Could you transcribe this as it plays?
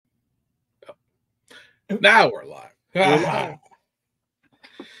Now we're live.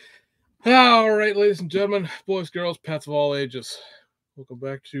 All right, ladies and gentlemen, boys, girls, pets of all ages. Welcome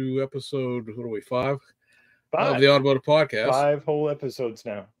back to episode, what are we, five? Of the Automotive Podcast. 5 whole episodes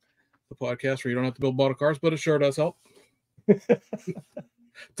now. The podcast where you don't have to build model cars, but it sure does help.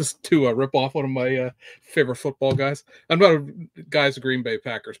 Just to rip off one of my favorite football guys. I'm not a guy's a Green Bay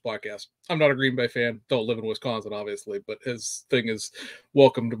Packers podcast. I'm not a Green Bay fan. Don't live in Wisconsin, obviously, but his thing is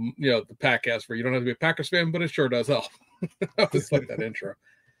welcome to the podcast where you don't have to be a Packers fan, but it sure does help. I just like that intro.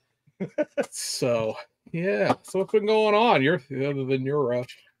 So yeah, so what's been going on? You're other than your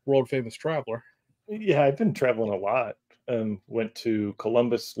world famous traveler. Yeah, I've been traveling a lot. Went to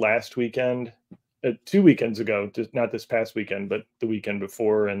Columbus last weekend. 2 weekends ago, just not this past weekend, but the weekend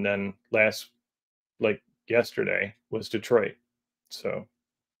before, and then yesterday was Detroit. So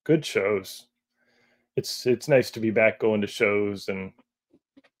good shows. It's nice to be back going to shows and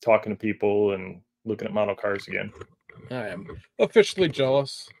talking to people and looking at model cars again. I am officially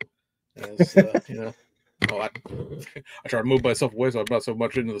jealous. As, I try to move myself away so I'm not so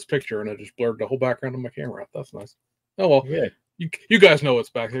much into this picture, and I just blurred the whole background of my camera out. That's nice. Oh well, yeah. You guys know what's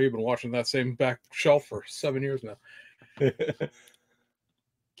back there. You've been watching that same back shelf for 7 years now.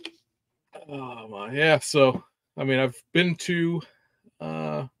 Oh my, yeah. So I mean, I've been to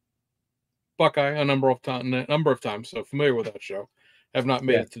Buckeye a number of times, so familiar with that show. Have not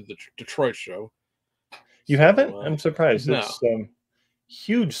made it to the Detroit show. You haven't? I'm surprised. No. It's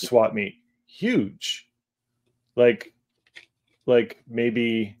huge swap meet. Huge. Like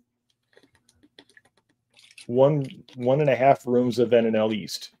maybe one and a half rooms of N&L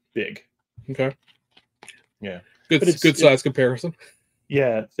East. Big. Okay. Yeah. Good size comparison.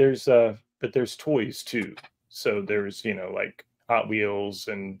 Yeah, there's but there's toys too. So there's, like Hot Wheels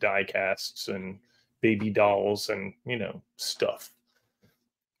and die casts and baby dolls and, stuff.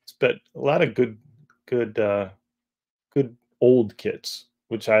 But a lot of good old kits,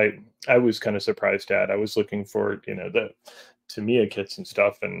 which I was kind of surprised at. I was looking for, the Tamiya kits and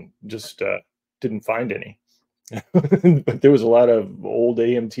stuff and just didn't find any. But there was a lot of old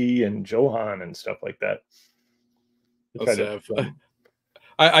AMT and Johan and stuff like that.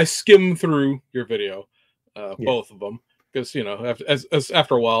 I skimmed through your video, both of them, because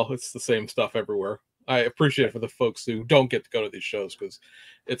after a while it's the same stuff everywhere. I appreciate it for the folks who don't get to go to these shows, because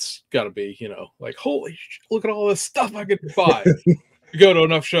it's got to be like, holy shit, look at all this stuff I could buy. You go to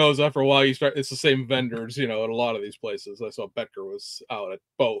enough shows, after a while it's the same vendors at a lot of these places. I saw Betker was out at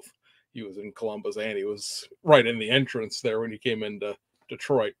both. He was in Columbus and he was right in the entrance there when he came into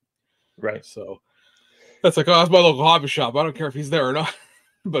Detroit. Right. So that's like, that's my local hobby shop. I don't care if he's there or not.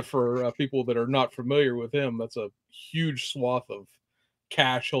 But for people that are not familiar with him, that's a huge swath of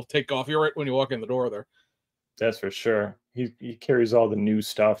cash he'll take off you right when you walk in the door there. That's for sure. He carries all the new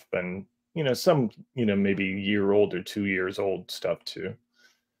stuff and, some, maybe a year old or 2 years old stuff too.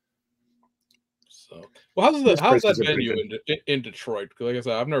 So, well, how's that venue in Detroit? Because like I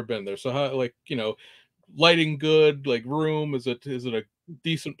said, I've never been there. So how, lighting good, room, is it a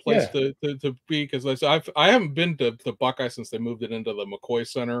decent place to be? Because I haven't been to Buckeye since they moved it into the McCoy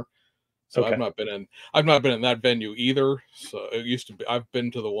Center. So okay. I've not been in that venue either. So it used to be. I've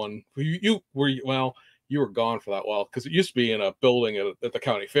been to the one you were gone for that while, because it used to be in a building at the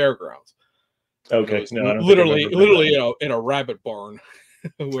county fairgrounds. Okay, no, literally, in a rabbit barn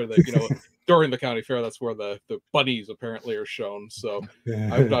where they, during the county fair, that's where the bunnies apparently are shown. So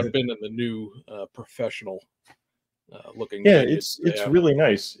I've not been in the new professional looking. Yeah, it's really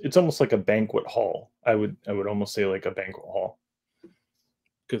nice. It's almost like a banquet hall. I would almost say like a banquet hall.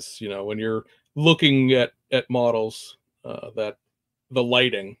 Because when you're looking at models, that the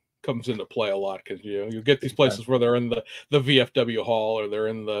lighting comes into play a lot, because you get these places where they're in the VFW hall, or they're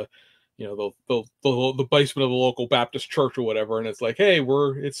in the the basement of the local Baptist church or whatever, and it's like, hey,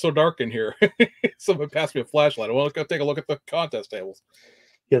 it's so dark in here. Someone passed me a flashlight. I want to go take a look at the contest tables.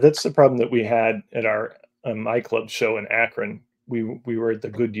 Yeah, that's the problem that we had at our iClub show in Akron. We were at the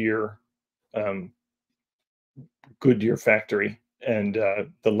Goodyear factory, and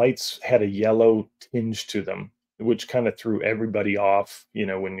the lights had a yellow tinge to them, which kind of threw everybody off.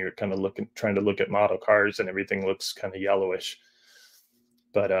 When you're kind of trying to look at model cars and everything looks kind of yellowish.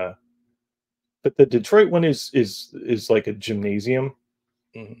 But the Detroit one is like a gymnasium.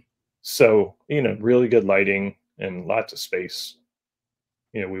 Mm-hmm. So, really good lighting and lots of space.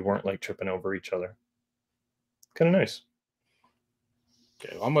 We weren't tripping over each other. Kind of nice.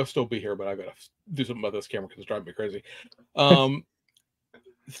 Okay, well, I'm going to still be here, but I got to do something about this camera because it's driving me crazy.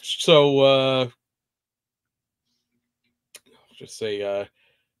 So, just say,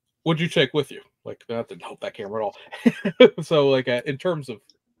 what'd you take with you? That didn't help that camera at all. So, in terms of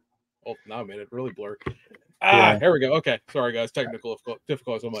Oh, now I made it really blurry. Here we go. Okay, sorry guys, technical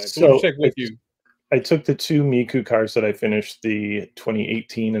difficulties on my end. So what did you take with you? I took the 2 Miku cars that I finished, the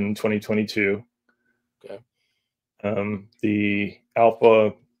 2018 and 2022. Okay. The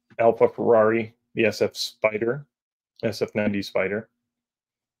Alpha Ferrari, the SF90 Spider.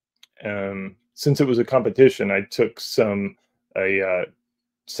 Since it was a competition, I took a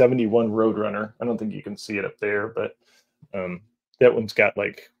 71 Roadrunner. I don't think you can see it up there, but that one's got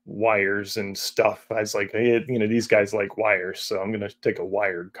like wires and stuff. I was like, hey, these guys like wires, so I'm gonna take a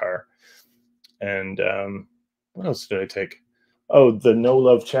wired car. And what else did I take? Oh, the No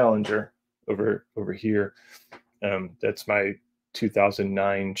Love Challenger over here. That's my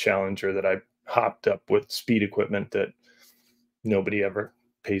 2009 Challenger that I hopped up with speed equipment that nobody ever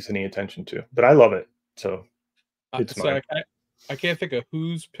pays any attention to, but I love it. So it's mine. I can't think of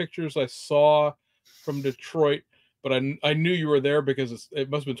whose pictures I saw from Detroit, but I knew you were there because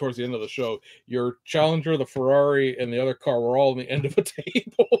it must have been towards the end of the show. Your Challenger, the Ferrari, and the other car were all on the end of a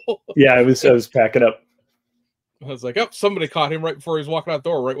table. Yeah, I was packing up. I was like, oh, somebody caught him right before he was walking out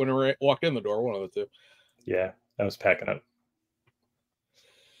the door, right when he walked in the door, one of the two. Yeah, I was packing up.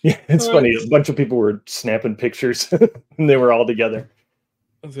 Yeah, it's funny. A bunch of people were snapping pictures, and they were all together.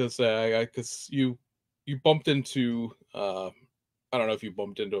 I was gonna say, because you bumped into, I don't know if you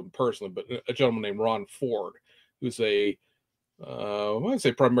bumped into him personally, but a gentleman named Ron Ford, who's I would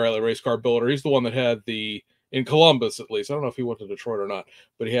say primarily a race car builder. He's the one that had in Columbus, at least. I don't know if he went to Detroit or not,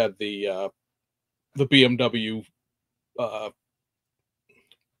 but he had the BMW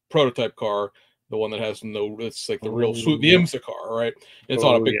prototype car, the one that has it's like the real swoop, the IMSA car, right? It's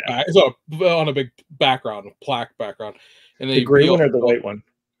on a big it's on a big background, a plaque background. And the gray one or the white one?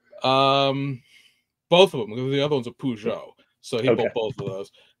 Both of them, because the other one's a Peugeot. So he built both of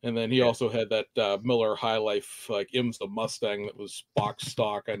those. And then he also had that Miller High Life like IMSA Mustang that was box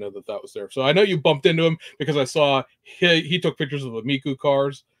stock. I know that was there. So I know you bumped into him because I saw he took pictures of the Miku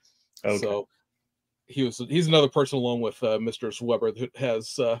cars. Okay. So he's another person along with Mr. Weber that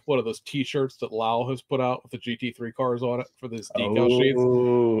has one of those T-shirts that Lau has put out with the GT3 cars on it for this decal sheets.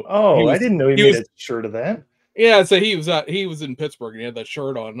 I didn't know he made a shirt of that. Yeah, so he was in Pittsburgh and he had that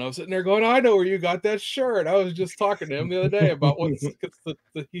shirt on, and I was sitting there going, I know where you got that shirt. I was just talking to him the other day about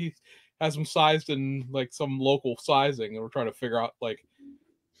he has them sized in like some local sizing, and we're trying to figure out like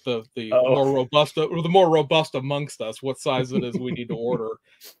the more robust or the more robust amongst us what size it is we need to order.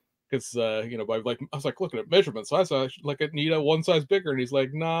 Because by I was like looking at measurements, I saw like I need a one size bigger, and he's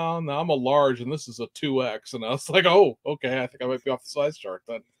like, no, I'm a large, and this is a 2X, and I was like, oh, okay, I think I might be off the size chart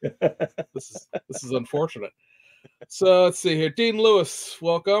then. This is unfortunate. So let's see here, Dean Lewis,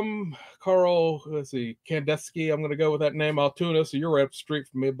 welcome. Carl, let's see, Kandeski, I'm going to go with that name, Altoona. So you're right up the street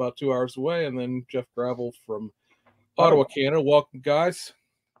from me, about 2 hours away, and then Jeff Gravel from Ottawa, Canada. Welcome, guys.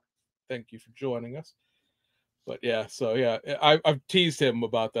 Thank you for joining us. But yeah, so yeah, I've teased him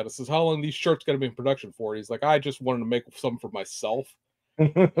about that. It says, how long these shirts going to be in production for? He's like, I just wanted to make some for myself.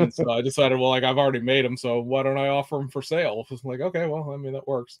 And so I decided, well, like I've already made them, so why don't I offer them for sale? I was like, okay, well, I mean, that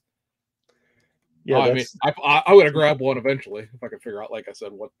works. Yeah, I mean, I'm going to grab one eventually if I can figure out, like I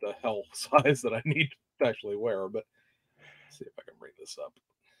said, what the hell size that I need to actually wear. But let's see if I can bring this up.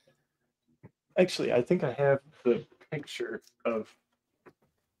 Actually, I think I have the picture in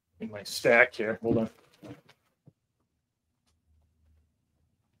my stack here. Hold on.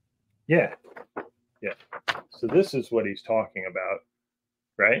 Yeah. So this is what he's talking about,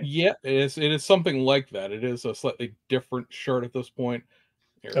 right? Yeah, it is something like that. It is a slightly different shirt at this point.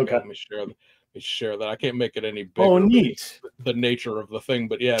 Here, okay. Let me share that. I can't make it any bigger. Oh, neat. The nature of the thing,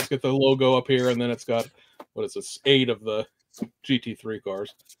 but yeah, it's got the logo up here, and then it's got what is this? 8 of the GT3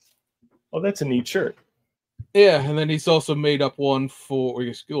 cars. Oh, that's a neat shirt. Yeah, and then he's also made up one for. We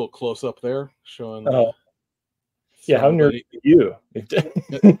get a little close up there, showing. Yeah, how nerdy are you?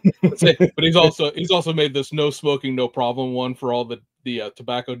 But he's also made this no smoking, no problem one for all the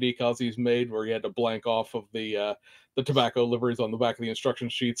tobacco decals he's made, where he had to blank off of the tobacco liveries on the back of the instruction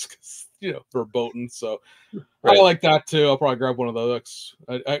sheets, because verboten. So right. I like that too. I'll probably grab one of those.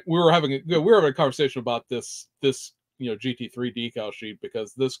 We were having a conversation about this GT3 decal sheet,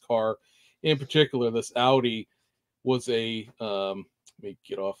 because this car in particular, this Audi, was a let me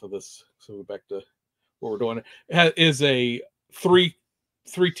get off of this. So we're back to what we're doing. It is a three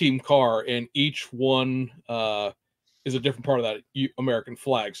team car, and each one is a different part of that American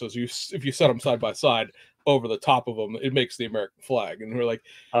flag. So if you set them side by side over the top of them, it makes the American flag. And we're like,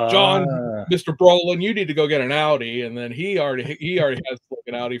 John, Mr. Brolin, you need to go get an Audi. And then he already has like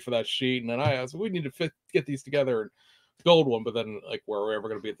an Audi for that sheet. And then I said, we need to get these together and build one. But then like, where we're ever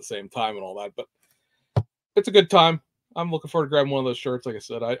going to be at the same time and all that. But it's a good time. I'm looking forward to grabbing one of those shirts. Like I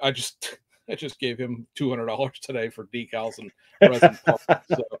said, I just I just gave him $200 today for decals and resin parts.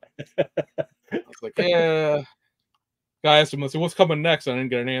 So I was like, yeah. Guy asked him, I said, what's coming next? I didn't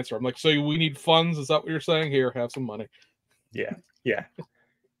get an answer. I'm like, so we need funds? Is that what you're saying? Here, have some money. Yeah, yeah.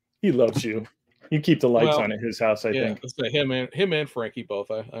 He loves you. You keep the lights on at his house, I think. Let's say him and Frankie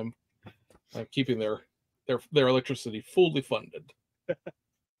both. I'm keeping their electricity fully funded.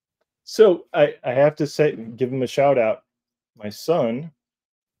 So I have to say, give him a shout out. My son,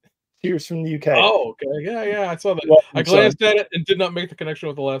 here's from the UK. Oh, okay. Yeah. I saw that. Well, I glanced at it and did not make the connection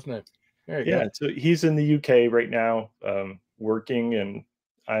with the last name. There you go. So he's in the UK right now, working, and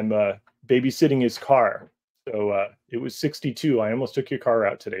I'm babysitting his car. So it was 62. I almost took your car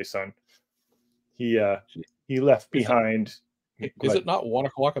out today, son. He left behind. Is it not 1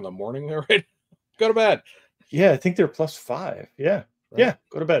 o'clock in the morning there? Right? Go to bed. Yeah, I think they're +5. Yeah, right. Yeah,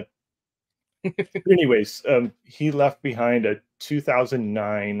 go to bed. Anyways, he left behind a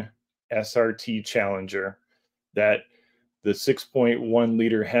 2009 SRT Challenger that the 6.1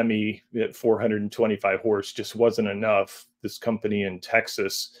 liter Hemi at 425 horse just wasn't enough. This company in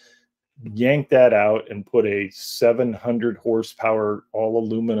Texas yanked that out and put a 700 horsepower all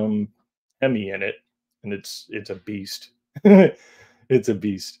aluminum Hemi in it, and it's a beast. It's a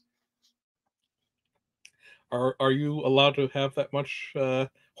beast. Are you allowed to have that much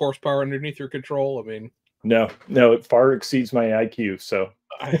horsepower underneath your control? I mean, no, it far exceeds my IQ. So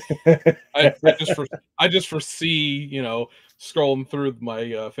I just foresee, scrolling through my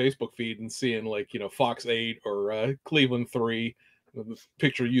Facebook feed and seeing like, Fox 8 or Cleveland 3, the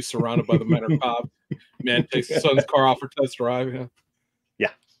picture of you surrounded by the men or cops. Man takes his son's car off for test drive. Yeah.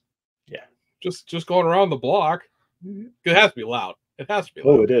 Just going around the block. It has to be loud. It has to be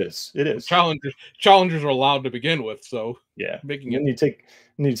loud. Oh, it is. Challengers are loud to begin with, so yeah. Making you need to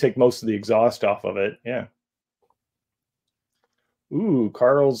take most of the exhaust off of it. Yeah. Ooh,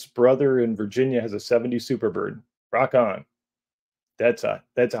 Carl's brother in Virginia has a 70 Superbird. Rock on. That's a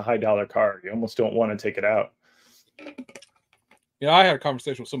high dollar car. You almost don't want to take it out. Yeah, I had a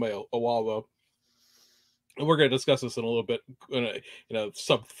conversation with somebody a while ago. And we're going to discuss this in a little bit in a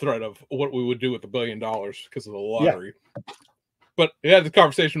sub-thread of what we would do with $1 billion because of the lottery. Yeah. But we had the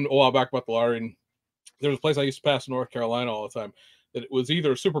conversation a while back about the lottery, and there's a place I used to pass in North Carolina all the time that it was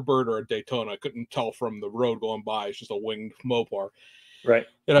either a Superbird or a Daytona. I couldn't tell from the road going by. It's just a winged Mopar. Right.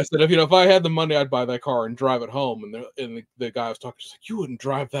 And I said, if I had the money, I'd buy that car and drive it home. And the guy I was talking to, like, you wouldn't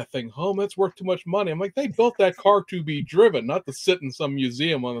drive that thing home. That's worth too much money. I'm like, they built that car to be driven, not to sit in some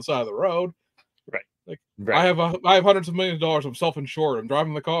museum on the side of the road. Right. Like, right. I have hundreds of millions of dollars. I'm self-insured. I'm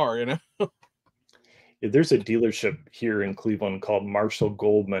driving the car, There's a dealership here in Cleveland called Marshall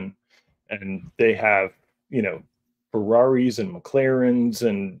Goldman, and they have, Ferraris and McLarens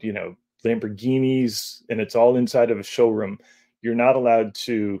and, Lamborghinis, and it's all inside of a showroom. You're not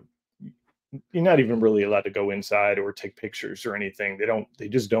even really allowed to go inside or take pictures or anything. They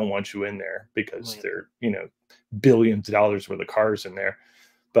just don't want you in there because they're, billions of dollars worth of cars in there.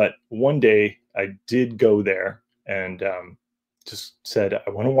 But one day I did go there and, just said, I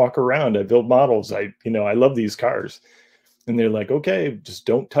want to walk around. I build models. I love these cars. And they're like, okay, just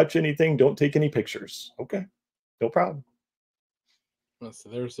don't touch anything. Don't take any pictures. Okay, no problem. So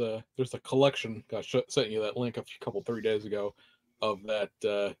there's a collection. Gosh, sent you that link 3 days ago of that.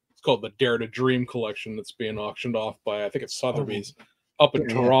 It's called the Dare to Dream collection that's being auctioned off by, I think it's Sotheby's up in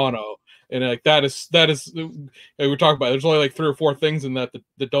Toronto. And like that is we're talking about. There's only like 3 or 4 things in that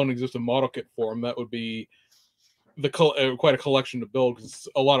don't exist in model kit form. That would be quite a collection to build, because it's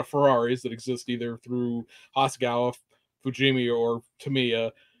a lot of Ferraris that exist either through Hasegawa, Fujimi, or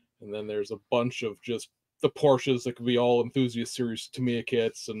Tamiya, and then there's a bunch of just the Porsches that could be all enthusiast series Tamiya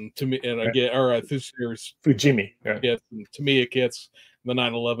kits, and enthusiast series Fujimi kits and Tamiya kits, the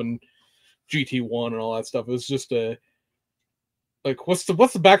 911 GT1 and all that stuff. It was just what's the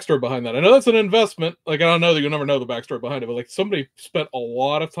backstory behind that? I know that's an investment. Like, I don't know that you'll never know the backstory behind it, but like somebody spent a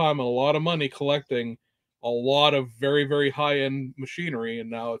lot of time and a lot of money collecting a lot of very, very high-end machinery, and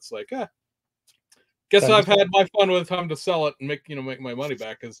now it's like, guess I've had my fun with it. Time to sell it and make my money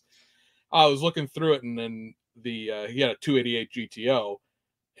back. Because I was looking through it, and then he had a 288 GTO,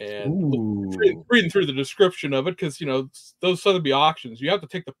 and reading through the description of it, because those Sotheby's auctions, you have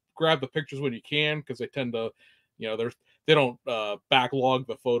to grab the pictures when you can, because they tend to, they don't backlog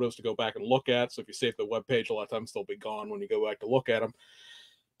the photos to go back and look at. So if you save the web page, a lot of times they'll be gone when you go back to look at them.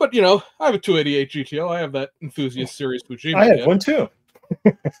 But, I have a 288 GTO. I have that enthusiast series Fujimi. I have one too.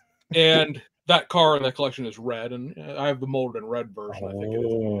 And that car in that collection is red, and I have the molded in red version, I think it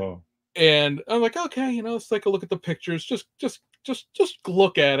is. And I'm like, okay, let's take a look at the pictures. Just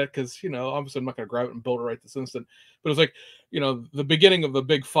look at it, because obviously I'm not going to grab it and build it right this instant. But it was like, the beginning of the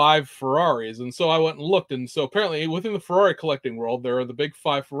big 5 Ferraris, and so I went and looked, and so apparently within the Ferrari collecting world, there are the big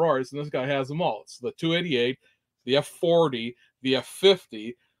 5 Ferraris, and this guy has them all. It's the 288, the F40, the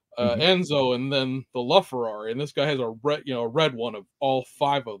F50, Enzo, and then the LaFerrari. And this guy has a red one of all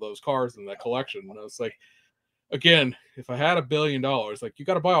 5 of those cars in that collection. And it's like, again, if I had $1 billion, like, you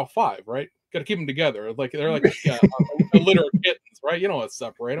got to buy all 5, right? Got to keep them together. Like, they're like a litter of kittens, right? You don't want to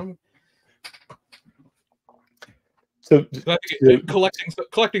separate them. So I think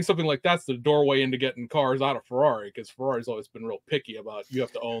collecting something like that's the doorway into getting cars out of Ferrari, because Ferrari's always been real picky about, you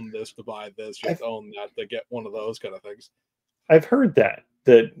have to own this to buy this, you have to own that to get one of those kind of things. I've heard that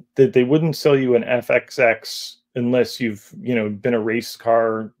they wouldn't sell you an FXX unless you've been a race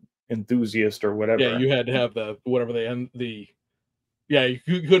car enthusiast or whatever. Yeah, you had to have you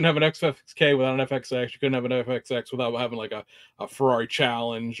couldn't have an XFXK without an FXX. You couldn't have an FXX without having like a Ferrari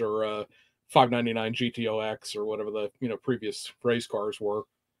Challenge or a 599 GTOX or whatever the previous race cars were.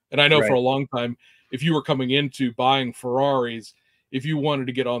 And I know for a long time, if you were coming into buying Ferraris, if you wanted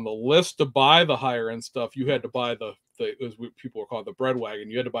to get on the list to buy the higher end stuff, you had to buy as people were called, the bread wagon.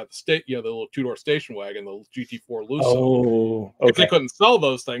 You had to buy the little 2-door station wagon, the GT4 Lusso. Oh, okay. They couldn't sell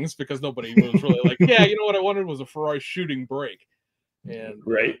those things because nobody was really like, yeah, what I wanted was a Ferrari shooting brake. And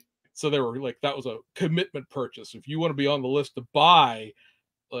so they were like, that was a commitment purchase. If you want to be on the list to buy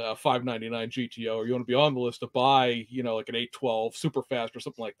a 599 GTO, or you want to be on the list to buy, like an 812 super fast or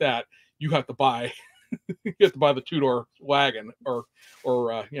something like that, you have to buy you have to buy the 2-door wagon, or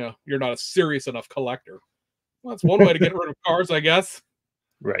you're not a serious enough collector. Well, that's one way to get rid of cars, I guess.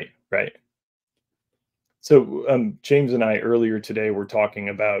 Right. So James and I earlier today were talking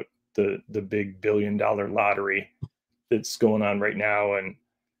about the big $1 billion lottery that's going on right now. And,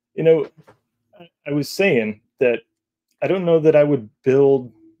 I was saying that I don't know that I would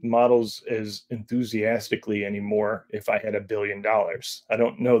build models as enthusiastically anymore if I had $1 billion. I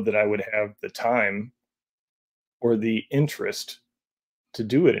don't know that I would have the time or the interest to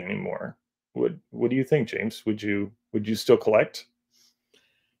do it anymore. What do you think, James? Would you still collect?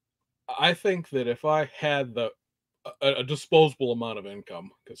 I think that if I had a disposable amount of income,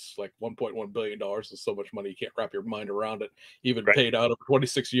 because like $1.1 billion is so much money, you can't wrap your mind around it. Even paid out over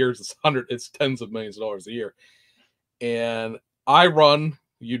 26 years, it's tens of millions of dollars a year. And I run,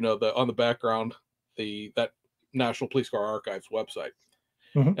 on the background, that National Police Car Archives website.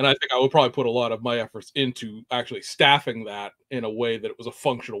 And I think I would probably put a lot of my efforts into actually staffing that in a way that it was a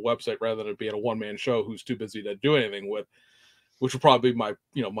functional website, rather than it being a one-man show who's too busy to do anything with, which would probably be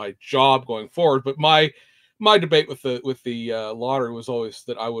my job going forward. But my debate with the lottery was always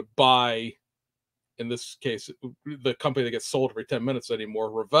that I would buy, in this case, the company that gets sold every 10 minutes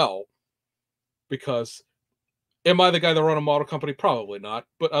anymore, Revell, because am I the guy that run a model company? Probably not,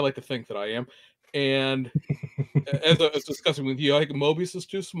 but I like to think that I am. And as I was discussing with you, I think Mobius is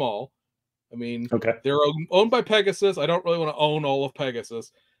too small. I mean, they're owned by Pegasus. I don't really want to own all of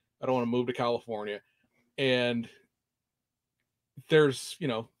Pegasus. I don't want to move to California. And there's,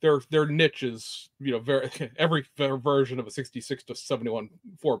 their niches, every version of a 66 to 71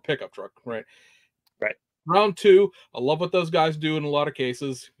 Ford pickup truck, right? Round 2, I love what those guys do in a lot of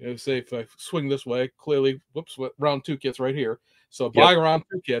cases. Say if I swing this way, clearly, whoops, round 2 kits right here. So buy round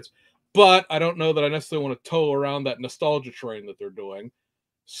 2 kits. But I don't know that I necessarily want to tow around that nostalgia train that they're doing.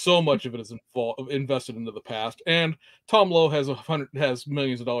 So much of it is invested into the past. And Tom Lowe has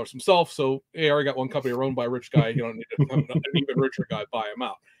millions of dollars himself. So I already got one company run by a rich guy. You don't need to have an even richer guy buy him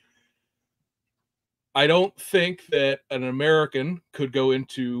out. I don't think that an American could go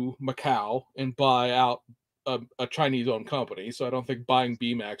into Macau and buy out a Chinese-owned company. So I don't think buying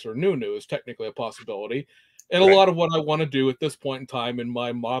BMAX or Nunu is technically a possibility. And a lot of what I want to do at this point in time in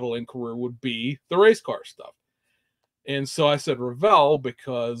my modeling career would be the race car stuff. And so I said Revell,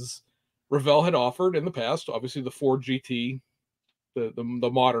 because Revell had offered in the past, obviously, the Ford GT,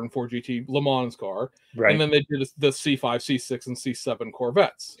 the modern Ford GT Le Mans car. And then they did the C5, C6, and C7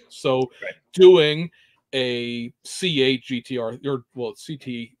 Corvettes. So doing a C8 GTR,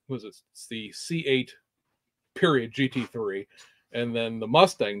 CT, it's the C8 period GT3, and then the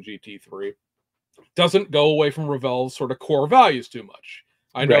Mustang GT3, doesn't go away from Revell's sort of core values too much.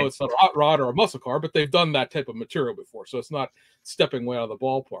 I know it's not a hot rod or a muscle car, but they've done that type of material before, so it's not stepping way out of the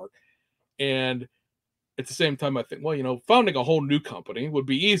ballpark. And at the same time, I think, founding a whole new company would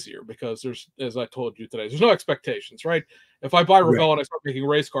be easier, because there's, as I told you today, there's no expectations, right? If I buy Revell and I start making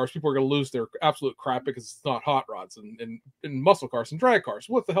race cars, people are going to lose their absolute crap because it's not hot rods and muscle cars and drag cars.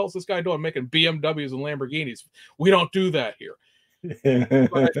 What the hell is this guy doing making BMWs and Lamborghinis? We don't do that here.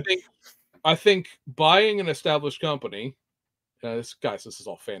 But I think buying an established company, this is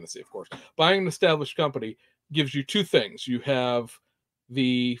all fantasy, of course. Buying an established company gives you two things. You have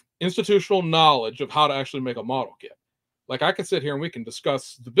the institutional knowledge of how to actually make a model kit. Like I can sit here and we can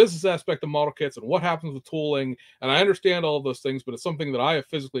discuss the business aspect of model kits and what happens with tooling, and I understand all of those things, but it's something that I have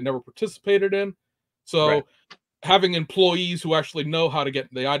physically never participated in. So having employees who actually know how to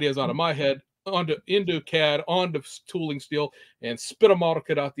get the ideas out of my head into CAD, onto tooling steel, and spit a model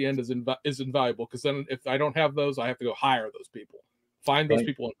kit out the end is invaluable, because then if I don't have those, I have to go hire those people, find those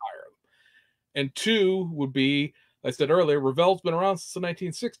people and hire them. And two would be, I said earlier, Revell's been around since the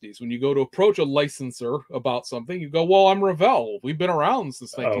 1960s. When you go to approach a licensor about something, you go, well, I'm Revell. We've been around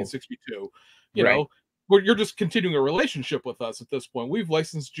since 1962. You know, you're just continuing a relationship with us at this point. We've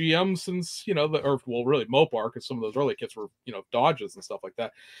licensed GM since, really Mopar, because some of those early kits were, Dodges and stuff like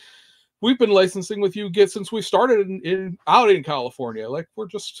that. We've been licensing with you since we started out in California. Like we're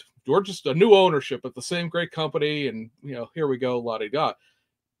just a new ownership at the same great company, and here we go, la-di-da.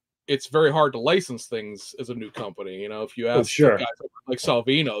 It's very hard to license things as a new company. If you ask guys like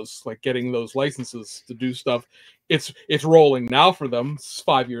Salvino's, like getting those licenses to do stuff, it's rolling now for them. It's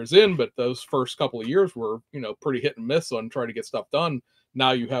 5 years in, but those first couple of years were, pretty hit and miss on trying to get stuff done.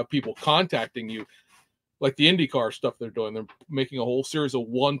 Now you have people contacting you, like the IndyCar stuff they're doing. They're making a whole series of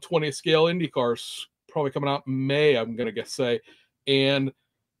 1/20th scale IndyCars, probably coming out in May, I'm going to say. And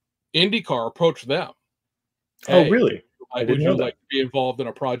IndyCar approached them. Hey, oh, really? Would you like to be involved in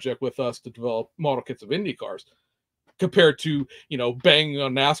a project with us to develop model kits of Indy cars? Compared to, banging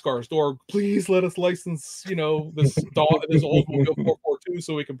on NASCAR's door, please let us license, this Oldsmobile 442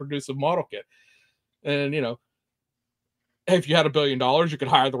 so we can produce a model kit. And, if you had $1 billion, you could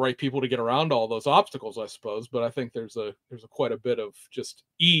hire the right people to get around all those obstacles, I suppose. But I think there's quite a bit of just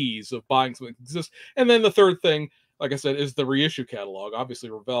ease of buying something that exists. And then the third thing, like I said, is the reissue catalog. Obviously,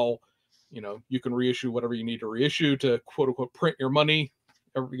 Revell, you can reissue whatever you need to reissue to quote unquote print your money.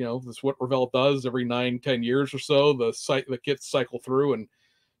 That's what Revell does every 9-10 years or so. The kits cycle through and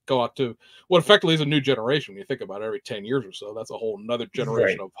go out to what effectively is a new generation. When you think about it, every 10 years or so, that's a whole another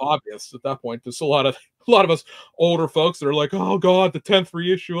generation of hobbyists at that point. There's a lot of us older folks that are like, oh God, the 10th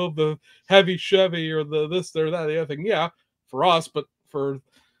reissue of the heavy Chevy or the this, or that, the other thing. Yeah, for us, but for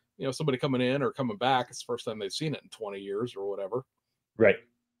somebody coming in or coming back, it's the first time they've seen it in 20 years or whatever. Right.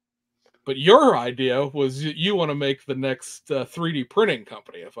 But your idea was you want to make the next 3D printing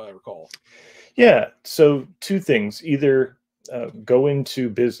company, if I recall. Yeah. So two things: either go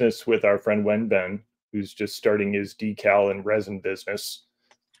into business with our friend Wenben, who's just starting his decal and resin business,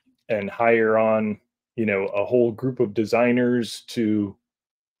 and hire on, a whole group of designers to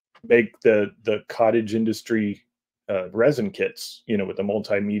make the cottage industry resin kits, with the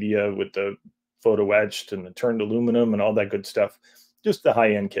multimedia, with the photo etched and the turned aluminum and all that good stuff, just the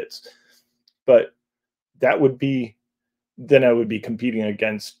high end kits. But that would be, then I would be competing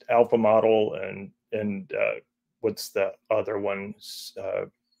against Alpha Model and what's the other one?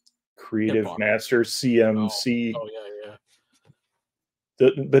 Creative Master, CMC. Oh yeah.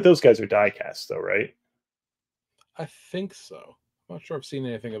 But those guys are die cast though, right? I think so. I'm not sure I've seen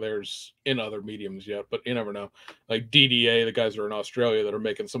anything of theirs in other mediums yet, but you never know. Like DDA, the guys are in Australia that are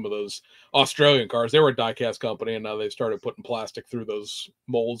making some of those Australian cars. They were a die cast company, and now they've started putting plastic through those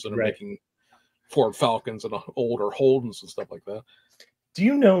molds and are making Ford Falcons and older Holdens and stuff like that. Do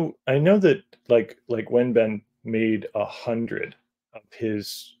you know? I know that like Wenben made 100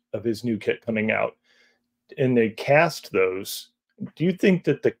 of his new kit coming out, and they cast those. Do you think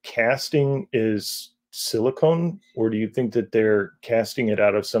that the casting is silicone, or do you think that they're casting it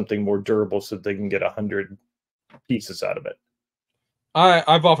out of something more durable so they can get 100 pieces out of it?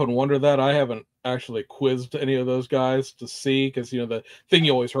 I've often wondered that. I haven't actually quizzed any of those guys to see, because the thing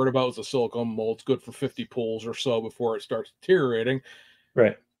you always heard about was a silicone mold's good for 50 pulls or so before it starts deteriorating.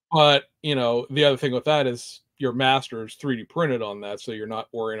 Right. But the other thing with that is your master is 3D printed on that, so you're not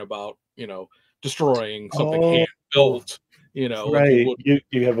worrying about destroying something hand built. Right.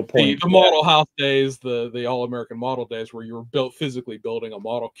 You have a point. The model house days, the all American model days, where you were physically building a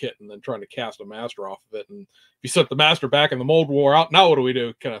model kit and then trying to cast a master off of it, and if you set the master back and the mold wore out, now what do we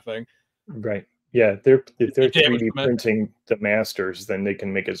do, kind of thing. Right. Yeah. If they're 3D printing the masters, then they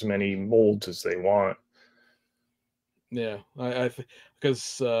can make as many molds as they want. Yeah,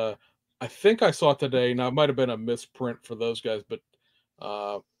 because I think I saw today. Now it might have been a misprint for those guys, but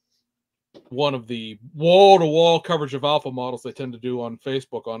one of the wall-to-wall coverage of Alpha models they tend to do on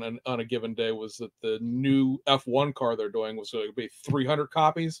Facebook on a given day was that the new F1 car they're doing was going to be 300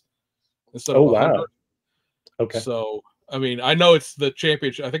 copies instead of 100. Wow. Okay. So I mean, I know it's the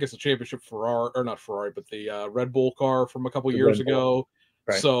championship. I think it's the championship Ferrari, or not Ferrari, but the Red Bull car from a couple The years Red Bull, ago.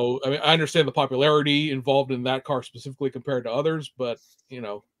 right? So, I mean, I understand the popularity involved in that car specifically compared to others, but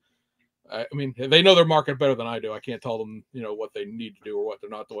I mean, they know their market better than I do. I can't tell them, what they need to do or what they're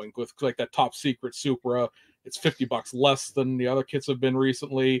not doing. With like that top secret Supra, it's $50 less than the other kits have been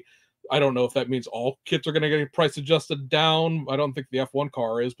recently. I don't know if that means all kits are going to get price adjusted down. I don't think the F1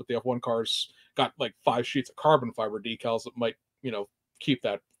 car is, but the F1 car's got like 5 sheets of carbon fiber decals that might, keep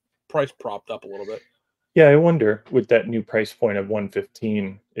that price propped up a little bit. Yeah, I wonder with that new price point of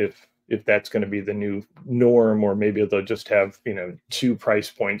 115 if that's going to be the new norm, or maybe they'll just have 2 price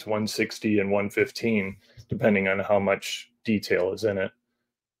points, 160 and 115, depending on how much detail is in it.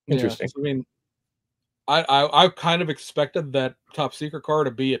 Interesting. Yeah, I mean, I kind of expected that top secret car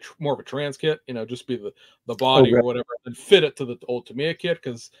to be more of a trans kit, just be the Oh, body or right. whatever, and fit it to the old Tamiya kit,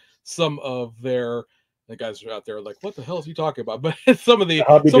 because some of the guys are out there like, what the hell is he talking about? But some of The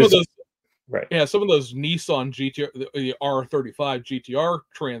hobby some of design, those right? yeah, some of those Nissan GTR, the R35 GTR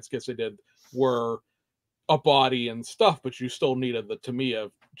trans kits they did were a body and stuff, but you still needed the Tamiya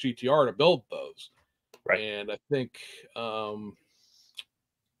GTR to build those. Right. And I think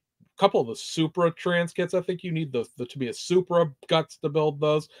couple of the Supra trans kits, I think you need the Tamiya Supra guts to build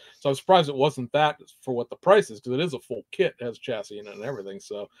those. So I'm surprised it wasn't that for what the price is, because it is a full kit, it has chassis in it and everything.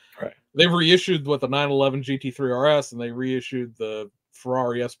 So Right. they've reissued with the 911 GT3 RS, and they reissued the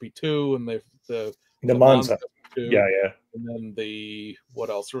Ferrari SP2, and the Monza. SP2, Yeah, yeah. and then the what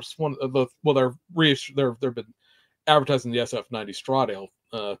else? There's one of the they're reissued. They've been advertising the SF90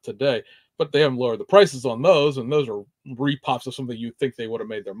 Stradale today, but they haven't lowered the prices on those, and those are repops of something you think they would have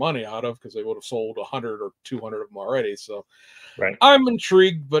made their money out of, because they would have sold 100 or 200 of them already. So Right. I'm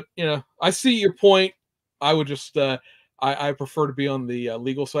intrigued, but I see your point. I would just I prefer to be on the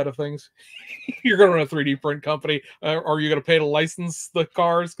legal side of things. You're going to run a 3D print company, or are you going to pay to license the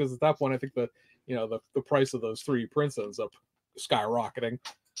cars? Because at that point, I think the price of those 3D prints ends up skyrocketing.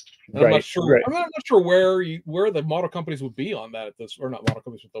 And I'm not Right. sure. Right. I'm not sure where the model companies would be on that at this, or not model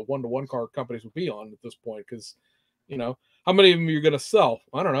companies, but the one-to-one car companies would be on at this point. Because, how many of them are you going to sell?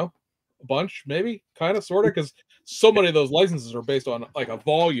 I don't know, a bunch, maybe, kind of, sort of. Because so many of those licenses are based on like a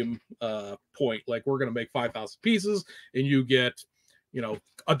volume point. Like, we're going to make 5,000 pieces, and you get, $1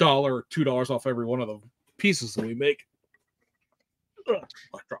 or $2 off every one of the pieces that we make. Ugh,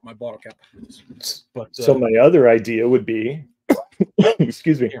 I dropped my bottle cap. But So my other idea would be,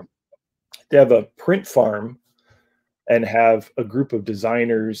 excuse me, to have a print farm and have a group of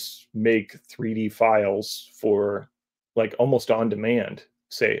designers make 3D files for like almost on demand.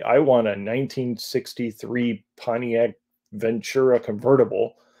 Say, I want a 1963 Pontiac Ventura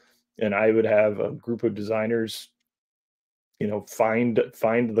convertible, and I would have a group of designers, find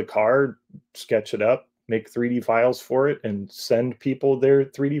the car, sketch it up, make 3D files for it, and send people their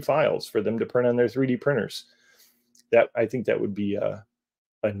 3D files for them to print on their 3D printers. I think that would be a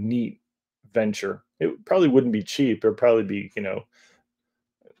neat venture. It probably wouldn't be cheap. It'd probably be,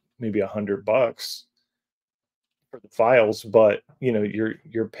 maybe $100 for the files, but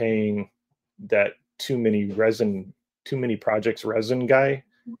you're paying that too many projects resin guy.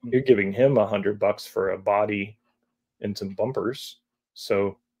 You're giving him $100 for a body and some bumpers.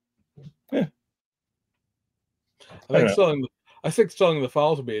 So yeah. I think selling the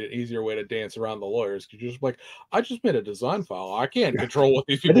files would be an easier way to dance around the lawyers, because you're just like, I just made a design file. I can't control what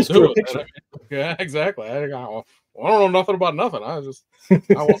these people do with it. Yeah, exactly. I don't know nothing about nothing. I won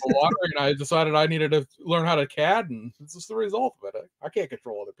the lottery, and I decided I needed to learn how to CAD, and this is the result of it. I can't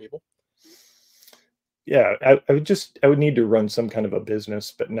control other people. Yeah, I would need to run some kind of a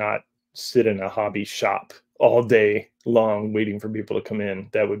business, but not sit in a hobby shop all day long waiting for people to come in.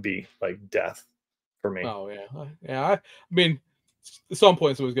 That would be like death for me. Oh yeah. I mean, at some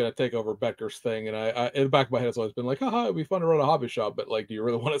points it was going to take over Becker's thing, and I in the back of my head it's always been like, haha, it'd be fun to run a hobby shop, but like, do you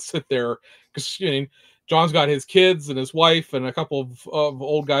really want to sit there? Because John's got his kids and his wife and a couple of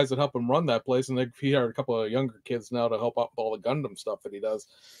old guys that help him run that place, and he hired a couple of younger kids now to help out with all the Gundam stuff that he does.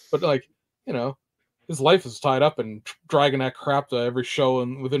 But like, his life is tied up in dragging that crap to every show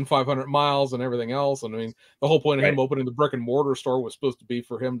and within 500 miles and everything else. And I mean, the whole point of him opening the brick and mortar store was supposed to be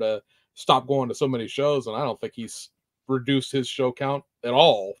for him to stop going to so many shows, and I don't think he's reduced his show count at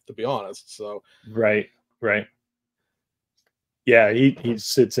all, to be honest. So right. Yeah, he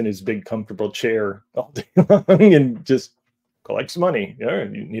sits in his big comfortable chair all day long and just collects money. Yeah,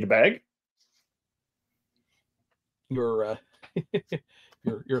 you need a bag? Your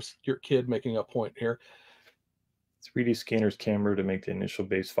your kid making a point here. 3D scanner's camera to make the initial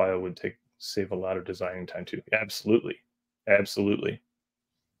base file would save a lot of designing time too. Absolutely.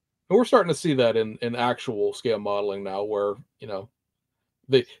 And we're starting to see that in actual scale modeling now, where, you know,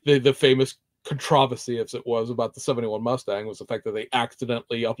 the famous controversy, as it was, about the 71 Mustang was the fact that they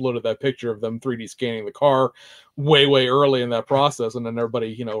accidentally uploaded that picture of them 3D scanning the car way early in that process, and then everybody,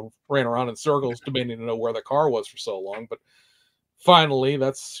 you know, ran around in circles demanding to know where the car was for so long. But finally,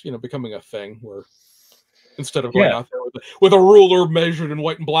 that's, you know, becoming a thing where instead of going out there with a ruler measured in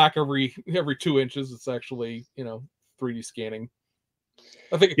white and black every 2 inches, it's actually, you know, 3D scanning.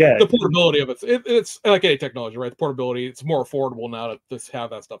 I think the portability of it's like any technology, right? The portability, it's more affordable now to have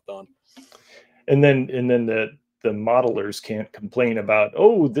that stuff done. And then the modelers can't complain about,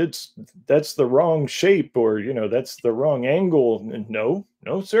 oh, that's the wrong shape, or, you know, that's the wrong angle. And no,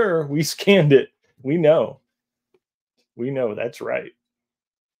 sir, we scanned it. We know that's right.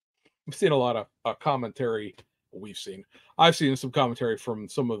 We've seen a lot of commentary. I've seen some commentary from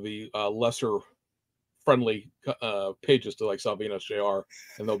some of the lesser friendly pages to like Salvino's JR,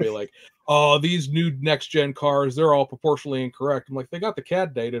 and they'll be like, oh, these new next gen cars, they're all proportionally incorrect. I'm like, they got the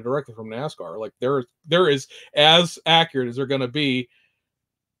CAD data directly from NASCAR. Like, there is as accurate as they're going to be.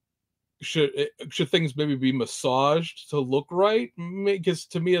 Should things maybe be massaged to look right? Because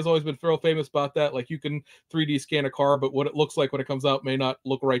to me, has always been real famous about that. Like, you can 3D scan a car, but what it looks like when it comes out may not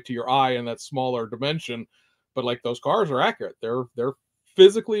look right to your eye in that smaller dimension. But like, those cars are accurate. They're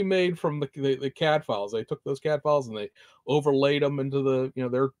physically made from the CAD files. They took those CAD files and they overlaid them into the, you know,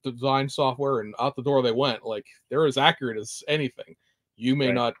 their design software, and out the door they went. Like, they're as accurate as anything. You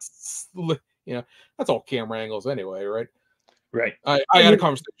may not, you know, that's all camera angles anyway, right? Right. I had a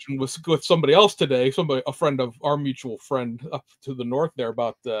conversation with somebody else today, a friend of our mutual friend up to the north there,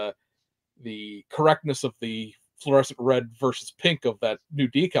 about the correctness of the fluorescent red versus pink of that new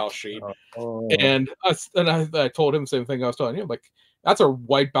decal sheet. And I told him the same thing I was telling you. Like, that's a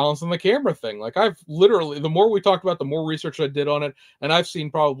white balance on the camera thing. Like, I've literally, the more we talked about, the more research I did on it, and I've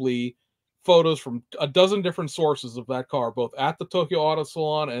seen probably photos from a dozen different sources of that car, both at the Tokyo Auto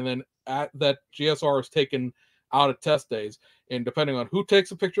Salon and then at that GSR is taken out at test days. And depending on who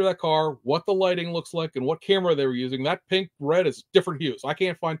takes a picture of that car, what the lighting looks like, and what camera they were using, that pink red is different hues. I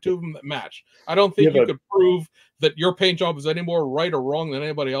can't find two of them that match. I don't think you could prove that your paint job is any more right or wrong than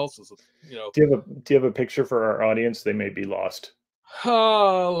anybody else's. You know. Do you have a picture for our audience? They may be lost.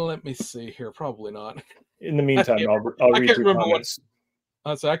 Let me see here. Probably not. In the meantime, I'll read your comments.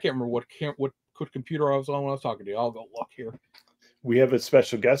 I can't remember what computer I was on when I was talking to you. I'll go look here. We have a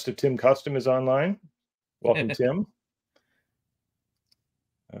special guest. Tim Custom is online. Welcome, Tim.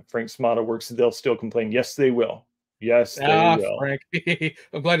 Frank Smata works. They'll still complain. Yes, they will. Yes, they will. Frank.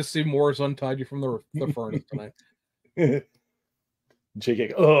 I'm glad to see Moore's untied you from the furnace tonight.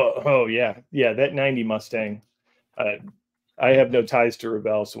 JK. Oh yeah. That 90 Mustang. I have no ties to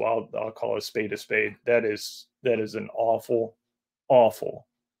Revell, so I'll call a spade a spade. That is an awful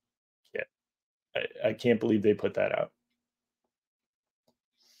kit. I can't believe they put that out.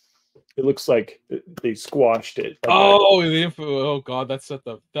 It looks like they squashed it. Oh God, that set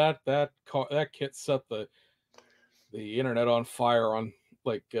that kit set the internet on fire on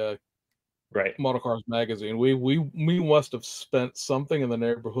right. Model Cars Magazine. We must have spent something in the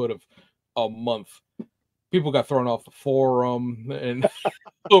neighborhood of a month. People got thrown off the forum and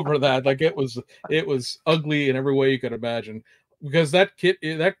over that. Like, it was ugly in every way you could imagine, because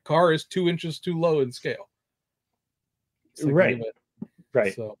that car is 2 inches too low in scale. Right.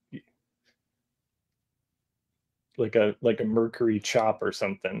 So, like a Mercury chop or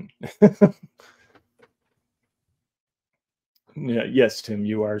something. Yeah, yes, Tim,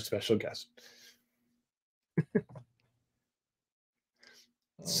 you are a special guest.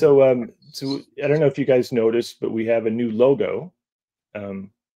 So I don't know if you guys noticed, but we have a new logo.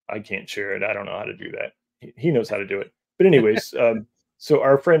 I can't share it. I don't know how to do that. He knows how to do it. But anyways, so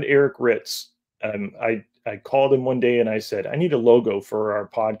our friend Eric Ritz, I called him one day and I said, I need a logo for our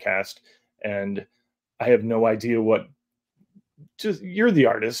podcast, and I have no idea what. Just, you're the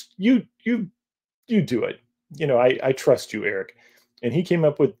artist. You do it. You know, I trust you, Eric. And he came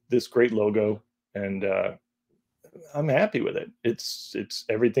up with this great logo, and I'm happy with it. It's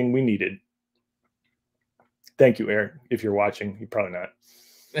everything we needed. Thank you, Eric. If you're watching, you're probably not.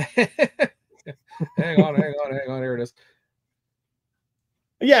 hang on. Here it is.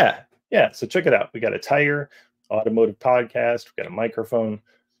 Yeah. So check it out. We got a tire, automotive podcast. We got a microphone.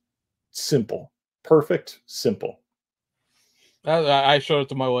 Simple, perfect, simple. I showed it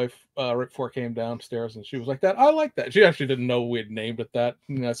to my wife right before I came downstairs, and she was like, "That I like that." She actually didn't know we had named it that.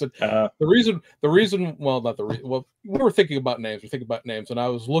 And I said, "The reason. Well, not the reason. Well, we were thinking about names. And I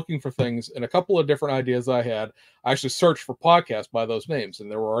was looking for things, and a couple of different ideas I had. I actually searched for podcasts by those names,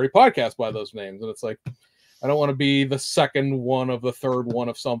 and there were already podcasts by those names. And it's like, I don't want to be the second one of the third one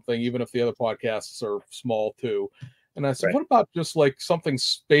of something, even if the other podcasts are small too. And I said, what about just like something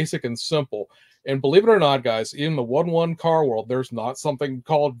basic and simple? And believe it or not, guys, in the 1-1 car world, there's not something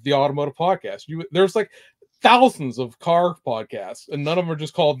called the Automotive Podcast. There's like thousands of car podcasts, and none of them are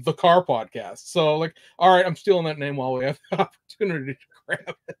just called the Car Podcast. So, like, all right, I'm stealing that name while we have the opportunity to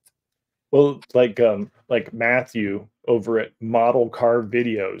grab it. Well, like Matthew over at Model Car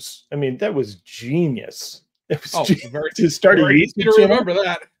Videos. I mean, that was genius. It was very to start a YouTube channel. Remember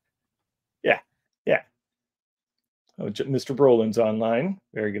that. Yeah, yeah. Oh, Mr. Brolin's online.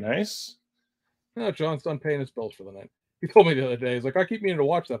 Very nice. No, John's done paying his bills for the night. He told me the other day, he's like, I keep meaning to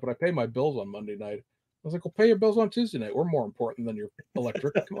watch that, but I pay my bills on Monday night. I was like, well, pay your bills on Tuesday night. We're more important than your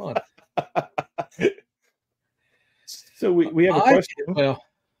electric. Come on. So we have a question. Well,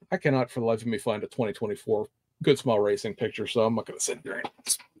 I cannot for the life of me find a 2024 Good Small Racing picture, so I'm not going to sit there and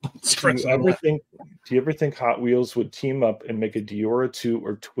stress out. Do you ever think Hot Wheels would team up and make a Diora 2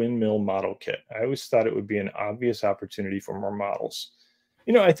 or twin mill model kit? I always thought it would be an obvious opportunity for more models.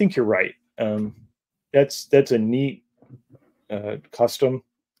 You know, I think you're right. That's a neat custom,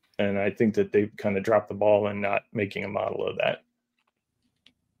 and I think that they kind of dropped the ball in not making a model of that.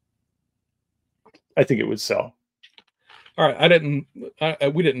 I think it would sell. All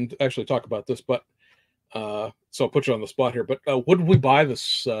right, we didn't actually talk about this, but so I'll put you on the spot here. But what did we buy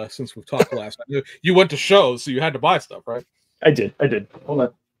this since we've talked last time? You went to shows, so you had to buy stuff, right? I did.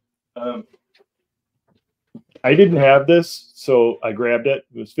 Hold on. I didn't have this, so I grabbed it.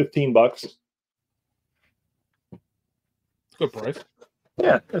 It was $15. Good price.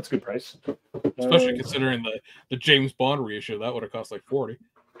 Yeah, that's a good price. Especially considering the James Bond reissue. That would have cost like $40.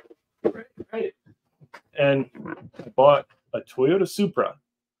 Right. And I bought a Toyota Supra.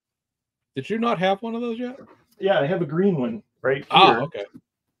 Did you not have one of those yet? Yeah, I have a green one right here. Ah, okay.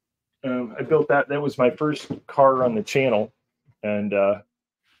 I built that. That was my first car on the channel, and the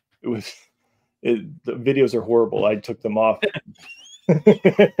videos are horrible. I took them off.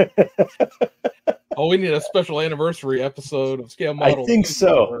 Oh, we need a special anniversary episode of Scale Model. I think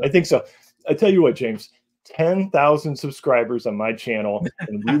so. I tell you what, James, 10,000 subscribers on my channel,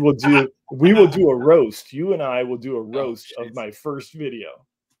 and we will do a roast. You and I will do a roast of my first video.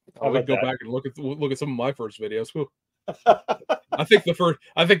 I would go back and look at some of my first videos. I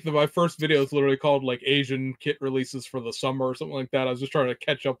think my first video is literally called like Asian kit releases for the summer or something like that. I was just trying to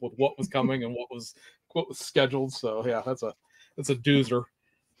catch up with what was coming and what was scheduled. So yeah, that's a doozer.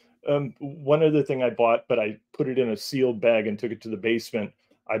 One other thing I bought, but I put it in a sealed bag and took it to the basement.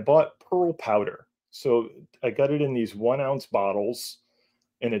 I bought pearl powder. So I got it in these 1 ounce bottles,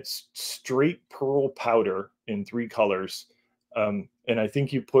 and it's straight pearl powder in 3 colors. And I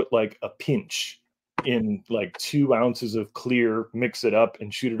think you put like a pinch in like 2 ounces of clear, mix it up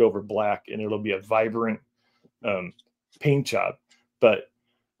and shoot it over black, and it'll be a vibrant paint job. But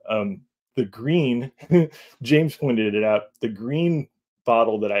the green, James pointed it out, the green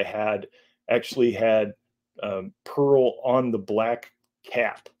bottle that I had actually had pearl on the black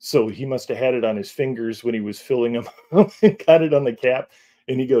cap. So he must have had it on his fingers when he was filling them and got it on the cap.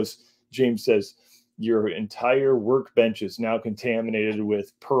 And he goes, James says, your entire workbench is now contaminated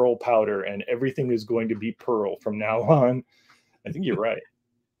with pearl powder, and everything is going to be pearl from now on. I think you're right.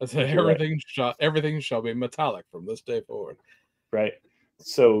 Everything shall be metallic from this day forward. Right.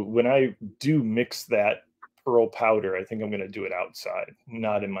 So when I do mix that pearl powder, I think I'm going to do it outside,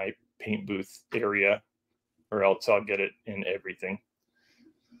 not in my paint booth area, or else I'll get it in everything.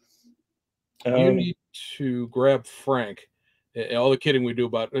 You need to grab Frank. All the kidding we do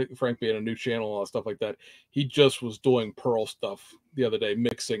about Frank being a new channel and all stuff like that, he just was doing pearl stuff the other day,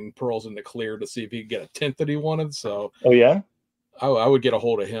 mixing pearls into clear to see if he could get a tint that he wanted. So, oh yeah, I would get a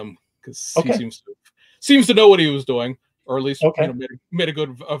hold of him because he seems to know what he was doing, or at least made a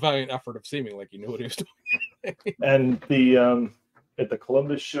good, valiant effort of seeming like he knew what he was doing. And the at the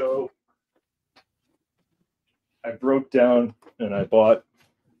Columbus show, I broke down and I bought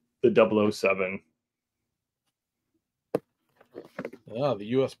the 007. Ah, the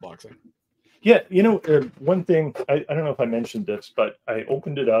U.S. boxing. Yeah, you know, one thing, I don't know if I mentioned this, but I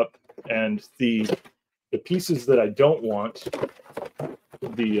opened it up, and the pieces that I don't want,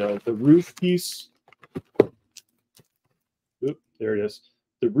 the roof piece, there it is.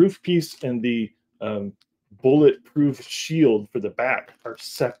 The roof piece and the bulletproof shield for the back are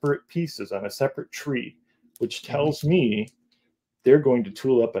separate pieces on a separate tree, which tells me they're going to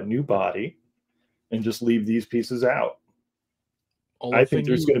tool up a new body and just leave these pieces out. I think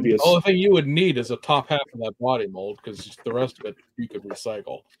there's going to be only thing you would need is a top half of that body mold, because the rest of it you could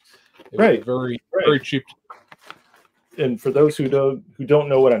recycle. Right, very cheap. And for those who don't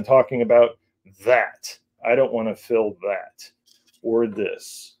know what I'm talking about, that I don't want to fill that or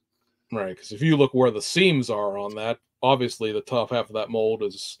this. Right, because if you look where the seams are on that, obviously the top half of that mold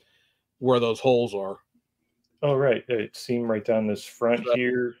is where those holes are. Oh, right. It seam right down this front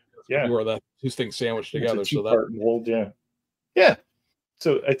here. Yeah. Where that two things sandwiched together. So that mold, yeah. Yeah.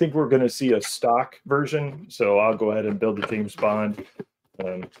 So I think we're going to see a stock version. So I'll go ahead and build the James Bond.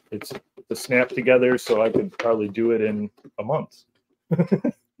 It's the snap together, so I could probably do it in a month. We're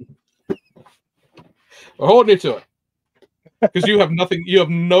holding you to it. Because you have nothing, you have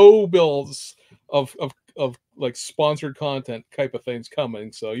no bills of like sponsored content type of things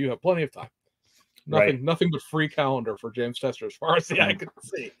coming, so you have plenty of time. Nothing but free calendar for James Tester as far as the eye can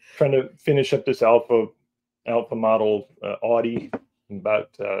see. Trying to finish up this alpha model Audi. I'm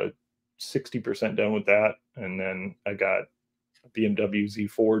about 60% done with that, and then I got a BMW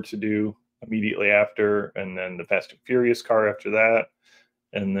Z4 to do immediately after, and then the Fast and Furious car after that,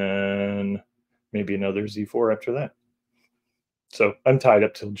 and then maybe another Z4 after that. So I'm tied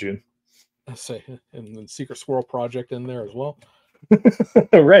up till June. I say, and then Secret Squirrel project in there as well.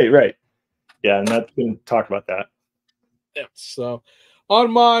 Right. Yeah, and that's been talk about that. Yeah. So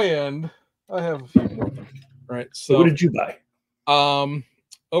on my end, I have a few more things. Right. So what did you buy?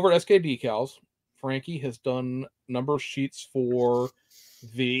 Over at SK Decals, Frankie has done number sheets for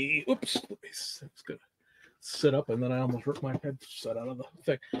the. Oops, it's gonna sit up, and then I almost ripped my headset out of the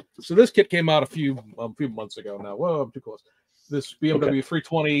thing. So this kit came out a few months ago now. Whoa, I'm too close. This BMW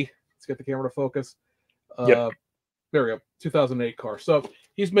 320. Let's get the camera to focus. Yep. There we go. 2008 car. So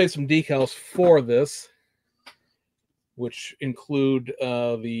he's made some decals for this, which include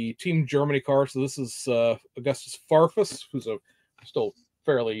the Team Germany car. So this is Augustus Farfus, who's a still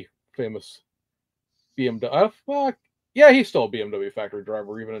fairly famous BMW. Well, yeah, he's still a BMW factory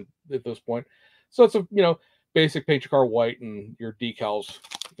driver even at this point. So it's a basic paint your car white and your decals,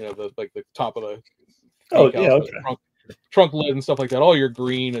 the top of the decals, trunk lid and stuff like that. All your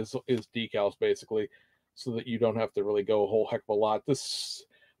green is decals basically, so that you don't have to really go a whole heck of a lot. This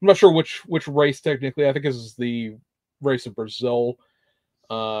I'm not sure which race technically. I think this is the race of Brazil.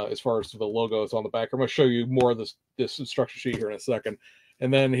 As far as the logo is on the back, I'm going to show you more of this instruction sheet here in a second.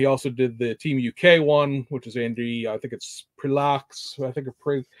 And then he also did the Team UK one, which is Andy. I think it's Prilax. I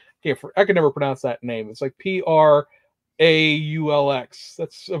can never pronounce that name. It's like Praulx.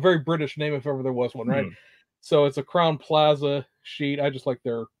 That's a very British name if ever there was one, right? So it's a Crown Plaza sheet. I just like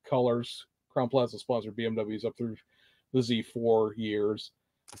their colors. Crown Plaza sponsored BMWs up through the Z4 years.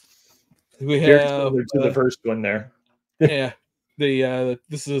 We have to the first one there. Yeah.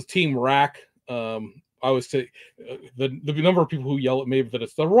 This is a Team Rack. I always say the number of people who yell at me that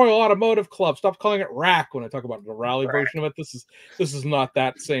it's the Royal Automotive Club. Stop calling it Rack when I talk about the rally version of it. This is not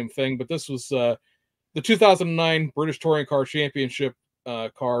that same thing, but this was the 2009 British Touring Car Championship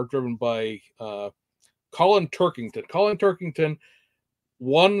car driven by Colin Turkington. Colin Turkington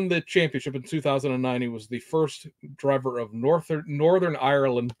won the championship in 2009. He was the first driver of Northern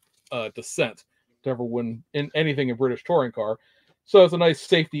Ireland descent to ever win in anything in British touring car. So it's a nice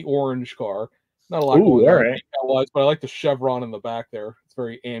safety orange car. Not a lot going on detail-wise, but I like the chevron in the back there. It's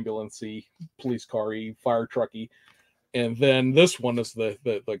very ambulance-y, police car-y, fire trucky. And then this one is the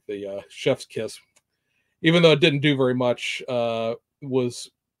chef's kiss. Even though it didn't do very much,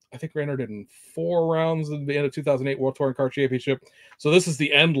 was I think we entered it in 4 rounds at the end of 2008 World Touring Car Championship. So this is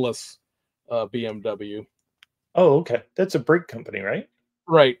the Endless BMW. Oh, okay. That's a brake company, right?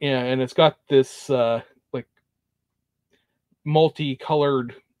 Right, yeah, and it's got this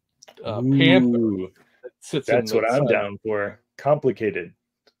multicolored panther that sits. That's what I'm down for. Complicated.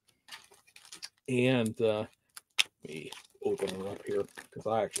 And let me open it up here because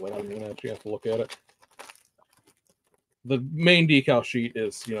I actually haven't even had a chance to look at it. The main decal sheet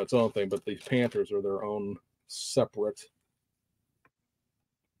is its own thing, but these panthers are their own separate.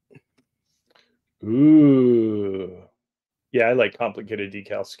 Ooh. Yeah, I like complicated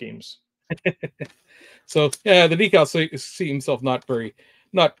decal schemes. So yeah, the decal see himself not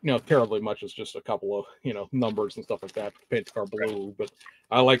terribly much. It's just a couple of numbers and stuff like that. Paint the car blue, but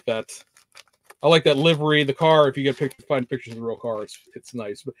I like that. I like that livery. The car, if you find pictures of the real car, it's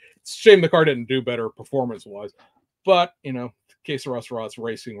nice. But it's a shame the car didn't do better performance wise. But case of Restaurants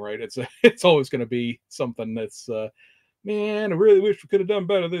racing, right? It's always going to be something that's man, I really wish we could have done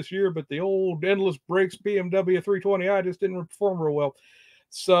better this year, but the old Endless Brakes BMW 320i just didn't perform real well.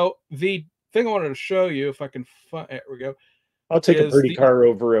 So the thing I wanted to show you, if I can find, there we go. I'll take a pretty car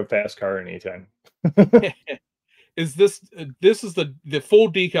over a fast car anytime. Is this is the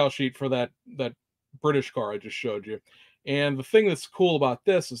full decal sheet for that British car I just showed you. And the thing that's cool about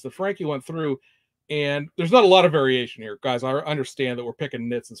this is that Frankie went through And there's not a lot of variation here, guys. I understand that we're picking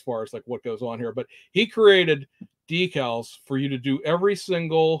nits as far as like what goes on here, but he created decals for you to do every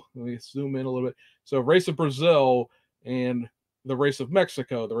single, let me zoom in a little bit. So race of Brazil and the race of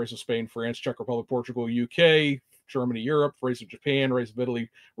Mexico, the race of Spain, France, Czech Republic, Portugal, UK, Germany, Europe, race of Japan, race of Italy,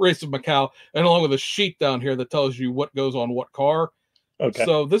 race of Macau, and along with a sheet down here that tells you what goes on what car. Okay.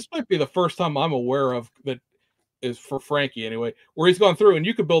 So this might be the first time I'm aware of that is for Frankie anyway, where he's gone through and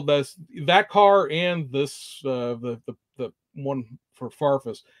you could build that car and this the one for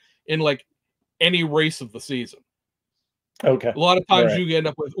Farfus in like any race of the season. Okay. A lot of times you end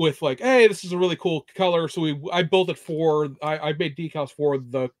up with like, hey, this is a really cool color. So I built it I made decals for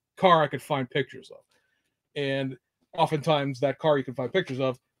the car I could find pictures of. And oftentimes that car you can find pictures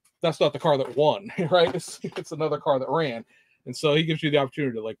of, that's not the car that won, right? It's another car that ran. And so he gives you the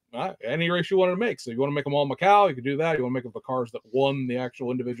opportunity to like any race you want to make. So you want to make them all Macau, you can do that. You want to make them the cars that won the actual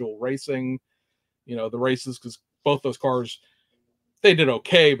individual racing, the races, because both those cars, they did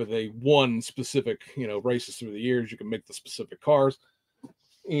okay, but they won specific, races through the years. You can make the specific cars.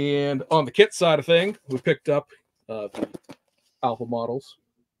 And on the kit side of thing, we picked up the Alpha models,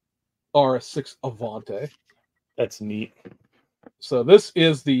 RS6 Avante. That's neat. So this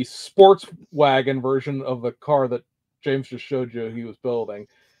is the sports wagon version of the car that James just showed you he was building.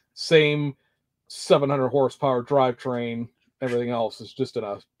 Same 700 horsepower drivetrain. Everything else is just in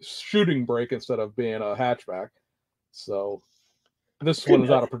a shooting brake instead of being a hatchback. So this one is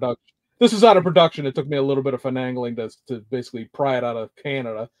out of production. This is out of production. It took me a little bit of finagling to basically pry it out of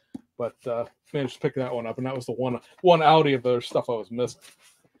Canada, but managed to pick that one up, and that was the one Audi of the stuff I was missing.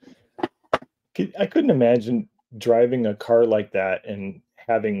 I couldn't imagine driving a car like that and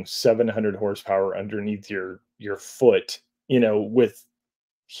having 700 horsepower underneath your foot, with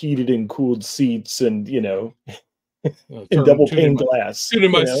heated and cooled seats and, and double pane glass.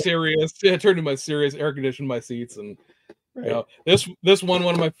 Turning my Sirius air conditioned my seats. And this one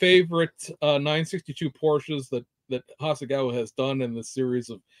of my favorite 962 Porsches that Hasegawa has done in the series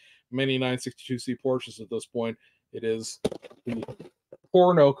of many 962C Porsches at this point. It is the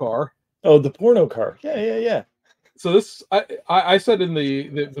porno car. Oh, the porno car. Yeah. So this, I said in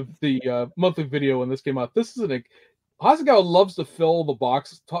the monthly video when this came out, this is Hasegawa loves to fill the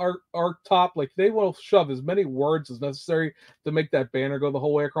box art top. Like they will shove as many words as necessary to make that banner go the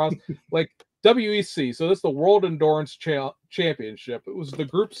whole way across. Like WEC. So this is the World Endurance Championship. It was the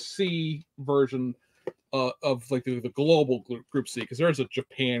Group C version of like the global Group C, because there's a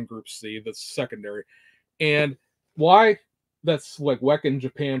Japan Group C that's secondary. And why? That's like WEC in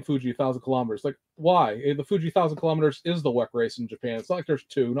Japan, Fuji 1,000 kilometers. Like, why? The Fuji 1,000 kilometers is the WEC race in Japan. It's not like there's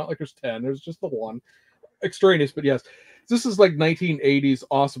two, not like there's 10. There's just the one. Extraneous, but yes. This is like 1980s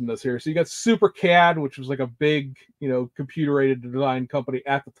awesomeness here. So you got SuperCAD, which was like a big, computer-aided design company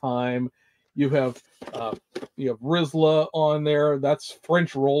at the time. You have Rizla on there. That's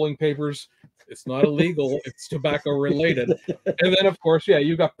French rolling papers. It's not illegal. It's tobacco related. And then, of course,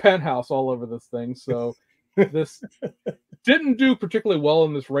 you got Penthouse all over this thing. So this didn't do particularly well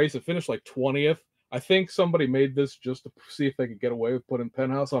in this race. It finished like 20th. I think somebody made this just to see if they could get away with putting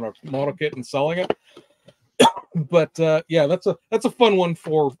Penthouse on a model kit and selling it. But that's a fun one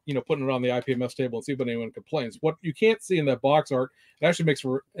for putting it on the IPMS table and see if anyone complains. What you can't see in that box art, it actually makes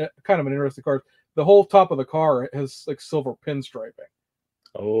for kind of an interesting car. The whole top of the car has like silver pinstriping.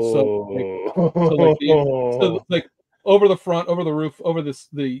 Oh, so like over the front, over the roof, over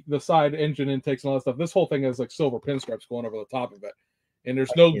the side engine intakes and all that stuff. This whole thing has like silver pinstripes going over the top of it. And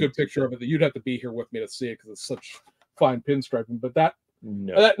there's no good picture of it that you'd have to be here with me to see it because it's such fine pinstriping. But that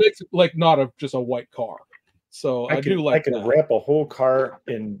makes it like not just a white car. So I do like. I can wrap a whole car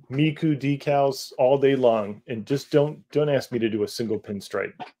in Miku decals all day long, and just don't ask me to do a single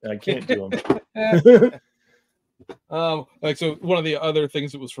pinstripe. I can't do them. So one of the other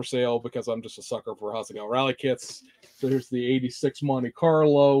things that was for sale, because I'm just a sucker for Hasegawa rally kits. So here's the 86 Monte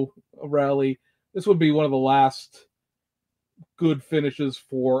Carlo rally. This would be one of the last good finishes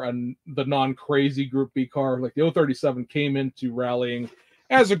for the non-crazy Group B car. Like the 037 came into rallying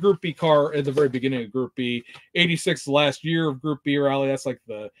as a Group B car at the very beginning of Group B. 86, the last year of Group B rally. That's like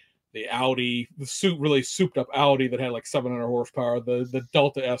the Audi, really souped up Audi that had like 700 horsepower. The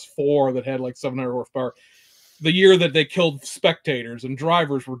Delta S4 that had like 700 horsepower. The year that they killed spectators and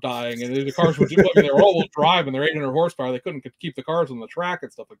drivers were dying, and the cars were they were all-wheel drive and they're 800 horsepower. They couldn't keep the cars on the track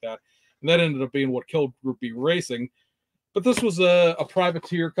and stuff like that. And that ended up being what killed Group B racing. But this was a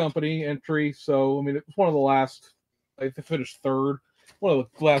privateer company entry, so I mean it was one of the last. They finished third. One of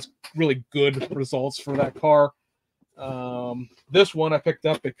the last really good results for that car. This one I picked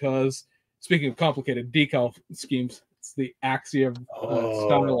up because, speaking of complicated decal schemes, it's the Axia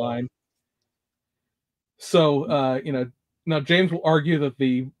Skyline. So, now James will argue that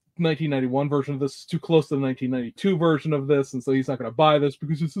the 1991 version of this is too close to the 1992 version of this, and so he's not going to buy this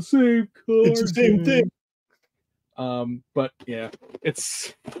because it's the same car. It's the same thing. But yeah,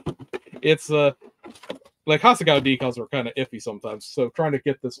 it's like Hasegawa decals are kind of iffy sometimes. So trying to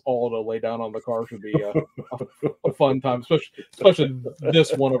get this all to lay down on the car should be a fun time, especially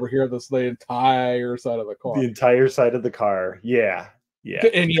this one over here. That's the entire side of the car. The entire side of the car. Yeah. Yeah.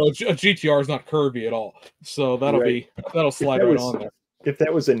 And a GTR is not curvy at all, so that'll slide right on there. If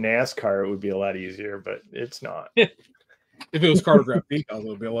that was a NASCAR, it would be a lot easier, but it's not. If it was cartograph decals, it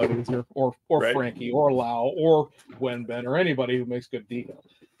would be a lot easier. Or right. Frankie, or Lau, or Wenben, or anybody who makes good decals.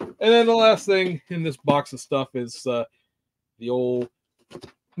 And then the last thing in this box of stuff is the old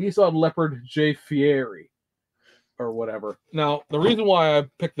Nissan Leopard J Fieri, or whatever. Now, the reason why I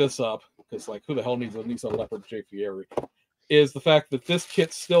picked this up, because like, who the hell needs a Nissan Leopard J Fieri, is the fact that this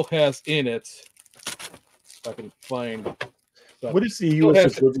kit still has in it, if I can find... What is the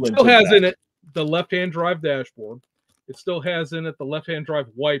U.S. equivalent? It still has in it the left-hand drive dashboard. It still has in it the left-hand drive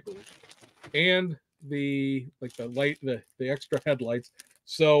wipers and the extra headlights.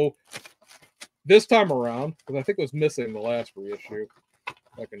 So this time around, because I think it was missing the last reissue, if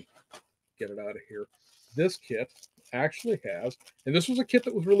I can get it out of here. This kit actually has, and this was a kit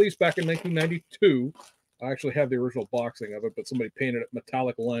that was released back in 1992. I actually have the original boxing of it, but somebody painted it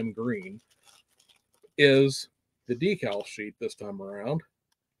metallic lime green. Is the decal sheet this time around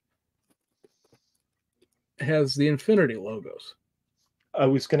has the Infinity logos. I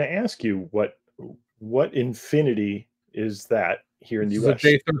was going to ask you what Infinity is that here in the US?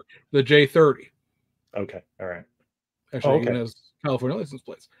 The J30. Okay, all right. Actually, it has California license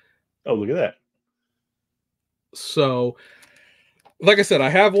plates. Oh, look at that. So, like I said, I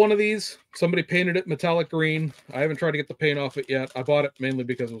have one of these. Somebody painted it metallic green. I haven't tried to get the paint off it yet. I bought it mainly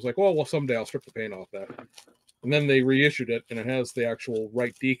because it was like, well, someday I'll strip the paint off that. And then they reissued it, and it has the actual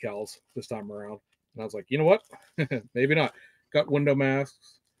right decals this time around. And I was like, you know what? Maybe not. Got window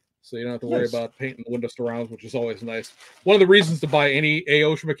masks, so you don't have to worry about painting the window surrounds, which is always nice. One of the reasons to buy any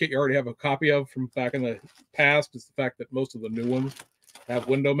Aoshima kit you already have a copy of from back in the past is the fact that most of the new ones have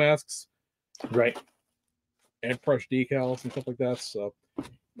window masks. Right. And fresh decals and stuff like that. So,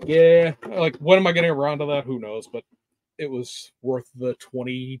 yeah, like, when am I getting around to that? Who knows? But it was worth the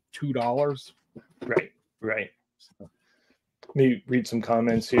 $22. Right. So, let me read some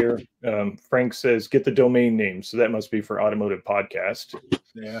comments here. Frank says, get the domain name. So that must be for Automotive Podcast.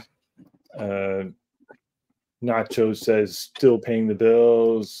 Yeah. Nacho says, still paying the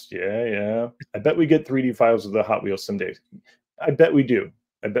bills. Yeah. I bet we get 3D files of the Hot Wheels someday. I bet we do.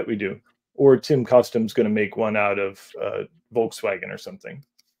 Or Tim Custom's going to make one out of Volkswagen or something.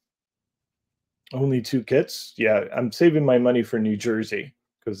 Only 2 kits? Yeah, I'm saving my money for New Jersey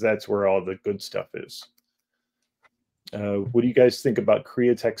because that's where all the good stuff is. What do you guys think about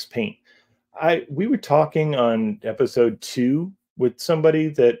Createx paint? We were talking on episode 2 with somebody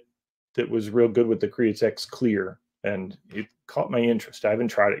that was real good with the Createx Clear, and it caught my interest. I haven't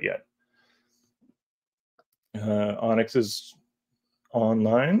tried it yet. Onyx is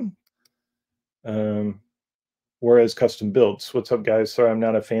online. Whereas custom builds. What's up, guys? Sorry, I'm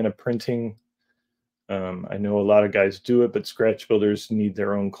not a fan of printing. I know a lot of guys do it, but scratch builders need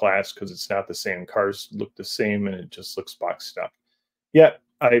their own class because it's not the same. Cars look the same, and it just looks box stuff. Yeah,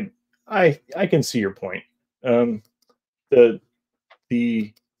 I can see your point. The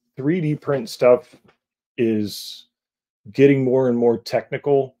 3D print stuff is getting more and more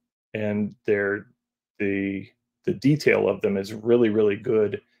technical, and the detail of them is really, really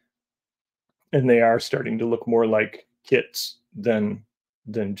good. And they are starting to look more like kits than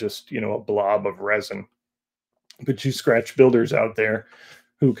just, a blob of resin. But you scratch builders out there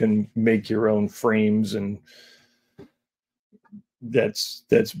who can make your own frames, and that's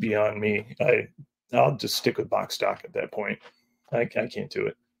beyond me. I'll just stick with box stock at that point. I can't do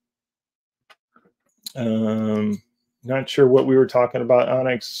it. Not sure what we were talking about,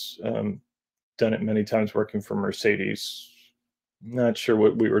 Onyx. Done it many times working for Mercedes. Not sure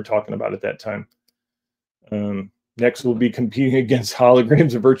what we were talking about at that time. Next, we'll be competing against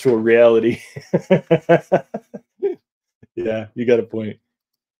holograms of virtual reality. Yeah, you got a point.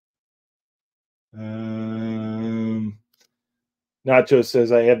 Nacho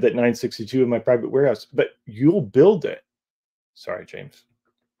says, I have that 962 in my private warehouse, but you'll build it. Sorry, James.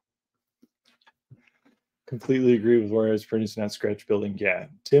 Completely agree with whereas printing's not scratch building. Yeah,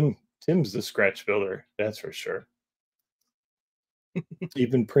 Tim's the scratch builder, that's for sure.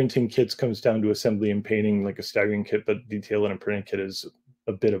 Even printing kits comes down to assembly and painting, like a styrene kit, but detail in a printing kit is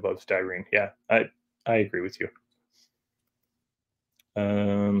a bit above styrene. Yeah, I agree with you.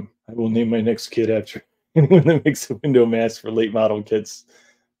 I will name my next kit after Anyone that makes a window mask for late model kits,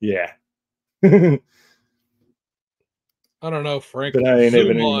 yeah. But I don't know, Frank. I ain't having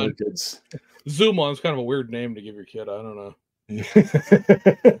Zoom any more on. kids. Zoom on is kind of a weird name to give your kid. I don't know.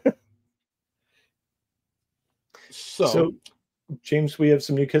 So, James, we have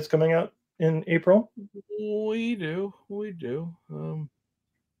some new kits coming out in April. We do.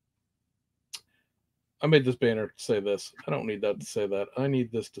 I made this banner to say this. I don't need that to say that. I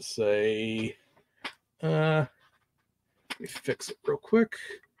need this to say. Let me fix it real quick.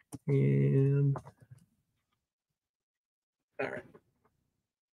 And all right.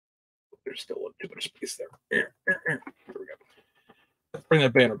 There's still a little too much space there. There we go. Let's bring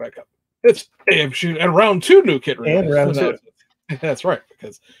that banner back up. It's AMC and round 2 new kit release. And round 2. That's right,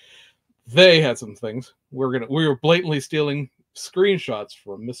 because they had some things. We were blatantly stealing screenshots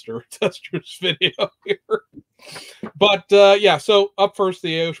from Mr. Tester's video here. But yeah, so up first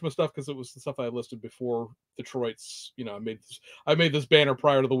the Aoshima stuff, because it was the stuff I listed before Detroit's. I made this banner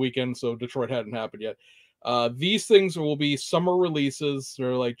prior to the weekend, so Detroit hadn't happened yet. These things will be summer releases.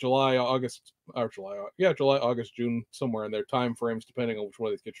 They're like July, August, June, somewhere in their time frames, depending on which one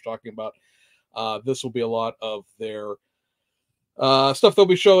of these kids you're talking about. This will be a lot of their stuff they'll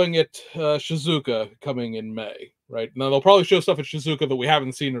be showing at Shizouka coming in May. Right now, they'll probably show stuff at Shizouka that we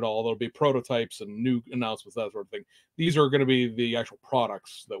haven't seen at all. There'll be prototypes and new announcements, that sort of thing. These are going to be the actual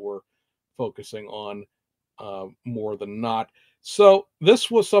products that we're focusing on more than not. So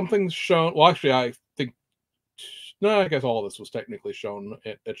this was something shown. Well, actually, I think I guess all of this was technically shown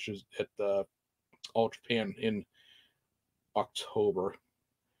at All Japan in October.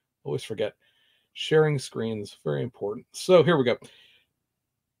 Always forget. Sharing screens, very important. So here we go.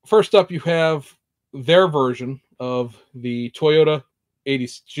 First up, you have their version of the Toyota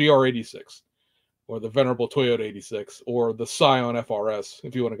GR86, or the venerable Toyota 86, or the Scion FRS,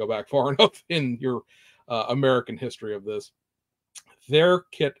 if you want to go back far enough in your American history of this. Their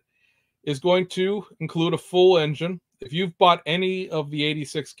kit is going to include a full engine. If you've bought any of the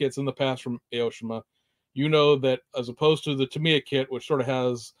 86 kits in the past from Aoshima, you know that as opposed to the Tamiya kit, which sort of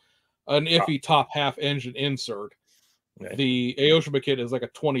has an iffy top half engine insert, right, the Aoshima kit is like a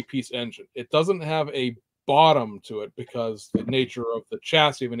 20-piece engine. It doesn't have a bottom to it because the nature of the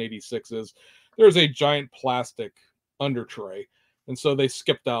chassis of an 86 is there's a giant plastic under tray, and so they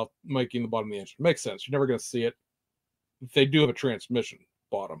skipped out making the bottom of the engine. Makes sense. You're never going to see it. They do have a transmission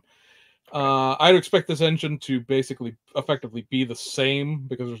bottom. I'd expect this engine to basically effectively be the same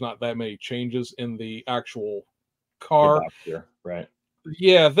because there's not that many changes in the actual car. Right.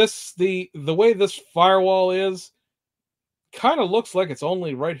 Yeah, the way this firewall is kind of looks like it's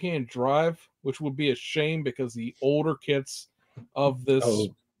only right-hand drive, which would be a shame because the older kits of this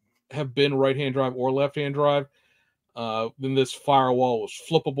have been right-hand drive or left-hand drive. Then this firewall was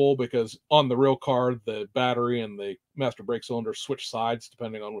flippable because on the real car, the battery and the master brake cylinder switch sides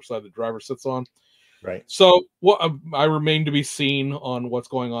depending on which side the driver sits on. Right. So I remain to be seen on what's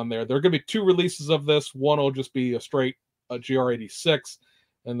going on there. There are going to be 2 releases of this. One will just be a straight GR86,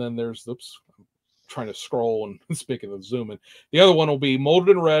 and then there's I'm trying to scroll and speaking of zooming, the other one will be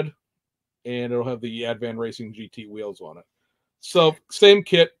molded in red, and it'll have the Advan Racing GT wheels on it. So same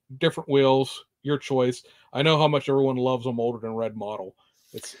kit, different wheels, your choice. I know how much everyone loves a molded in red model.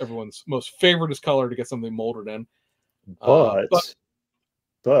 It's everyone's most favorite color to get something molded in. But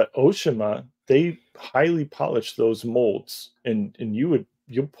Oshima, they highly polish those molds, and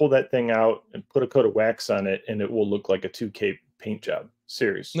you'll pull that thing out and put a coat of wax on it, and it will look like a 2K paint job.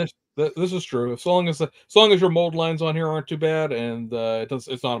 Seriously. This is true. As long as your mold lines on here aren't too bad, and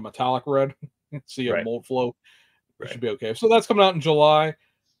it's not a metallic red, see a mold flow, it should be okay. So that's coming out in July.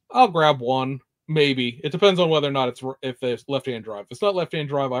 I'll grab one, maybe. It depends on whether or not if it's left-hand drive. If it's not left-hand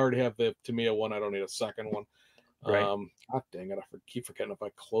drive, I already have the Tamiya one. I don't need a second one. Right. God dang it! I keep forgetting if I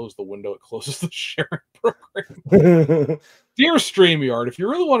close the window, it closes the sharing program. Dear StreamYard, if you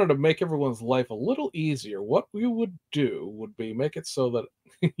really wanted to make everyone's life a little easier, what we would do would be make it so that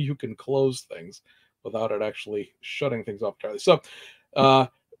you can close things without it actually shutting things off entirely. So,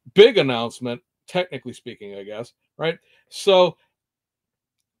 big announcement, technically speaking, I guess, right? So,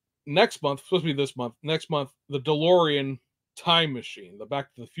 next month, supposed to be this month, next month, the DeLorean time machine, the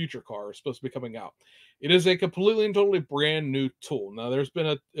Back to the Future car, is supposed to be coming out. It is a completely and totally brand new tool. Now, there's been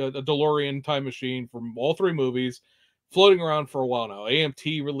a DeLorean time machine from all 3 movies floating around for a while now.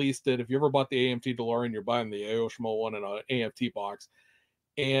 AMT released it. If you ever bought the AMT DeLorean, you're buying the Aoshima one in an AMT box.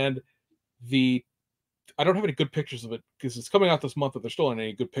 And I don't have any good pictures of it because it's coming out this month, but there's still not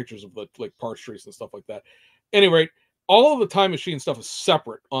any good pictures of the parts trees and stuff like that. Anyway, all of the time machine stuff is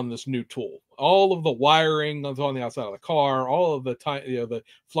separate on this new tool. All of the wiring is on the outside of the car, all of the time, the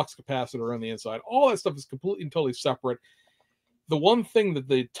flux capacitor on the inside, all that stuff is completely and totally separate. The one thing that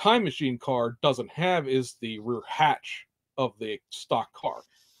the time machine car doesn't have is the rear hatch of the stock car.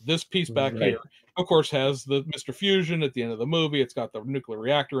 This piece back here, of course, has the Mr. Fusion at the end of the movie. It's got the nuclear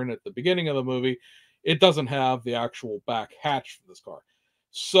reactor in it at the beginning of the movie. It doesn't have the actual back hatch for this car.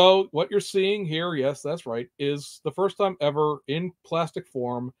 So what you're seeing here, yes, that's right, is the first time ever in plastic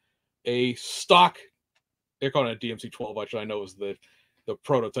form, a stock, they're calling it a DMC-12, which I know is the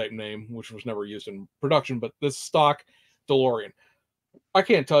prototype name, which was never used in production, but this stock DeLorean. I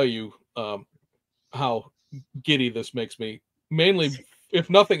can't tell you how giddy this makes me. Mainly, if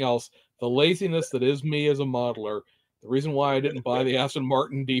nothing else, the laziness that is me as a modeler. The reason why I didn't buy the Aston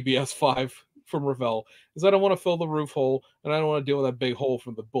Martin DBS5 from Revell is I don't want to fill the roof hole, and I don't want to deal with that big hole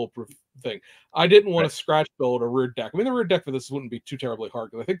from the bulletproof thing. I didn't want to scratch build a rear deck. I mean, the rear deck for this wouldn't be too terribly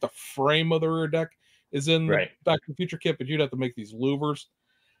hard because I think the frame of the rear deck is in the Back to the Future kit, but you'd have to make these louvers.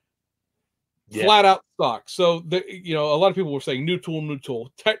 Flat out stock. So a lot of people were saying new tool, new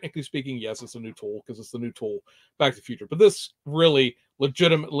tool. Technically speaking, yes, it's a new tool because it's the new tool Back to the Future. But this really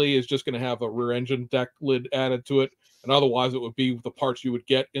legitimately is just going to have a rear engine deck lid added to it. And otherwise, it would be the parts you would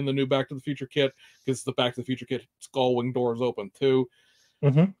get in the new Back to the Future kit because the Back to the Future kit skull wing doors open too.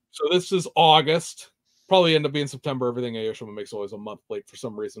 So this is August. Probably end up being September. Everything Aoshima makes always a month late for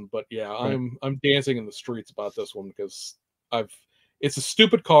some reason. But yeah, I'm dancing in the streets about this one because it's a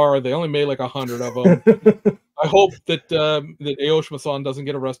stupid car. They only made like 100 of them. I hope that that Aoshima-san doesn't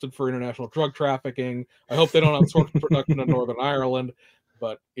get arrested for international drug trafficking. I hope they don't outsource production in Northern Ireland.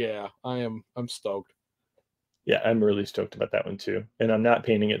 But yeah, I'm stoked. Yeah, I'm really stoked about that one too. And I'm not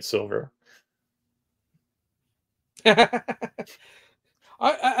painting it silver. I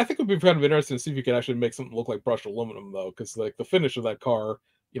think it would be kind of interesting to see if you could actually make something look like brushed aluminum, though, because like the finish of that car,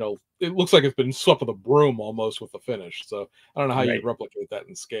 it looks like it's been swept with a broom almost with the finish. So I don't know how you replicate that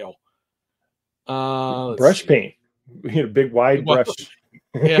in scale. Brush paint, big wide brush.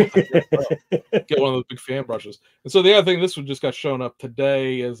 Yeah, get one of those big fan brushes. And so the other thing, this one just got shown up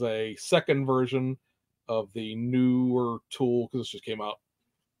today is a second version of the newer tool because this just came out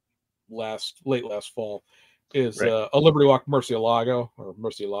late last fall. Is a Liberty Walk Murcielago or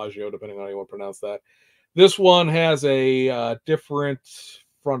Murcielago, depending on how you want to pronounce that. This one has a different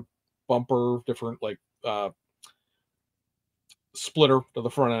front bumper, different splitter to the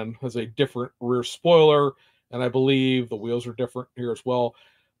front end, has a different rear spoiler, and I believe the wheels are different here as well.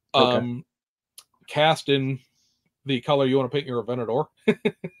 Cast in the color you want to paint your Aventador.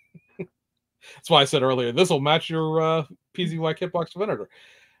 That's why I said earlier, this will match your PZY Kitbox Aventador.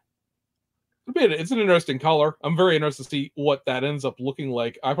 It's an interesting color. I'm very interested to see what that ends up looking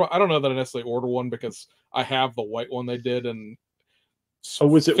like. I don't know that I necessarily order one because I have the white one they did. And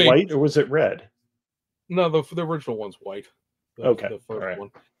was it white or was it red? No, the original one's white. The first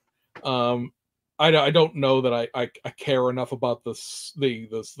one. I don't know that I care enough about the splitter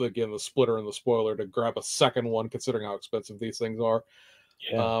and the spoiler to grab a second one, considering how expensive these things are.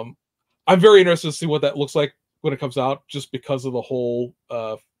 Yeah. I'm very interested to see what that looks like when it comes out, just because of the whole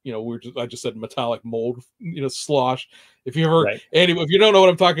I just said metallic mold, slosh. If you ever if you don't know what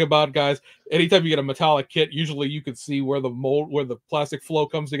I'm talking about, guys, anytime you get a metallic kit, usually you can see where the plastic flow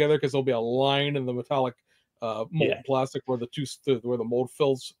comes together because there'll be a line in the metallic molten plastic where the mold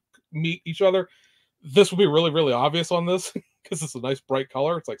fills meet each other. This will be really, really obvious on this because it's a nice bright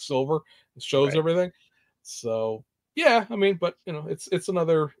color. It's like silver. It shows everything. So yeah, I mean, but it's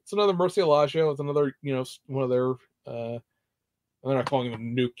another Murcielago. It's another one of their they're not calling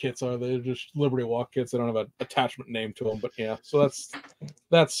them new kits, are they? They're just Liberty Walk kits. They don't have an attachment name to them, but yeah. So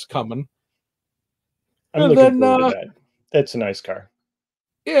that's coming. I'm looking forward to that. That's a nice car.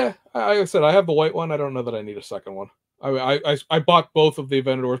 Yeah, like I said, I have the white one. I don't know that I need a second one. I bought both of the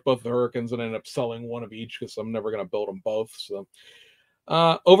Aventadors, both the Hurricanes, and ended up selling one of each because I'm never going to build them both. So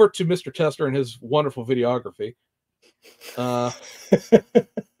over to Mr. Tester and his wonderful videography.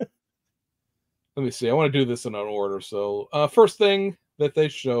 Let me see. I want to do this in an order. So first thing that they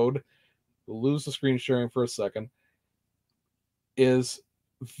showed, we'll lose the screen sharing for a second, is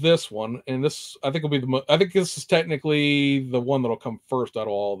this one. And this, I think, will be I think this is technically the one that'll come first out of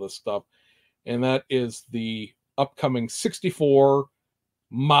all this stuff. And that is the upcoming 64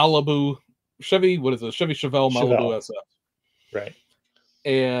 Malibu Chevy. What is it? Chevy Chevelle Malibu SF. Right.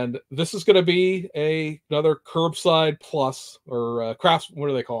 And this is going to be another curbside plus or crafts. What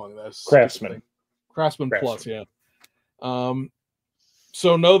are they calling this? Craftsman Plus, yeah.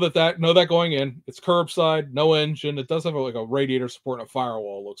 So know that going in, it's curbside, no engine. It does have a radiator support and a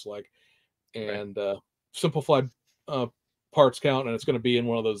firewall, looks like, and simplified parts count, and it's going to be in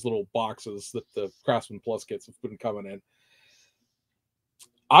one of those little boxes that the Craftsman Plus kits have been coming in.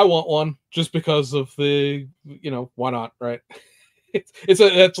 I want one just because of the, why not, right?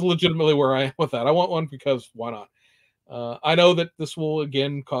 That's legitimately where I am with that. I want one because why not? I know that this will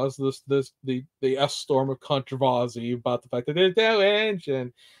again cause the S storm of controversy about the fact that there's no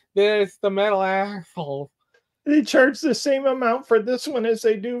engine, there's the metal axle. They charge the same amount for this one as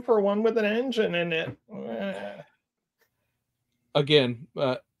they do for one with an engine in it. Again,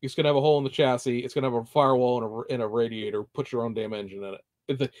 it's gonna have a hole in the chassis. It's gonna have a firewall and a radiator. Put your own damn engine in it.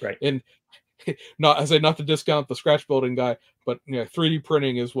 Right. And not to discount the scratch building guy, but 3D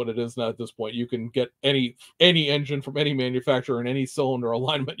printing is what it is now at this point. You can get any engine from any manufacturer and any cylinder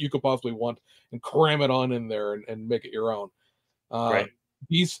alignment you could possibly want and cram it on in there and make it your own. Right.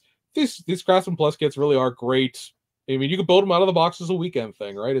 These Craftsman Plus kits really are great. I mean, you can build them out of the box as a weekend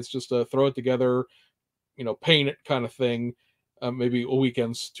thing, right? It's just a throw it together, paint it kind of thing. Maybe a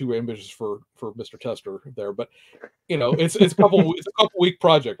weekend's too ambitious for Mr. Tester there, but it's a couple week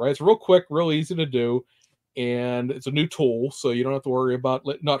project, right? It's real quick, real easy to do, and it's a new tool, so you don't have to worry about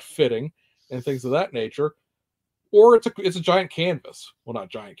not fitting and things of that nature. Or it's a giant canvas. Well, not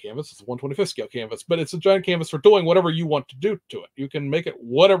giant canvas; it's a 1/25th scale canvas, but it's a giant canvas for doing whatever you want to do to it. You can make it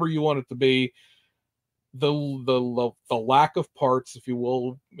whatever you want it to be. The lack of parts, if you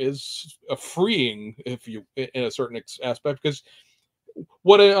will, is freeing in a certain aspect, because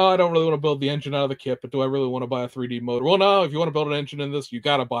I don't really want to build the engine out of the kit, but do I really want to buy a 3D motor? Well, no, if you want to build an engine in this, you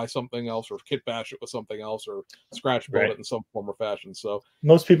got to buy something else, or kit bash it with something else, or scratch build it in some form or fashion. So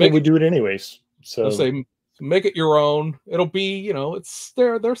most people would do it anyways. So let's say make it your own. It'll be,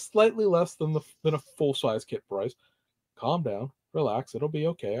 they're slightly less than a full size kit price. Calm down. Relax, it'll be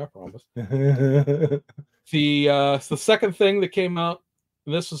okay, I promise. The second thing that came out,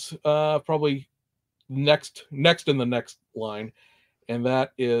 this is probably next in the next line, and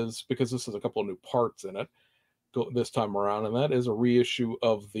that is because this has a couple of new parts in it this time around, and that is a reissue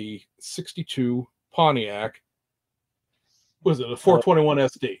of the 62 Pontiac. Was it a 421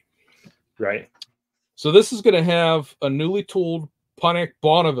 SD? Right. So this is going to have a newly tooled Pontiac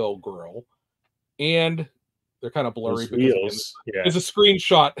Bonneville grill, and they're kind of blurry because there's a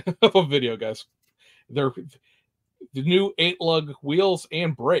screenshot of a video, guys. They're the new 8-lug wheels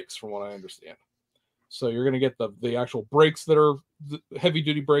and brakes, from what I understand. So you're going to get the actual brakes that are heavy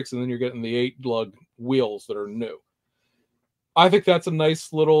duty brakes, and then you're getting the 8-lug wheels that are new. I think that's a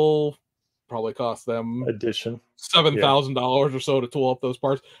nice little, probably cost them addition $7,000 or so to tool up those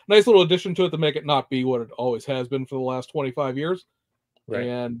parts. Nice little addition to it to make it not be what it always has been for the last 25 years. Right.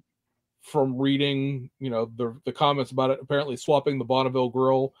 And from reading, the comments about it, apparently swapping the Bonneville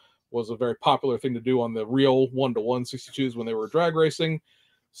grill was a very popular thing to do on the real 1-to-1 62s when they were drag racing.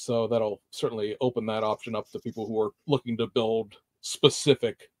 So that'll certainly open that option up to people who are looking to build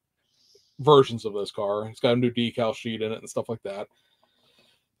specific versions of this car. It's got a new decal sheet in it and stuff like that.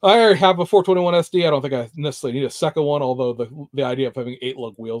 I already have a 421 SD. I don't think I necessarily need a second one, although the idea of having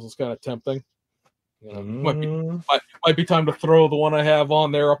 8-lug wheels is kind of tempting. Might be time to throw the one I have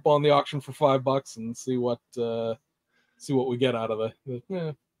on there up on the auction for $5 and see what we get out of it.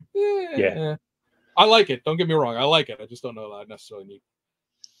 Yeah. I like it. Don't get me wrong. I like it. I just don't know that I necessarily need.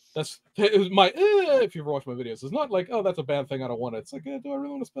 It was my if you ever watch my videos, it's not like, oh, that's a bad thing, I don't want it. It's like, do I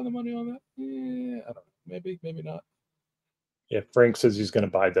really want to spend the money on that? I don't know. Maybe not. Yeah, Frank says he's going to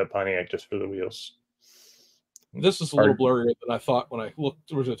buy that Pontiac just for the wheels. This is a little blurrier than I thought when I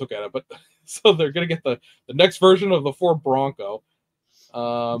originally took at it, but so they're going to get the next version of the Ford Bronco.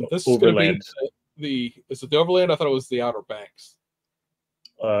 This is going to be is it the Overland? I thought it was the Outer Banks.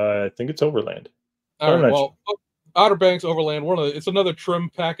 I think it's Overland. All right, well, Outer Banks, Overland, it's another trim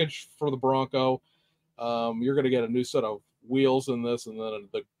package for the Bronco. You're going to get a new set of wheels in this, and then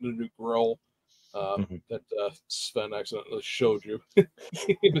the new grill that Sven accidentally showed you.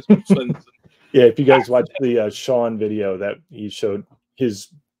 Yeah, if you guys watched the Sean video, that he showed his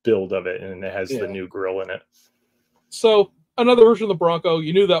build of it, and it has the new grill in it. So another version of the Bronco,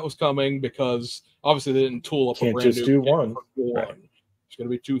 you knew that was coming because obviously they didn't tool up a brand new. Do one. Right. It's going to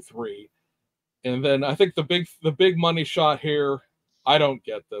be 2, 3. And then I think the big money shot here, I don't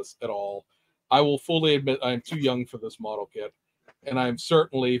get this at all. I will fully admit I am too young for this model kit. And I'm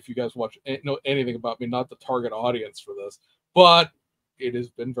certainly, if you guys know anything about me, not the target audience for this. But it has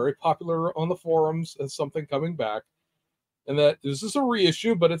been very popular on the forums as something coming back. And that this is a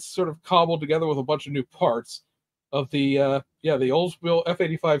reissue, but it's sort of cobbled together with a bunch of new parts of the Oldsmobile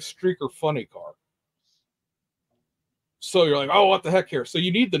F85 Streaker funny car. So you're like, oh, what the heck here? So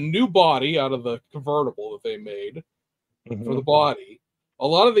you need the new body out of the convertible that they made for the body, a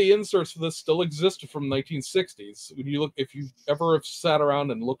lot of the inserts for this still exist from 1960s. When you look, if you ever have sat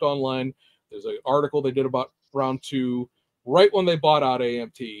around and looked online, there's an article they did about round 2, right when they bought out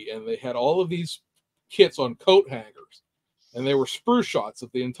AMT, and they had all of these kits on coat hangers, and they were sprue shots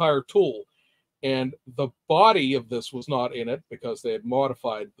of the entire tool. And the body of this was not in it because they had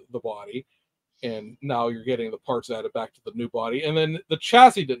modified the body, and now you're getting the parts added back to the new body. And then the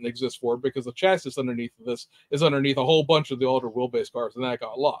chassis didn't exist for it because the chassis underneath this is underneath a whole bunch of the older wheelbase cars, and that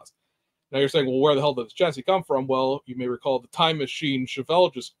got lost. Now you're saying, well, where the hell did the chassis come from? Well, you may recall the Time Machine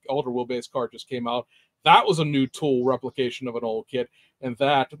Chevelle older wheelbase car just came out. That was a new tool replication of an old kit, and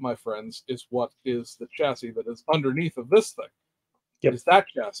that, my friends, is what is the chassis that is underneath of this thing. Yep. It's that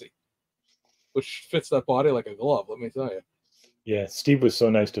chassis, which fits that body like a glove, let me tell you. Yeah, Steve was so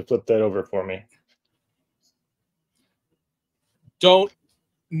nice to flip that over for me. Don't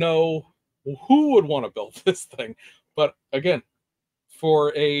know who would want to build this thing, but again,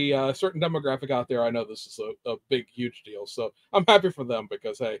 for a certain demographic out there, I know this is a big, huge deal. So I'm happy for them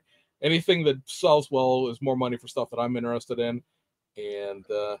because, hey, anything that sells well is more money for stuff that I'm interested in. And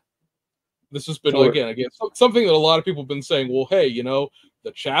this has been, again, something that a lot of people have been saying, well, hey, you know,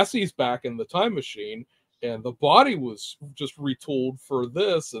 the chassis is back in the Time Machine, and the body was just retooled for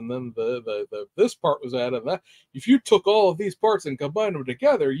this, and then the this part was added. That if you took all of these parts and combined them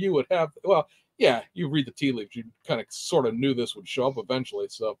together, you would have, well, yeah, you read the tea leaves, you kind of sort of knew this would show up eventually.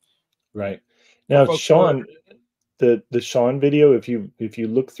 So right now, Sean, the Sean video, if you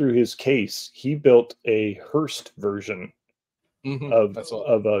look through his case, he built a Hearst version of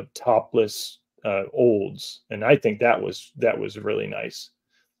a topless Olds, and I think that was really nice.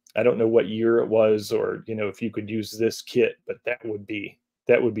 I don't know what year it was, or you know, if you could use this kit, but that would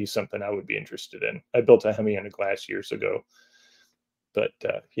be something I would be interested in. I built a Hemi in a glass years ago, but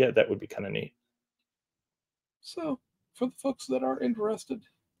yeah, that would be kind of neat. So for the folks that are interested,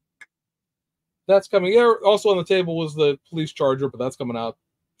 that's coming. Yeah, also on the table was the police charger, but that's coming out.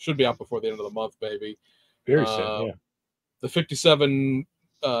 Should be out before the end of the month, baby. Very soon, yeah. The 57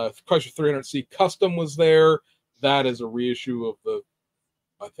 Chrysler 300C Custom was there. That is a reissue of the,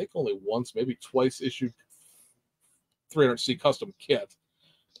 I think only once, maybe twice issued 300C Custom kit.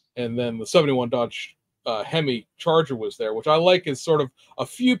 And then the 71 Dodge Hemi Charger was there, which I like is sort of a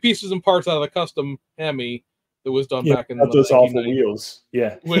few pieces and parts out of the custom Hemi that was done back in those awful wheels.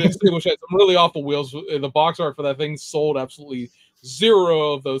 Yeah. Which had some really awful wheels. The box art for that thing sold absolutely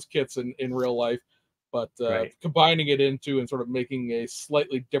zero of those kits in real life. But combining it into and sort of making a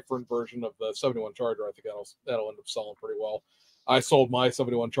slightly different version of the 71 Charger, I think that'll end up selling pretty well. I sold my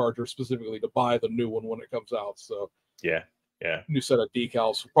 71 Charger specifically to buy the new one when it comes out. So yeah. New set of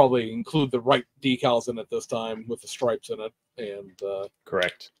decals. We'll probably include the right decals in it this time with the stripes in it. And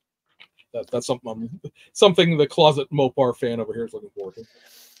correct. That's something the closet Mopar fan over here is looking forward to.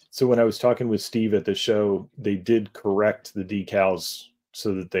 So when I was talking with Steve at the show, they did correct the decals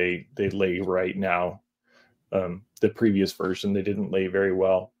so that they lay right now. The previous version, they didn't lay very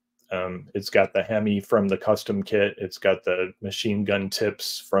well. It's got the Hemi from the custom kit. It's got the machine gun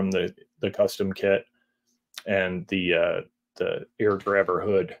tips from the custom kit, and the air grabber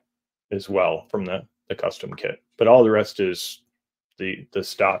hood as well from the custom kit. But all the rest is the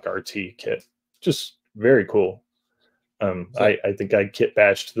stock RT kit. Just very cool. I think I kit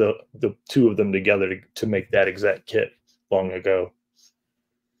bashed the two of them together to make that exact kit long ago.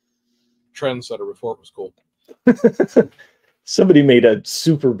 Trendsetter before it was cool. Somebody made a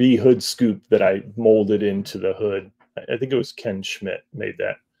Super B hood scoop that I molded into the hood. I think it was Ken Schmidt made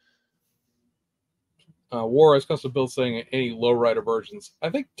that. Juarez Custom Build saying any lowrider versions. I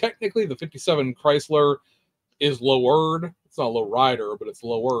think technically the 57 Chrysler is lowered. It's not lowrider, but it's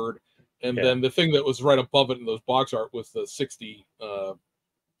lowered. And then the thing that was right above it in those box art was the 60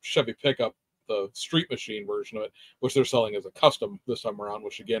 Chevy pickup, the Street Machine version of it, which they're selling as a custom this time around,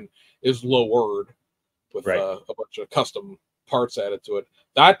 which again is lowered with a bunch of custom parts added to it.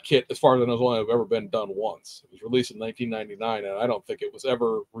 That kit, as far as I know, has only ever been done once. It was released in 1999, and I don't think it was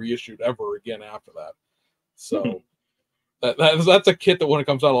ever reissued ever again after that. So that's a kit that when it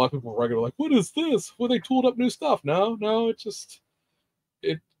comes out, a lot of people are regular like, what is this? Well, they tooled up new stuff. No, it's just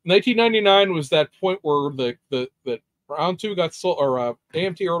 1999 was that point where the round 2 got sold, or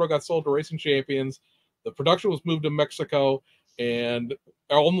AMT Auto got sold to Racing Champions. The production was moved to Mexico, and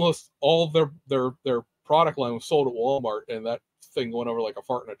almost all of their product line was sold at Walmart, and that thing went over like a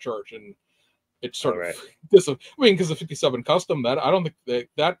fart in a church, and it sort of because the 57 Custom, that I don't think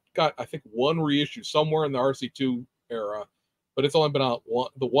that got, I think, one reissue somewhere in the RC2 era, but it's only been out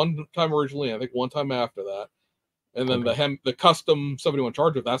the one time originally, I think one time after that. And then the custom 71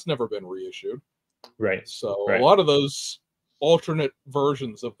 Charger, that's never been reissued. Right. So a lot of those alternate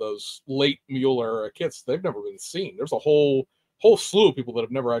versions of those late Mule era kits. They've never been seen. There's a whole slew of people that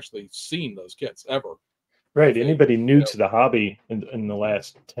have never actually seen those kits ever. Right. Anybody new to the hobby in the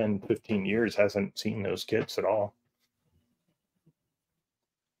last 10, 15 years hasn't seen those kits at all.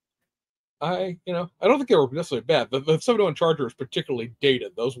 I don't think they were necessarily bad. The 701 Charger is particularly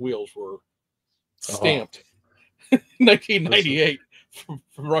dated. Those wheels were stamped 1998 from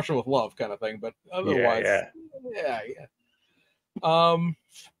Russia with Love kind of thing. But otherwise,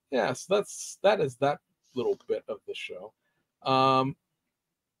 yes, that is that little bit of the show.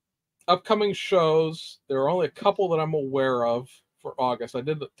 Upcoming shows, there are only a couple that I'm aware of for August. I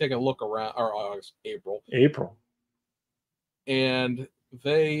did take a look around, or April. And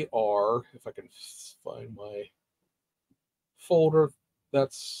they are, if I can find my folder,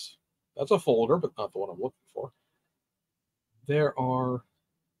 that's a folder, but not the one I'm looking for. There are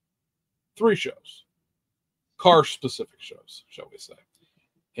 3 shows, car-specific shows, shall we say.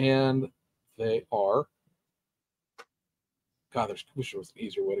 And they are, God, I wish there was an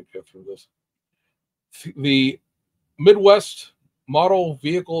easier way to go through this. The Midwest Model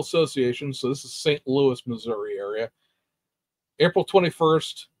Vehicle Association, so this is St. Louis, Missouri area. April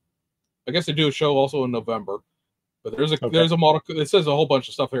 21st. I guess they do a show also in November. But there's a model. It says a whole bunch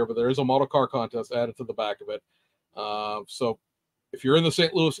of stuff here, but there is a model car contest added to the back of it. So if you're in the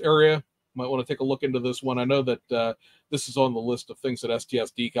St. Louis area, you might want to take a look into this one. I know that this is on the list of things that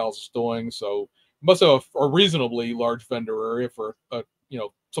STS Decals is doing. So you must have a reasonably large vendor area for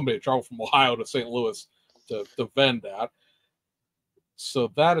somebody to travel from Ohio to St. Louis to vend at.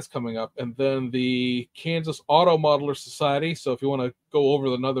 So that is coming up. And then the Kansas Auto Modeler Society. So if you want to go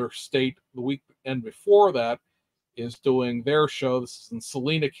over another state, the weekend before that is doing their show. This is in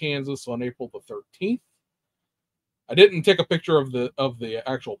Salina, Kansas on April the 13th. I didn't take a picture of the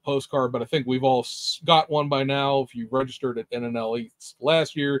actual postcard, but I think we've all got one by now. If you registered at NNL East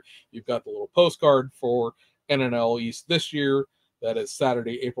last year, you've got the little postcard for NNL East this year. That is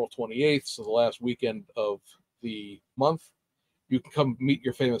Saturday, April 28th, so the last weekend of the month. You can come meet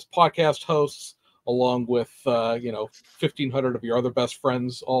your famous podcast hosts, along with 1,500 of your other best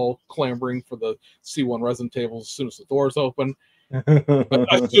friends, all clamoring for the C1 resin tables as soon as the doors open.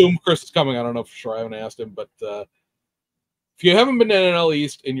 I assume Chris is coming. I don't know for sure. I haven't asked him, but if you haven't been to NL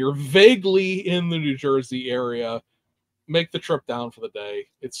East and you're vaguely in the New Jersey area, make the trip down for the day.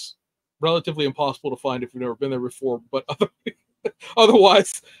 It's relatively impossible to find if you've never been there before, but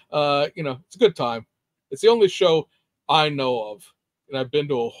otherwise, it's a good time. It's the only show I know of, and I've been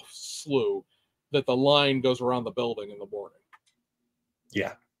to a slew, that the line goes around the building in the morning.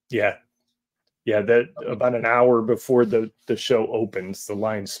 Yeah. That about an hour before the show opens, the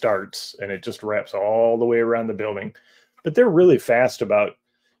line starts, and it just wraps all the way around the building. But they're really fast about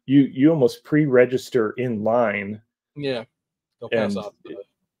you almost pre-register in line. Yeah. They'll pass out.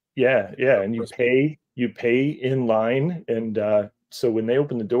 And you pay in line, and so when they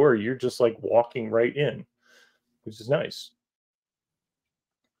open the door, you're just like walking right in, which is nice.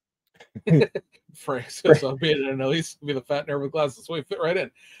 Frank says, I'll be at least be the fat nerd with glasses, so we fit right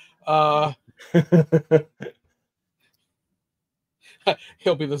in.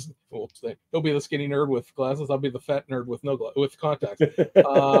 He'll be the skinny nerd with glasses. I'll be the fat nerd with with contacts.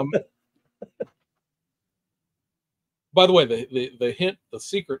 By the way, the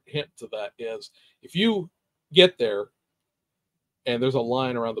secret hint to that is if you get there and there's a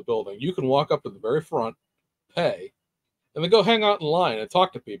line around the building, you can walk up to the very front, pay, and then go hang out in line and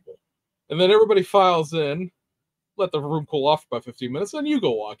talk to people. And then everybody files in, let the room cool off for about 15 minutes, and you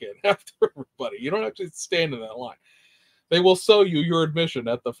go walk in after everybody. You don't actually stand in that line. They will sell you your admission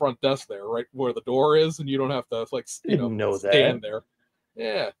at the front desk there, right where the door is, and you don't have to stand there.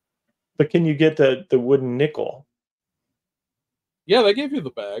 Yeah. But can you get the wooden nickel? Yeah, they give you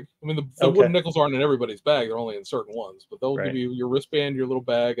the bag. I mean, the wooden nickels aren't in everybody's bag; they're only in certain ones. But they'll give you your wristband, your little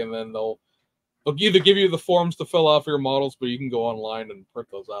bag, and then they'll either give you the forms to fill out for your models, but you can go online and print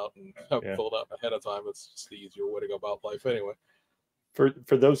those out and have them filled out ahead of time. It's just the easier way to go about life, anyway.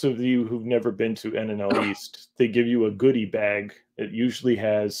 For those of you who've never been to NNL East, they give you a goodie bag. It usually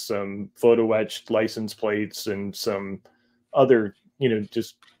has some photo etched license plates and some other,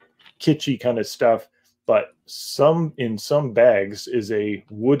 just kitschy kind of stuff. But in some bags is a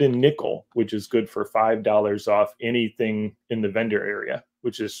wooden nickel, which is good for $5 off anything in the vendor area,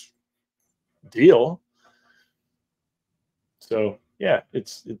 which is deal. So yeah,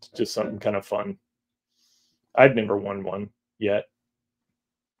 it's just something kind of fun. I've never won one yet.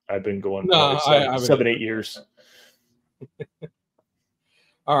 I've been going 7-8 years.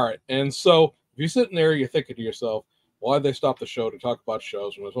 All right. And so if you're sitting there, you're thinking to yourself, why'd they stop the show to talk about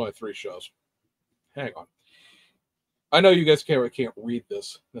shows when there's only 3 shows? Hang on. I know you guys can't read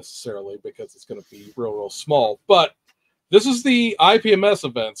this necessarily because it's going to be real small, but this is the IPMS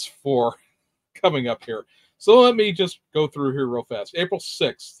events for coming up here. So let me just go through here real fast. April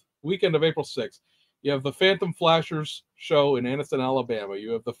 6th, weekend of April 6th, you have the Phantom Flashers show in Anniston, Alabama.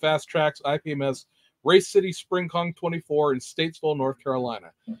 You have the Fast Tracks IPMS Race City Spring Con 24 in Statesville, North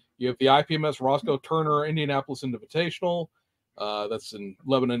Carolina. You have the IPMS Roscoe Turner Indianapolis Invitational. That's in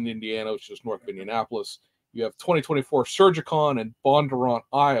Lebanon, Indiana, which is north of Indianapolis. You have 2024 Surgicon in Bondurant,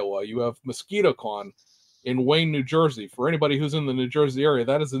 Iowa. You have MosquitoCon in Wayne, New Jersey. For anybody who's in the New Jersey area,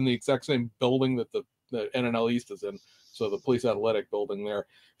 that is in the exact same building that the NNL East is in. So the police athletic building there,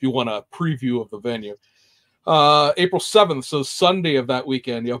 if you want a preview of the venue. April 7th, so Sunday of that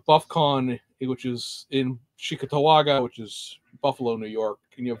weekend, you have BuffCon, which is in Cheektowaga, which is Buffalo, New York.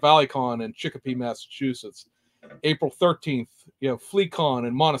 And you have ValleyCon in Chicopee, Massachusetts. April 13th, you have FleetCon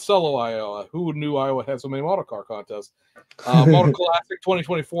in Monticello, Iowa. Who knew Iowa had so many model car contests? Motor Classic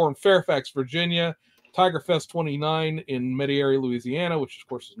 2024 in Fairfax, Virginia. Tiger Fest 29 in Mid-Area, Louisiana, which of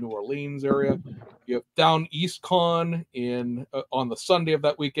course is New Orleans area. You have Down East Con in on the Sunday of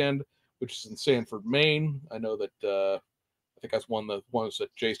that weekend, which is in Sanford, Maine. I know that I think that's one of the ones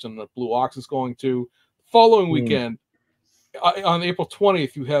that Jason the Blue Ox is going to. Following weekend, on April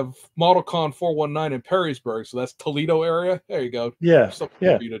 20th, you have ModelCon 419 in Perrysburg, so that's Toledo area. There you go. Yeah,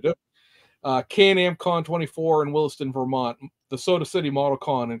 something for you to do. Can-Am Con 24 in Williston, Vermont. The Soda City Model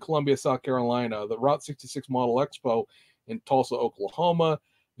Con in Columbia, South Carolina. The Route 66 Model Expo in Tulsa, Oklahoma.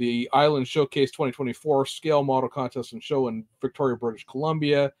 The Island Showcase 2024 Scale Model Contest and Show in Victoria, British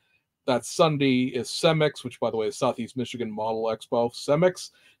Columbia. That Sunday is CEMEX, which, by the way, is Southeast Michigan Model Expo. CEMEX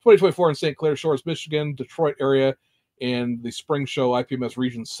 2024 in St. Clair Shores, Michigan, Detroit area, and the Spring Show IPMS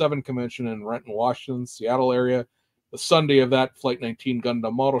Region 7 Convention in Renton, Washington, Seattle area. The Sunday of that, Flight 19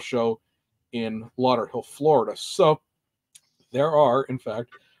 Gundam Model Show in Lauderhill, Florida. So there are, in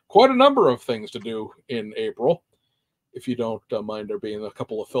fact, quite a number of things to do in April. If you don't mind there being a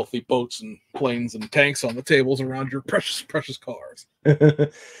couple of filthy boats and planes and tanks on the tables around your precious, precious cars.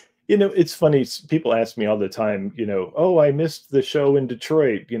 You know, it's funny. People ask me all the time, you know, oh, I missed the show in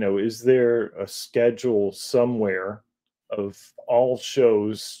Detroit. You know, is there a schedule somewhere of all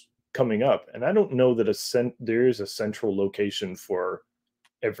shows coming up? And I don't know that there is a central location for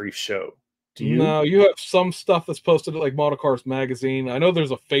every show. Do you? No, you have some stuff that's posted at like Model Cars Magazine. I know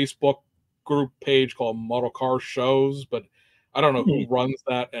there's a Facebook group page called Model Car Shows, but I don't know who runs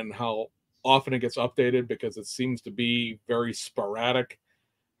that and how often it gets updated because it seems to be very sporadic.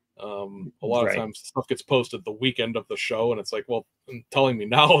 A lot of times stuff gets posted the weekend of the show, and it's like, well, telling me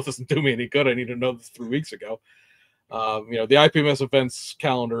now doesn't do me any good. I need to know this 3 weeks ago. You know, the IPMS events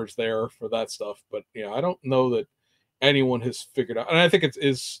calendar is there for that stuff, but I don't know that anyone has figured out. And I think it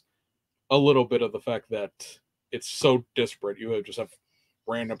is a little bit of the fact that it's so disparate. You just have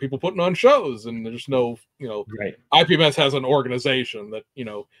random people putting on shows, and there's no, IPMS has an organization that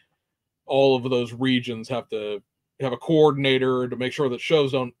all of those regions have to have a coordinator to make sure that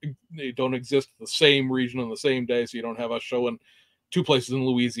shows don't exist in the same region on the same day, so you don't have us showing 2 places in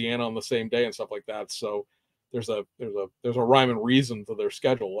Louisiana on the same day and stuff like that. So there's a rhyme and reason to their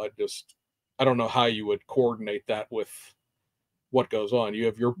schedule. I don't know how you would coordinate that with what goes on. You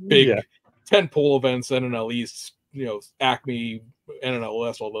have your big tentpole events, NNL East, Acme, NNL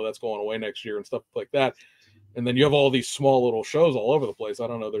West, although that's going away next year and stuff like that. And then you have all these small little shows all over the place. I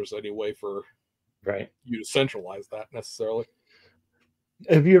don't know if there's any way for you to centralize that necessarily.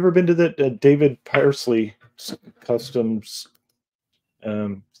 Have you ever been to the David Parsley Customs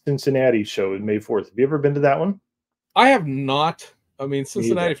Cincinnati show in May 4th? Have you ever been to that one? I have not. I mean,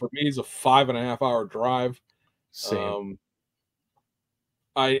 Cincinnati for me is a 5.5 hour drive. Same.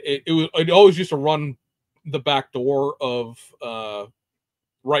 I always used to run the back door of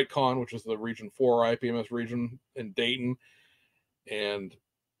WrightCon, which is the Region 4 IPMS region in Dayton, and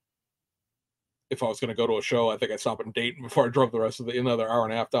if I was going to go to a show, I think I'd stop in Dayton before I drove the rest of another hour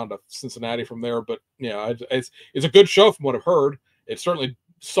and a half down to Cincinnati from there. But it's a good show from what I've heard. It certainly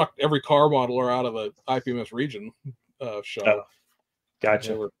sucked every car modeler out of the IPMS region show. Oh,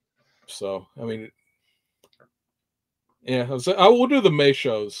 gotcha. So I mean, I will do the May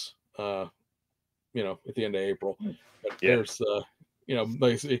shows, at the end of April. But there's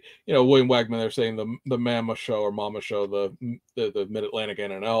William Wagman, they're saying the Mama show or Mama show, the Mid-Atlantic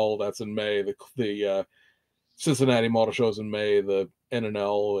NNL, that's in May. The Cincinnati Model Show is in May. The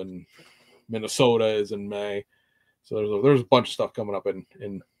NNL in Minnesota is in May. So there's a bunch of stuff coming up in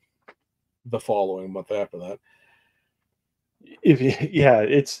the following month after that. If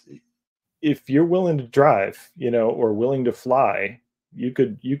you're willing to drive, or willing to fly, you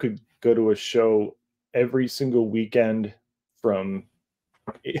could go to a show every single weekend from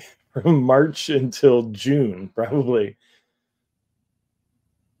March until June, probably.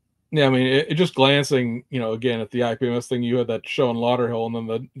 Yeah, I mean, it just glancing, again at the IPMS thing, you had that show in Lauderhill, and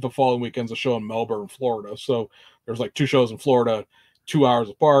then the following weekend's a show in Melbourne, Florida. So there's like 2 shows in Florida, 2 hours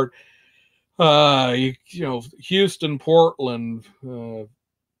apart. Houston, Portland.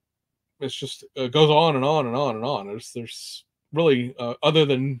 It's just goes on and on and on and on. There's really other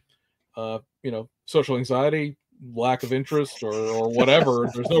than social anxiety, lack of interest, or whatever.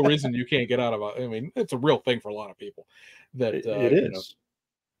 There's no reason you can't get out of it. I mean, it's a real thing for a lot of people. That it is.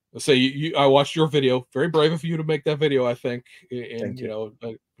 Say I watched your video. Very brave of you to make that video, I think. And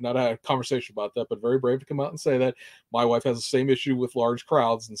not had a conversation about that, but very brave to come out and say that. My wife has the same issue with large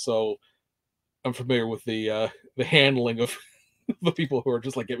crowds, and so I'm familiar with the handling of the people who are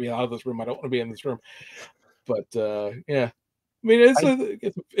just like, get me out of this room. I don't want to be in this room. But yeah, I mean,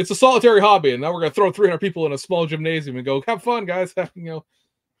 it's a solitary hobby, and now we're gonna throw 300 people in a small gymnasium and go, have fun, guys.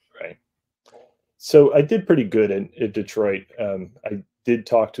 Right. So I did pretty good in Detroit. I did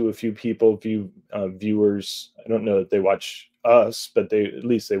talk to a few people, viewers. I don't know that they watch us, but at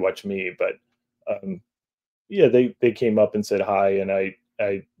least they watch me. But yeah, they came up and said hi, and I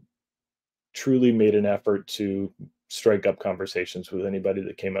truly made an effort to strike up conversations with anybody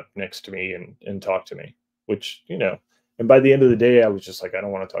that came up next to me and talked to me, which, and by the end of the day, I was just like, I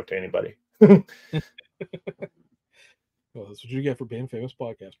don't want to talk to anybody. Well, that's what you get for being a famous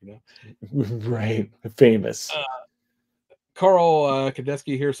podcaster now. Right. Famous. Carl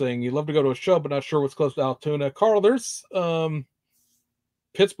Kadeski here saying you'd love to go to a show, but not sure what's close to Altoona. Carl, there's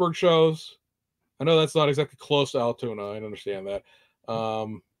Pittsburgh shows. I know that's not exactly close to Altoona. I understand that.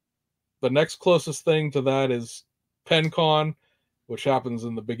 The next closest thing to that is PennCon, which happens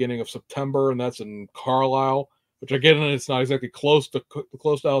in the beginning of September, and that's in Carlisle, which again, it's not exactly close to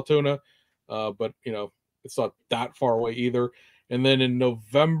Altoona, but it's not that far away either. And then in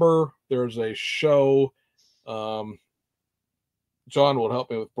November, there's a show. John will help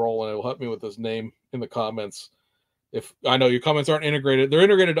me with Brolin. It will help me with his name in the comments. If I know your comments aren't integrated, they're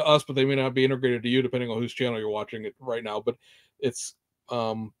integrated to us, but they may not be integrated to you depending on whose channel you're watching it right now. But it's,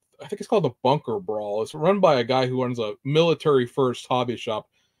 I think it's called the Bunker Brawl. It's run by a guy who runs a military first hobby shop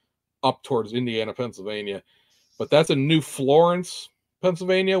up towards Indiana, Pennsylvania. But that's in New Florence,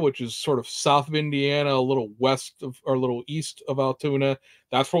 Pennsylvania, which is sort of south of Indiana, a little west of or a little east of Altoona.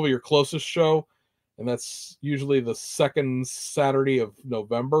 That's probably your closest show. And that's usually the second Saturday of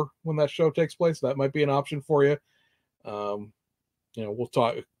November when that show takes place. That might be an option for you. We'll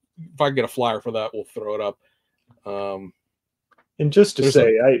talk. If I can get a flyer for that, we'll throw it up. And just to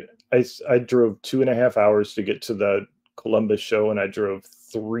say, I drove 2.5 hours to get to the Columbus show, and I drove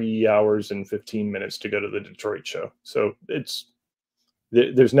 3 hours and 15 minutes to go to the Detroit show. So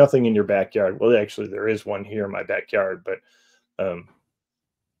there's nothing in your backyard. Well, actually, there is one here in my backyard, but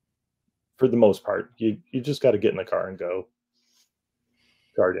for the most part, you just got to get in the car and go.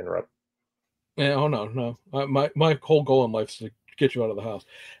 Sorry to interrupt. Yeah, oh no. My whole goal in life is to get you out of the house.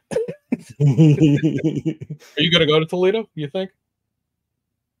 Are you going to go to Toledo, you think?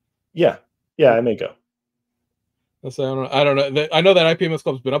 Yeah, I may go. I don't know. I know that IPMS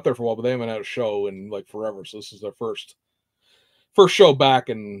Club's been up there for a while, but they haven't had a show in like forever. So this is their first show back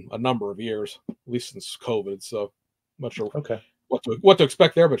in a number of years, at least since COVID. So I'm not sure what to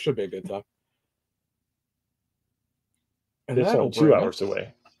expect there, but it should be a good time. And it's only 2 hours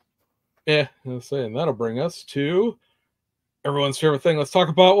away. Yeah, I was saying that'll bring us to everyone's favorite thing. Let's talk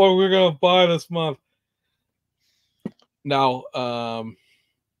about what we're going to buy this month. Now,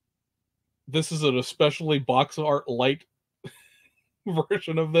 this is an especially box art light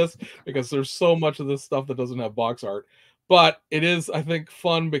version of this because there's so much of this stuff that doesn't have box art. But it is, I think,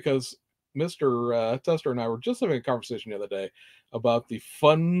 fun because Mr. Tester and I were just having a conversation the other day about the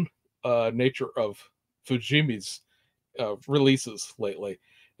fun nature of Fujimi's releases lately.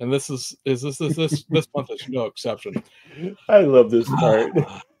 And this month is no exception. I love this part.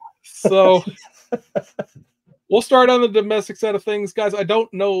 So we'll start on the domestic side of things, guys. I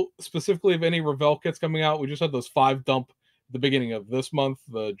don't know specifically of any Revell kits coming out. We just had those 5 dump at the beginning of this month,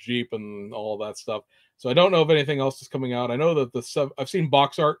 the Jeep and all that stuff. So I don't know if anything else is coming out. I know that I've seen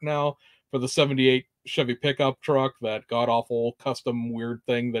box art now for the 78 Chevy pickup truck, that god awful custom weird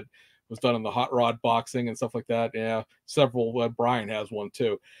thing that was done in the hot rod boxing and stuff like that. Yeah, several. Brian has one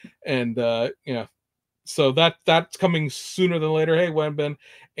too, and so that's coming sooner than later. Hey, Wenbin,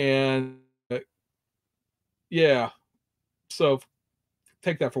 and yeah, so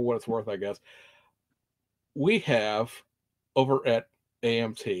take that for what it's worth, I guess. We have over at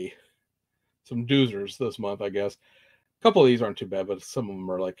AMT some doozers this month, I guess. A couple of these aren't too bad, but some of them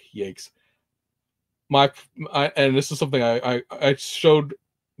are like yikes. and this is something I showed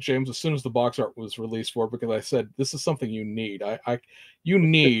James as soon as the box art was released for, because I said, this is something you need. You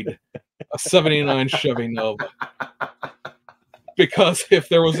need a 79 Chevy Nova. Because if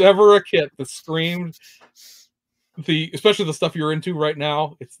there was ever a kit that screamed especially the stuff you're into right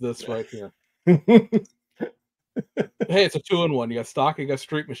now, it's this right here. Hey, it's a 2-in-1. You got stock, you got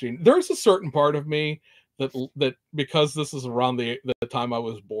street machine. There's a certain part of me that because this is around the time I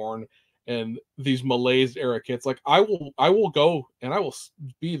was born, and these Malaise era kits, like I will go and I will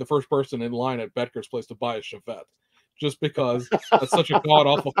be the first person in line at Betker's place to buy a Chevette, just because that's such a god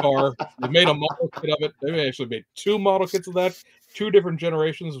awful car. They made a model kit of it. They actually made 2 model kits of that, 2 different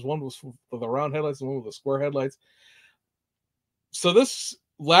generations. One was for the round headlights and one with the square headlights. So this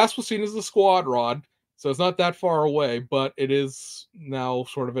last was seen as the squad rod, so it's not that far away, but it is now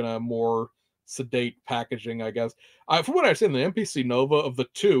sort of in a more sedate packaging, I guess. From what I've seen, the MPC Nova of the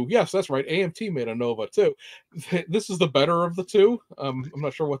 2, yes, that's right, AMT made a Nova too. This is the better of the 2. I'm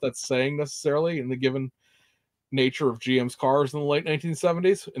not sure what that's saying necessarily in the given nature of GM's cars in the late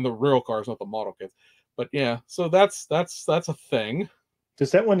 1970s, in the real cars, not the model kits. But yeah, so that's a thing.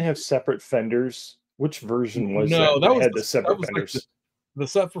 Does that one have separate fenders? Which version was no, that was had the separate fenders? Like the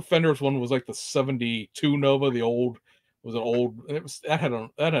separate fenders one was like the 72 Nova. The old was an old, and it was that had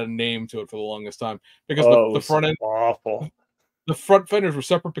a name to it for the longest time, because the front end awful. The front fenders were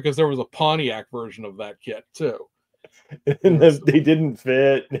separate because there was a Pontiac version of that kit too. And they didn't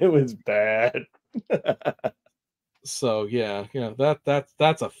fit. It was bad. So yeah,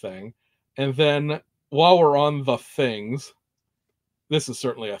 that's a thing. And then while we're on the things, this is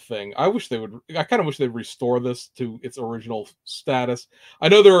certainly a thing. I kind of wish they'd restore this to its original status. I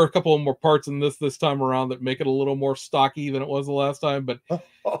know there are a couple more parts in this time around that make it a little more stocky than it was the last time, but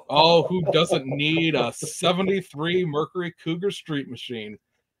who doesn't need a 73 Mercury Cougar street machine?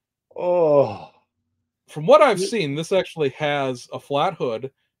 Oh. From what I've seen, this actually has a flat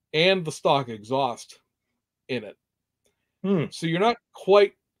hood and the stock exhaust in it. So you're not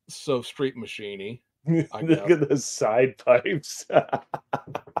quite so street machine-y. Look at the side pipes.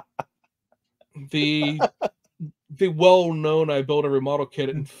 The well-known I Build Every Model Kit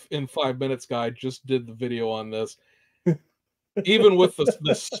in 5 Minutes guy just did the video on this. Even with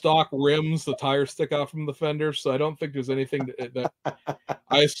the stock rims, the tires stick out from the fenders, so I don't think there's anything that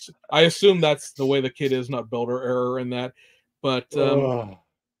I assume that's the way the kit is, not builder error in that. But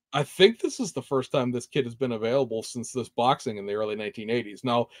I think this is the first time this kit has been available since this boxing in the early 1980s.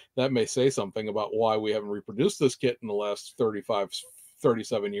 Now, that may say something about why we haven't reproduced this kit in the last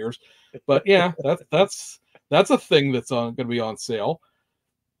 37 years. But yeah, that's a thing that's going to be on sale.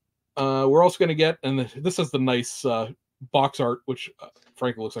 We're also going to get, and this is the nice box art, which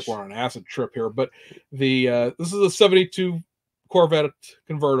frankly looks like we're on an acid trip here. But this is a 72 Corvette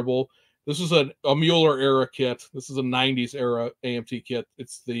convertible. This is a Mueller era kit. This is a 90s era AMT kit.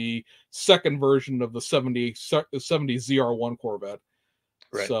 It's the second version of the 70 ZR1 Corvette.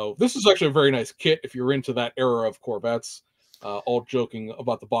 Right. So this is actually a very nice kit if you're into that era of Corvettes. All joking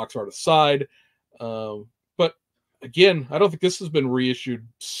about the box art aside. But again, I don't think this has been reissued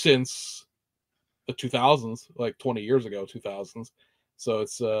since the 2000s, like 20 years ago, 2000s. So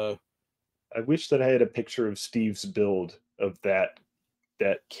it's... I wish that I had a picture of Steve's build of that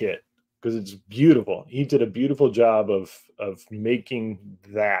kit, because it's beautiful. He did a beautiful job of making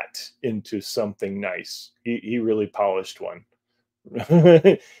that into something nice. He really polished one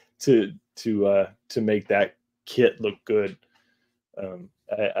to make that kit look good.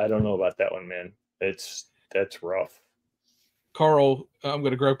 I don't know about that one, man. That's rough. Carl, I'm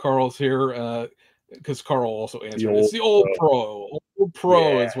going to grab Carl's here because Carl also answered. It's the old Pro. Old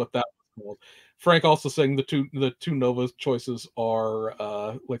Pro is what that was called. Frank also saying the two Nova choices are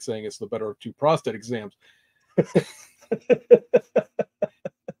like saying it's the better of 2 prostate exams.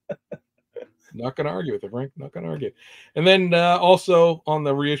 Not going to argue with it, Frank. Not going to argue. And then also on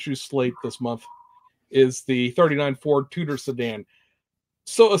the reissue slate this month is the 39 Ford Tudor sedan.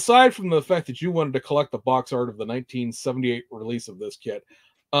 So aside from the fact that you wanted to collect the box art of the 1978 release of this kit,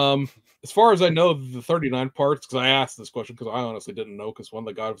 as far as I know, the 39 parts, because I asked this question because I honestly didn't know, because one of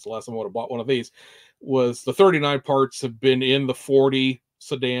the guys was the last time I would have bought one of these, was the 39 parts have been in the 40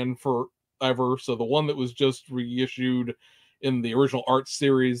 sedan forever. So the one that was just reissued in the original art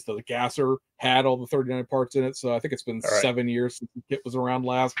series, the Gasser, had all the 39 parts in it. So I think it's been 7 years since the kit was around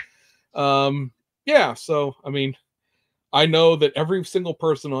last. Yeah, so I mean, I know that every single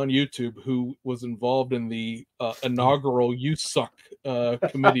person on YouTube who was involved in the inaugural "You Suck"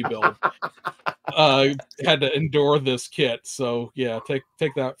 committee build had to endure this kit. So yeah, take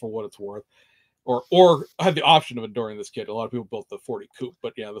that for what it's worth, or had the option of enduring this kit. A lot of people built the 40 Coupe,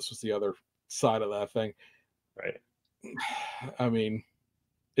 but yeah, this was the other side of that thing. Right. I mean,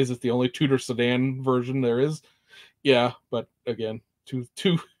 is it the only Tudor sedan version there is? Yeah, but again, two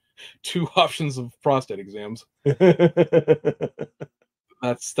options of prostate exams.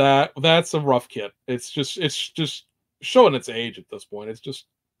 That's a rough kit. It's just showing its age at this point. It's just.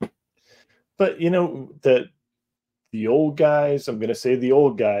 But you know, the old guys, I'm going to say the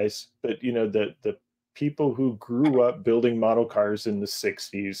old guys, but you know, the people who grew up building model cars in the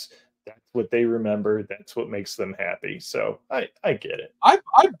 60s, that's what they remember. That's what makes them happy. So I get it. I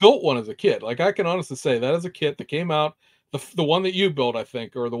built one as a kid. Like, I can honestly say that as a kit that came out, the one that you built, I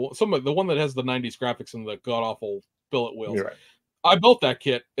think, or the one that has the 90s graphics and the god awful billet wheels. You're right. I built that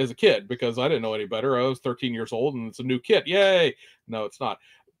kit as a kid because I didn't know any better. I was 13 years old and it's a new kit. Yay. No, it's not.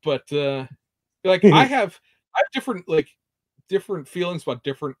 But like I have different feelings about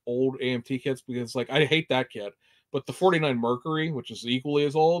different old AMT kits, because like I hate that kit, but the 49 Mercury, which is equally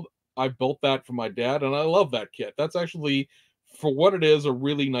as old, I built that for my dad and I love that kit. That's actually, for what it is, a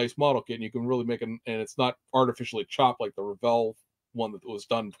really nice model kit, and you can really make it, and it's not artificially chopped like the Revell one that was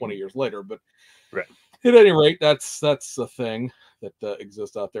done 20 years later. But right. At any rate, that's a thing that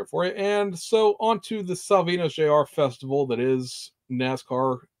exists out there for you. And so on to the Salvino's JR Festival, that is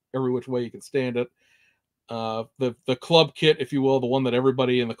NASCAR every which way you can stand it. The club kit, if you will, the one that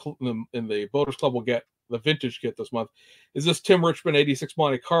everybody in the Boaters Club will get, the vintage kit this month, is this Tim Richmond 86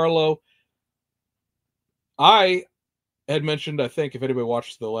 Monte Carlo. I had mentioned, I think, if anybody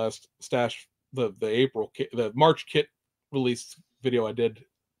watched the last stash, the April kit, the March kit release video I did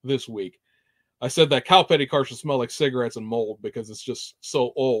this week, I said that cow petty car should smell like cigarettes and mold because it's just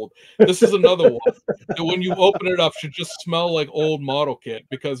so old. This is another one that when you open it up should just smell like old model kit,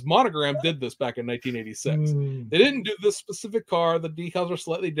 because Monogram did this back in 1986. They didn't do this specific car. The decals are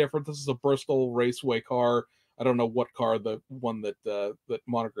slightly different. This is a Bristol Raceway car. I don't know what car, the one that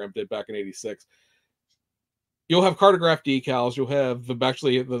Monogram did back in 86. You'll have cartograph decals. You'll have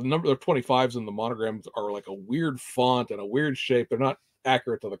the number of 25s in the Monograms are like a weird font and a weird shape. They're not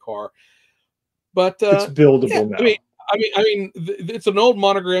accurate to the car. But it's buildable now. I mean, it's an old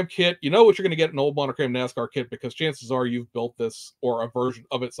Monogram kit. You know what you're going to get, an old Monogram NASCAR kit, because chances are you've built this or a version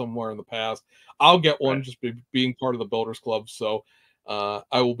of it somewhere in the past. I'll get one, right, just being part of the Builders Club. So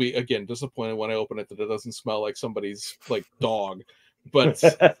I will be, again, disappointed when I open it that it doesn't smell like somebody's like dog. But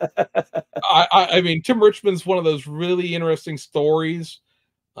I mean, Tim Richmond's one of those really interesting stories.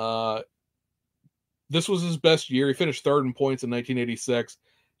 This was his best year. He finished third in points in 1986.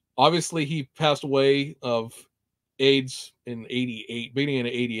 Obviously, he passed away of AIDS in 88, beginning in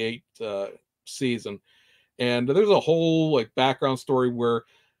 88 season. And there's a whole like background story where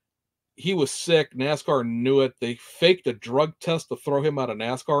he was sick. NASCAR knew it. They faked a drug test to throw him out of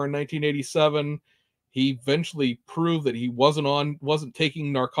NASCAR in 1987. He eventually proved that he wasn't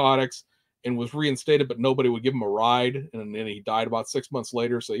taking narcotics and was reinstated, but nobody would give him a ride. And then he died about 6 months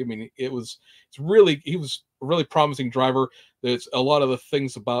later. So, I mean, he was a really promising driver. There's a lot of the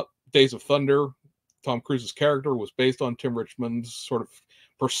things about Days of Thunder, Tom Cruise's character, was based on Tim Richmond's sort of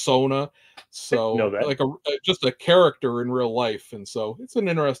persona. So like just a character in real life. And so it's an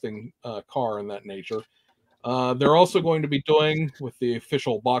interesting car in that nature. They're also going to be doing, with the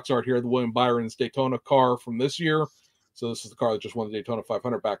official box art here, the William Byron's Daytona car from this year. So this is the car that just won the Daytona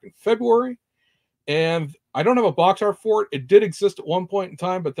 500 back in February. And I don't have a box art for it. It did exist at one point in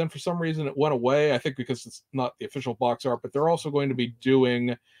time, but then for some reason it went away. I think because it's not the official box art, but they're also going to be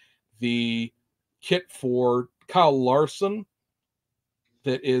doing the kit for Kyle Larson.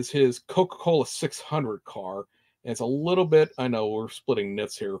 That is his Coca-Cola 600 car. And it's a little bit, I know we're splitting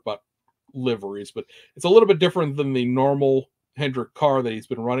nits here about liveries, but it's a little bit different than the normal Hendrick car that he's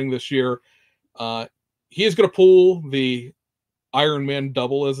been running this year. He is going to pull the Iron Man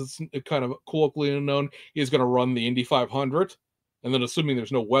double, as it's kind of colloquially known. He is going to run the Indy 500, and then, assuming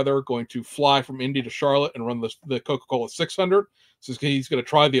there's no weather, going to fly from Indy to Charlotte and run the Coca-Cola 600. So he's going to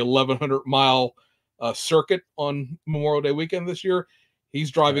try the 1,100-mile circuit on Memorial Day weekend this year. He's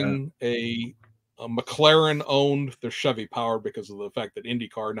driving a McLaren-owned, they're Chevy-powered because of the fact that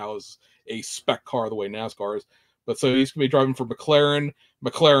IndyCar now is a spec car the way NASCAR is. But so he's going to be driving for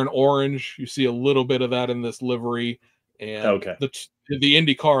McLaren orange. You see a little bit of that in this livery. And the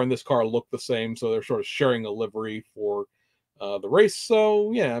Indy car and this car look the same, so they're sort of sharing a livery for the race.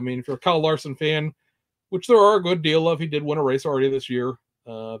 So, yeah, I mean, if you're a Kyle Larson fan, which there are a good deal of, he did win a race already this year.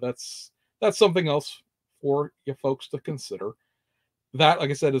 That's something else for you folks to consider. That, like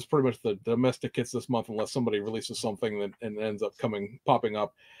I said, is pretty much the domestic kits this month, unless somebody releases something that and ends up popping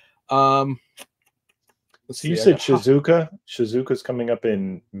up. So you said Shizuka? Shizuka's coming up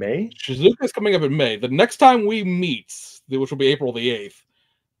in May? Shizuka's coming up in May. The next time we meet, which will be April the 8th,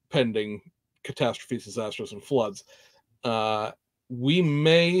 pending catastrophes, disasters, and floods. We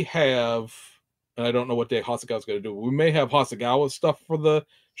may have, and I don't know what day Hasegawa's going to do, but we may have Hasegawa stuff for the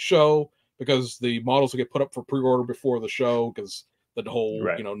show because the models will get put up for pre-order before the show because the whole,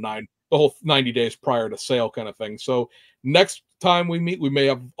 Right. you know, the whole 90 days prior to sale kind of thing. So next time we meet, we may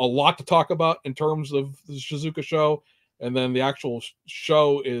have a lot to talk about in terms of the Shizouka show. And then the actual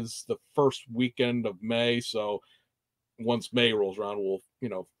show is the first weekend of May. So once May rolls around,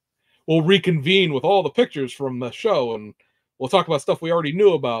 we'll reconvene with all the pictures from the show and we'll talk about stuff we already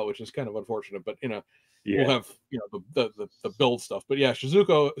knew about, which is kind of unfortunate, but we'll have the build stuff. But yeah,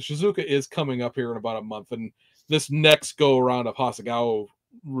 Shizouka is coming up here in about a month, and this next go around of Hasegawa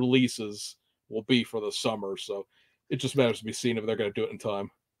releases will be for the summer. So it just matters to be seen if they're going to do it in time.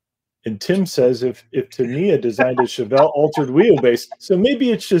 And Tim says if Tamiya designed a Chevelle altered wheelbase, so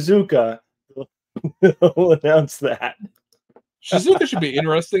maybe it's Shizouka. We'll announce that. Shizouka should be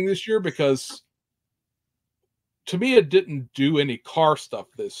interesting this year because Tamiya didn't do any car stuff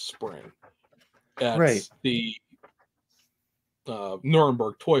this spring at the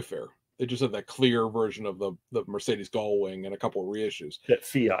Nuremberg Toy Fair. They just had that clear version of the Mercedes Gullwing and a couple of reissues. That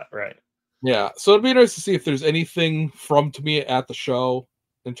Fiat, right? Yeah. So it'd be nice to see if there's anything from Tamiya at the show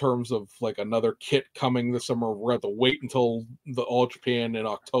in terms of like another kit coming this summer. We're going to have to wait until the All Japan in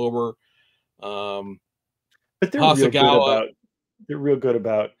October. But they're real good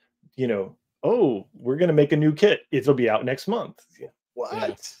about, oh, we're going to make a new kit. It'll be out next month. Yeah.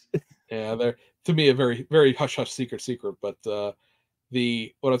 What? Yeah, they're, to me, a very, very hush-hush secret. But what I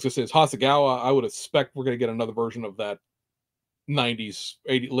was going to say is Hasegawa, I would expect we're going to get another version of that 90s,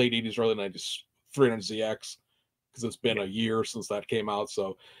 late 80s, early 90s 300ZX because it's been a year since that came out.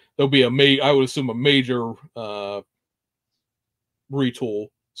 So there'll be I would assume a major retool,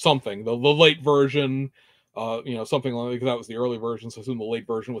 something. The late version, something like that was the early version. So I assume the late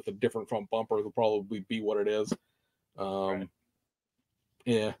version with a different front bumper will probably be what it is.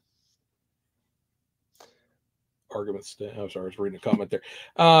 Yeah. Arguments. I'm sorry, I was reading a comment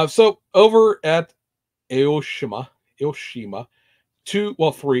there. So over at Aoshima,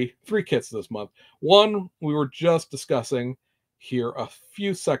 three kits this month. One we were just discussing here a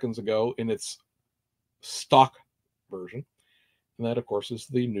few seconds ago in its stock version, and that of course is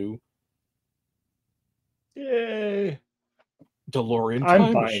the new DeLorean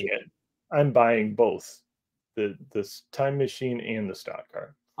I'm buying it. I'm buying both the time machine and the stock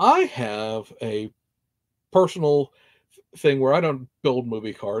car. I have a personal thing where I don't build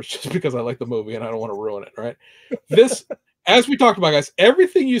movie cars just because I like the movie and I don't want to ruin it, right? This, as we talked about, guys,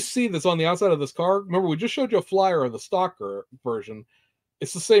 everything you see that's on the outside of this car, remember we just showed you a flyer of the stock version.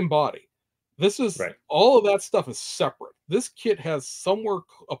 It's the same body. This is all of that stuff is separate. This kit has somewhere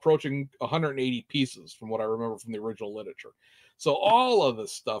approaching 180 pieces from what I remember from the original literature. So all of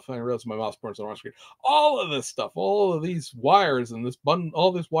this stuff, I realize my mouse points on our screen, all of this stuff, all of these wires and this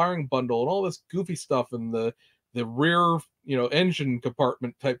all this wiring bundle and all this goofy stuff and the rear, engine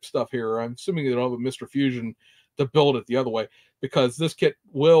compartment type stuff here. I'm assuming they don't have a Mr. Fusion to build it the other way because this kit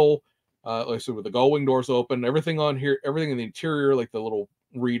will, like I said, with the gull wing doors open, everything on here, everything in the interior, like the little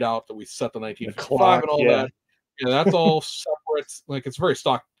readout that we set the 1955 and all that. Yeah, that's all separate. Like it's a very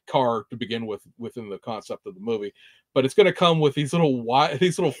stock car to begin with within the concept of the movie, but it's going to come with these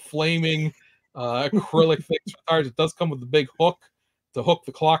little flaming acrylic things for tires. It does come with the big hook to hook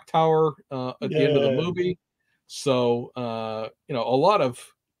the clock tower at the end of the movie. So a lot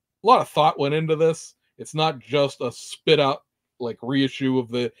of thought went into this. It's not just a spit out like reissue of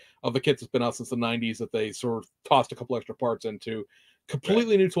the kits that's been out since the 90s that they sort of tossed a couple extra parts into.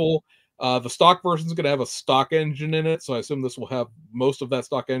 Completely new tool. The stock version is going to have a stock engine in it, so I assume this will have most of that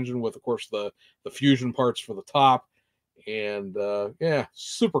stock engine with, of course, the fusion parts for the top. And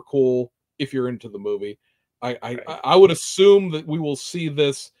super cool if you're into the movie. I would assume that we will see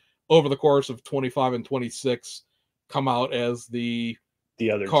this over the course of 25 and 26 come out as the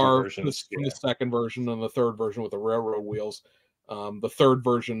other car from the second version and the third version with the railroad wheels. The third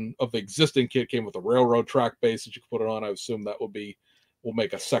version of the existing kit came with a railroad track base that you can put it on. I assume that will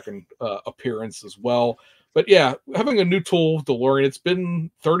make a second appearance as well. But yeah, having a new tool, DeLorean, it's been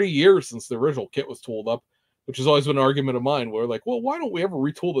 30 years since the original kit was tooled up, which has always been an argument of mine where like, well, why don't we ever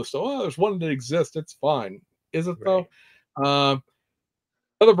retool this? So, there's one that exists. It's fine. Is it though?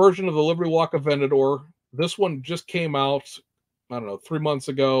 Another version of the Liberty Walk Aventador. This one just came out, I don't know, 3 months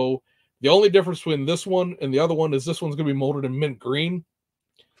ago. The only difference between this one and the other one is this one's going to be molded in mint green.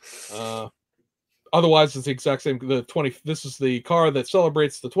 Otherwise, it's the exact same. This is the car that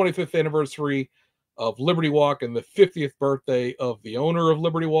celebrates the 25th anniversary of Liberty Walk and the 50th birthday of the owner of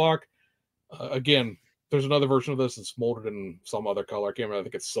Liberty Walk. Again, there's another version of this that's molded in some other color. I can't remember. I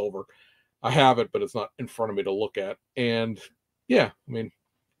think it's silver. I have it, but it's not in front of me to look at. And yeah, I mean,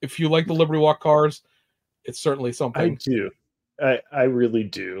 if you like the Liberty Walk cars, it's certainly I something. do. I really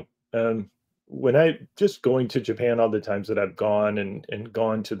do. When I just going to Japan, all the times that I've gone and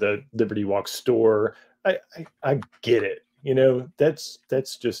gone to the Liberty Walk store, I get it. You know, that's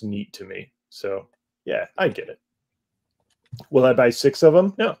just neat to me. So yeah, I get it. Will I buy 6 of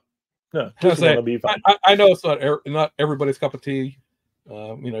them? No, no, just one will be fine. I know it's not everybody's cup of tea.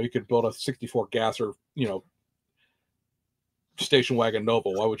 You know, you could build a 64 gasser, you know, station wagon Nova.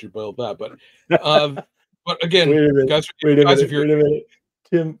 Why would you build that? But again, wait a minute.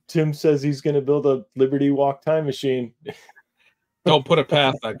 Tim says he's going to build a Liberty Walk time machine. Don't put it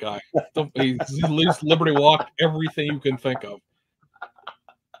past that guy. He leaves Liberty Walk everything you can think of.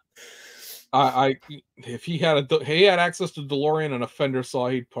 If he had access to DeLorean and a fender saw,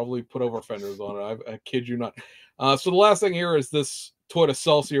 he'd probably put over fenders on it. I kid you not. So the last thing here is this Toyota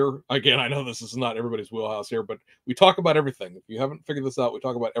Celsior. Again, I know this is not everybody's wheelhouse here, but we talk about everything. If you haven't figured this out, we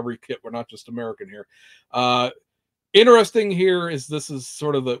talk about every kit. We're not just American here. Interesting here is this is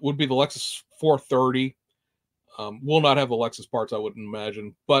sort of would be the Lexus 430. Will not have the Lexus parts, I wouldn't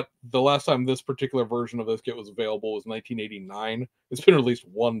imagine. But the last time this particular version of this kit was available was 1989. It's been released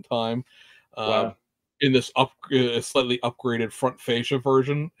one time. Wow. In this slightly upgraded front fascia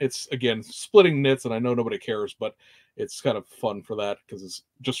version. It's, again, splitting nits, and I know nobody cares, but it's kind of fun for that because it's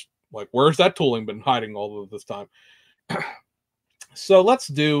just like, where's that tooling been hiding all of this time? So let's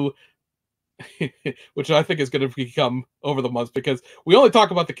do, which I think is going to become over the months, because we only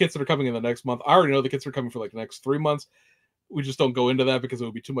talk about the kits that are coming in the next month. I already know the kits are coming for like the next 3 months. We just don't go into that because it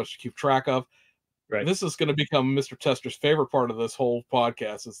would be too much to keep track of. Right. This is going to become Mr. Tester's favorite part of this whole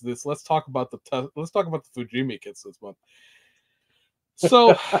podcast. Is this? Let's talk about the Fujimi kits this month.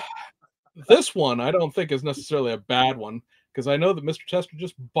 So this one I don't think is necessarily a bad one, because I know that Mr. Tester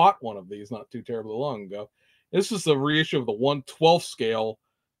just bought one of these not too terribly long ago. This is the reissue of the 1/12 scale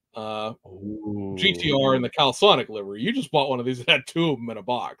GTR in the Calisonic livery. You just bought one of these and had 2 of them in a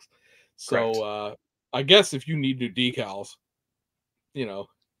box. So I guess if you need new decals, you know,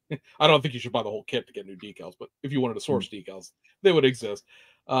 I don't think you should buy the whole kit to get new decals, but if you wanted to source decals, they would exist.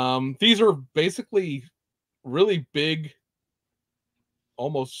 These are basically really big,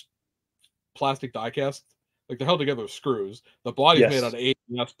 almost plastic die cast. Like, they're held together with screws. The body's made out of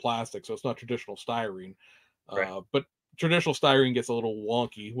ABS plastic, so it's not traditional styrene. But traditional styrene gets a little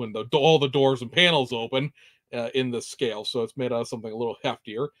wonky when all the doors and panels open in the scale, so it's made out of something a little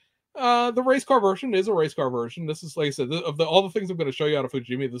heftier. The race car version is a race car version. This is, like I said, of all the things I'm going to show you out of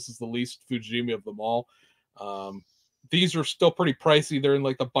Fujimi, this is the least Fujimi of them all. These are still pretty pricey. They're in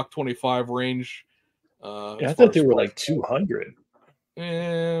like the $125 range. I thought they were like 200.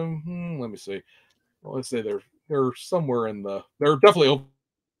 Let me see. Well, let's say they're somewhere in they're definitely over.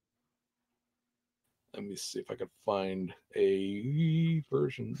 Let me see if I can find a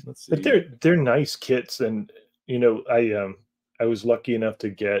version. Let's see. But they're nice kits, and you know, I was lucky enough to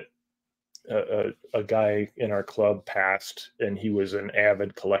get a guy in our club passed, and he was an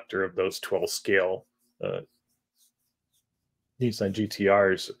avid collector of those 12 scale Nissan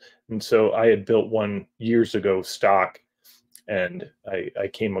GTRs, and so I had built one years ago stock, and I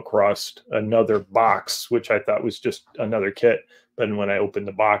came across another box, which I thought was just another kit, but when I opened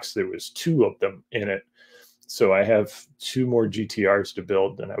the box, there was 2 of them in it. So I have 2 more GTRs to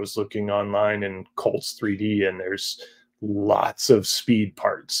build, and I was looking online in Colts 3D, and there's lots of speed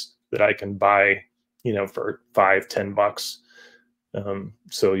parts that I can buy, you know, for $5-10.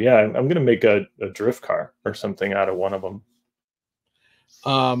 So yeah, I'm going to make a drift car or something out of one of them.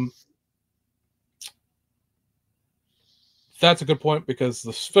 That's a good point, because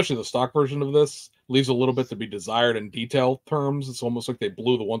especially the stock version of this leaves a little bit to be desired in detail terms. It's almost like they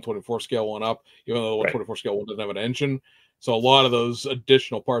blew the 124 scale one up, even though the 124 scale one doesn't have an engine. So a lot of those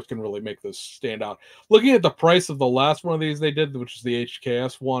additional parts can really make this stand out. Looking at the price of the last one of these they did, which is the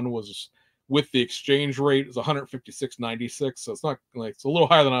HKS one, was with the exchange rate is $156.96. So it's not like, it's a little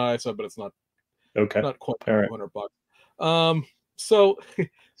higher than I said, but it's not not quite $100. So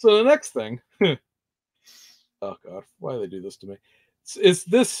the next thing, oh god, why do they do this to me? It's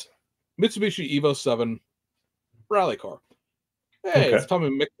this Mitsubishi Evo 7 rally car. Hey, it's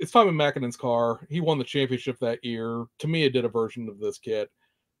Tommy Mackinnon's car. He won the championship that year. Tamiya did a version of this kit.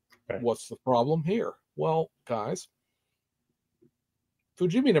 What's the problem here? Well, guys,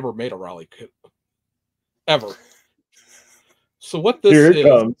 Fujimi never made a rally kit ever. So what this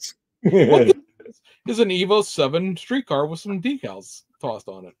is an Evo 7 street car with some decals tossed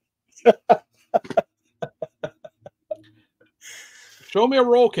on it. Show me a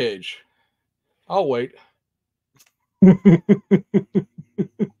roll cage. I'll wait.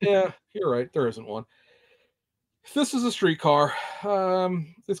 Yeah, you're right. There isn't one. This is a street car.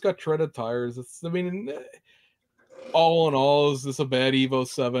 It's got treaded tires. I mean, all in all, is this a bad Evo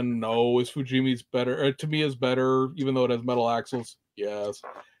 7? No. Is Fujimi's better? To me, is better, even though it has metal axles. Yes.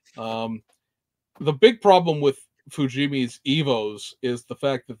 The big problem with Fujimi's Evos is the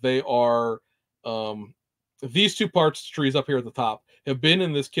fact that they are these two parts trees up here at the top have been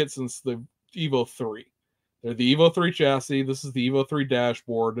in this kit since the Evo 3. They're the Evo 3 chassis. This is the Evo 3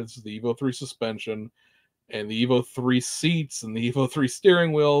 dashboard. This is the Evo 3 suspension and the Evo 3 seats and the Evo 3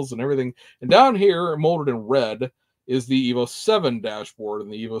 steering wheels and everything. And down here, molded in red, is the Evo 7 dashboard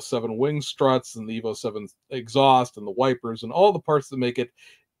and the Evo 7 wing struts and the Evo 7 exhaust and the wipers and all the parts that make it,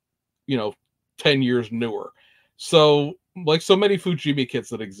 10 years newer. So, like so many Fujimi kits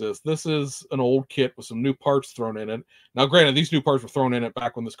that exist, this is an old kit with some new parts thrown in it. Now, granted, these new parts were thrown in it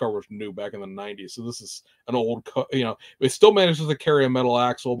back when this car was new, back in the 90s. So this is an old, it still manages to carry a metal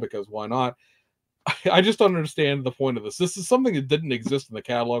axle because why not? I just don't understand the point of this. This is something that didn't exist in the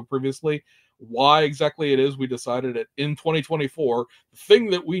catalog previously. Why exactly it is we decided it in 2024, the thing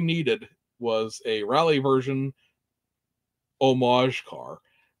that we needed was a rally version homage car.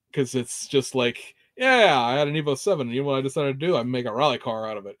 Because it's just like, yeah, I had an Evo 7, and you know what I decided to do? I make a rally car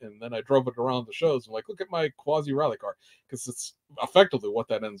out of it. And then I drove it around the shows. I'm like, look at my quasi rally car. Because it's effectively what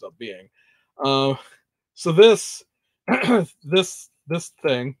that ends up being. So this this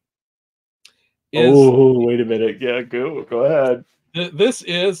thing is, wait a minute. Yeah, go ahead. This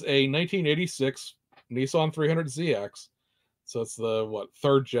is a 1986 Nissan 300ZX. So it's the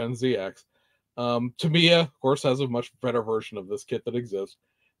third gen ZX. Tamiya, of course, has a much better version of this kit that exists.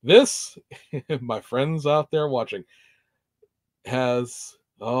 This, my friends out there watching, has,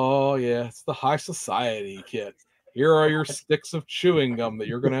 it's the high society kit. Here are your sticks of chewing gum that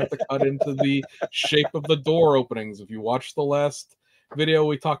you're going to have to cut into the shape of the door openings. If you watched the last video,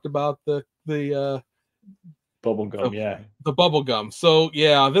 we talked about the bubble gum, the bubble gum. So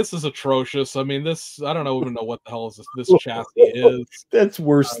yeah, this is atrocious. I mean, I don't even know what the hell this chassis is. That's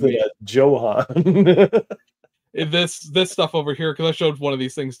worse than a Johan. This stuff over here, because I showed one of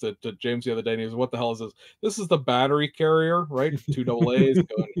these things to James the other day, and he was, what the hell is this? This is the battery carrier, right? 2 AA's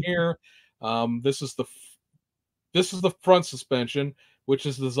going here. This is the front suspension, which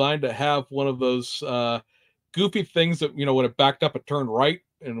is designed to have one of those goofy things that, when it backed up, it turned right,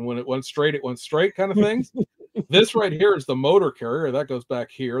 and when it went straight kind of things. This right here is the motor carrier. That goes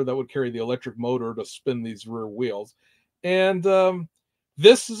back here. That would carry the electric motor to spin these rear wheels. And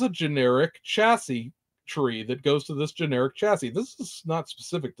this is a generic chassis tree that goes to this generic chassis. This is not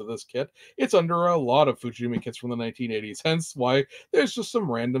specific to this kit. It's under a lot of Fujimi kits from the 1980s, hence why there's just some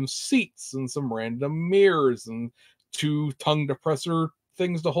random seats and some random mirrors and 2 tongue depressor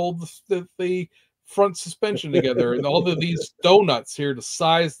things to hold the front suspension together, and all of these donuts here to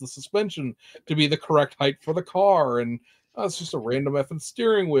size the suspension to be the correct height for the car, and it's just a random effing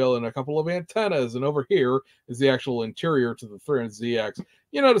steering wheel and a couple of antennas, and over here is the actual interior to the 300ZX.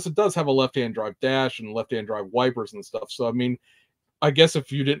 You notice it does have a left-hand drive dash and left-hand drive wipers and stuff, so I mean, I guess if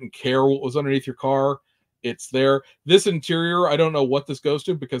you didn't care what was underneath your car, it's there. This interior, I don't know what this goes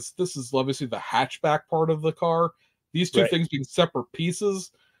to, because this is obviously the hatchback part of the car. These two things being separate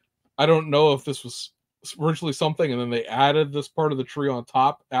pieces, I don't know if this was originally something and then they added this part of the tree on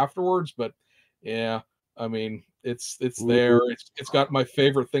top afterwards, but yeah, I mean, it's there. It's got my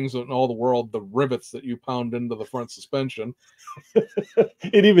favorite things in all the world, the rivets that you pound into the front suspension.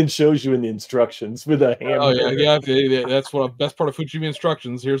 It even shows you in the instructions with a hammer. Oh yeah, that's what best part of Fujimi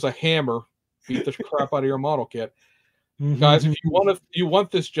instructions. Here's a hammer. Beat the crap out of your model kit. Guys, if you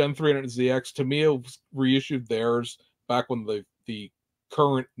want this Gen 300ZX, Tamiya reissued theirs back when the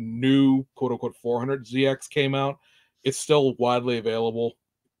current new quote-unquote 400ZX came out. It's still widely available.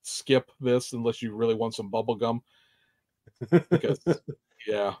 Skip this unless you really want some bubble gum, because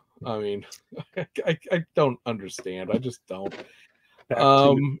yeah, I mean, I don't understand. I just don't.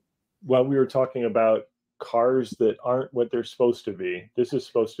 While we were talking about cars that aren't what they're supposed to be, this is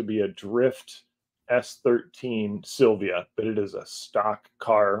supposed to be a drift S13 Sylvia, but it is a stock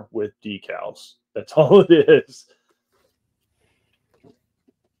car with decals. That's all it is.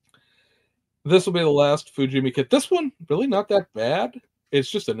 This will be the last Fujimi kit. This one really not that bad. It's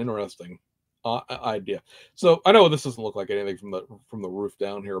just an interesting idea. So I know this doesn't look like anything from the roof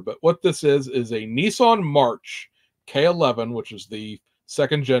down here, but what this is a Nissan March K11, which is the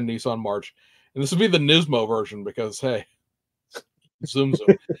 2nd gen Nissan March, and this would be the Nismo version because hey, zoom.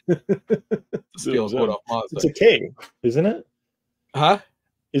 It's a K, isn't it? Huh?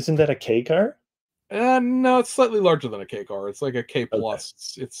 Isn't that a K car? No, it's slightly larger than a K car. It's like a K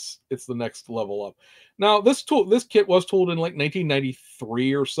plus. Okay. It's the next level up. Now this kit was tooled in like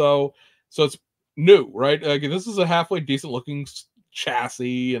 1993 or so it's new, right? Like, this is a halfway decent looking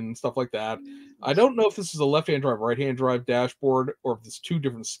chassis and stuff like that. I don't know if this is a left-hand drive, right-hand drive dashboard, or if it's two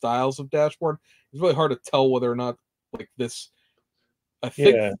different styles of dashboard. It's really hard to tell whether or not like this. I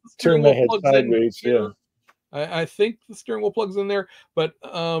think the turn steering my wheel head plugs in sideways. here. Yeah. I think the steering wheel plugs in there, but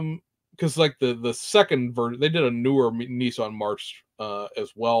because like the second version, they did a newer Nissan March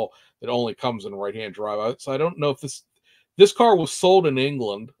as well that only comes in right hand drive. So I don't know if this car was sold in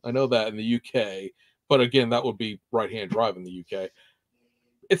England. I know that in the UK, but again, that would be right hand drive in the UK.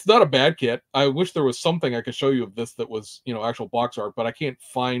 It's not a bad kit. I wish there was something I could show you of this that was actual box art, but I can't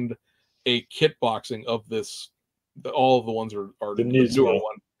find a kit boxing of this. All of the ones are the newer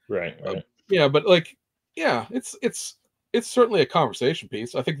one. Right. Yeah, but like. Yeah, it's certainly a conversation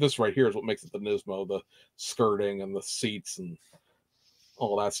piece. I think this right here is what makes it the Nismo, the skirting and the seats and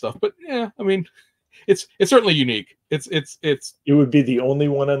all that stuff. But yeah, I mean, it's certainly unique. It would be the only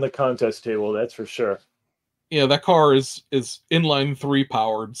one on the contest table, that's for sure. Yeah, that car is inline 3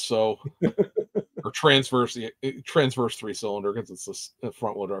 powered, so or transverse 3-cylinder because it's a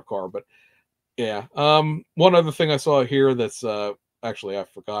front wheel drive car. But yeah, one other thing I saw here that's actually I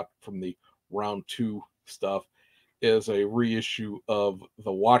forgot from the round 2 stuff is a reissue of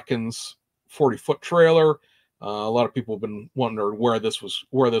the Watkins 40-foot trailer. A lot of people have been wondering where this was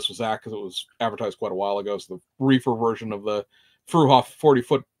at because it was advertised quite a while ago. It's the reefer version of the Fruhoff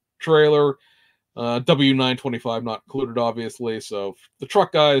 40-foot trailer. W925 not included, obviously. So the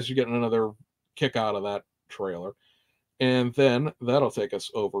truck guys, you're getting another kick out of that trailer. And then that'll take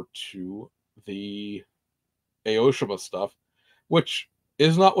us over to the Aoshima stuff, which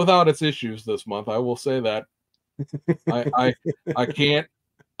is not without its issues this month. I will say that. I can't.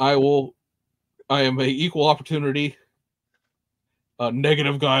 I am a equal opportunity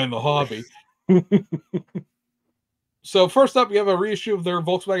negative guy in the hobby. So first up, you have a reissue of their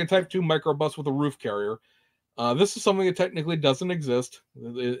Volkswagen Type 2 microbus with a roof carrier. This is something that technically doesn't exist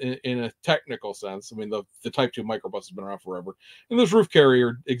in a technical sense. I mean, the Type 2 microbus has been around forever. And this roof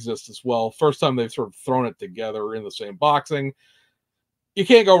carrier exists as well. First time they've sort of thrown it together in the same boxing. You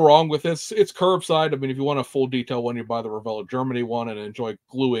can't go wrong with this. It's curbside. I mean, if you want a full detail one, you buy the Revella Germany one and enjoy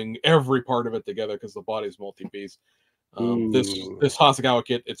gluing every part of it together because the body's multi-piece. This Hasegawa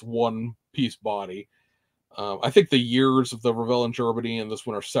kit, it's one-piece body. I think the years of the Revella in Germany and this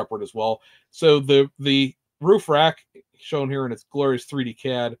one are separate as well. So the roof rack shown here in its glorious 3D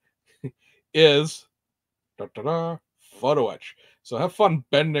CAD is photo etch. So have fun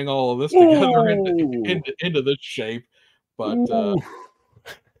bending all of this together into this shape. But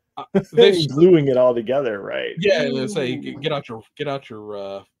they're gluing it all together, right? Yeah, they say get out your not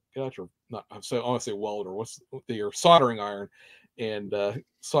I want to say welder. What's your soldering iron and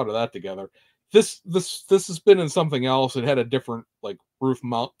solder that together. This has been in something else. It had a different like roof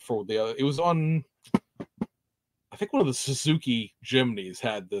mount for the other. It was on, I think one of the Suzuki Jimneys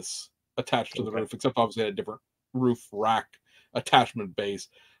had this attached to the roof, except obviously it had a different roof rack attachment base.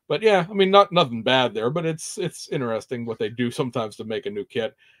 But yeah, I mean, nothing bad there, but it's interesting what they do sometimes to make a new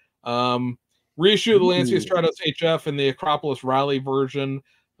kit. Reissue the Lancia Stratos HF in the Acropolis Rally version.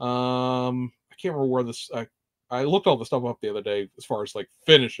 I can't remember where this. I looked all the stuff up the other day as far as like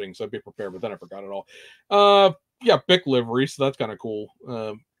finishing, so I'd be prepared, but then I forgot it all. Yeah, Bic livery, so that's kind of cool.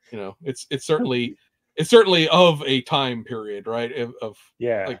 It's certainly of a time period, right? Of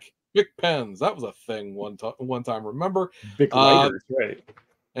like Bic pens. That was a thing one time. Remember? Bic lighters, right?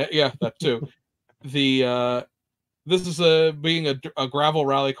 Yeah, that too. This is being a gravel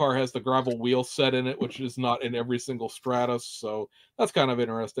rally car, has the gravel wheel set in it, which is not in every single Stratos. So that's kind of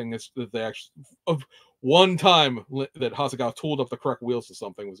interesting. It's that they actually of one time that Hasegawa tooled up the correct wheels to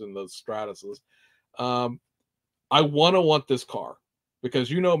something was in those Stratoses. I want this car because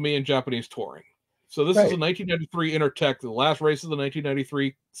you know me and Japanese touring. So this is a 1993 Intertech, the last race of the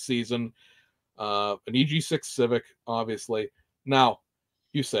 1993 season, an EG6 Civic, obviously. Now,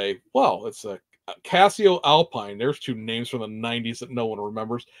 you say, well, it's a Casio Alpine. There's two names from the 90s that no one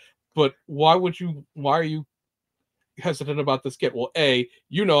remembers. But why are you hesitant about this kit? Well,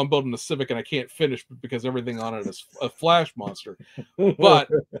 I'm building a Civic and I can't finish because everything on it is a flash monster. But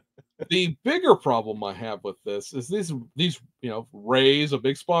the bigger problem I have with this is these Ray's a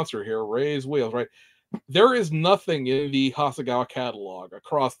big sponsor here, Ray's wheels, right? There is nothing in the Hasegawa catalog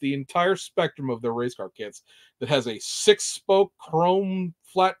across the entire spectrum of their race car kits that has a 6-spoke chrome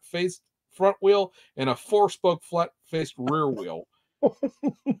flat-faced front wheel and a 4-spoke flat-faced rear wheel.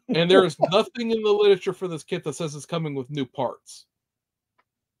 And there is nothing in the literature for this kit that says it's coming with new parts.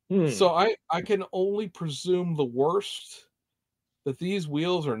 So I can only presume the worst, that these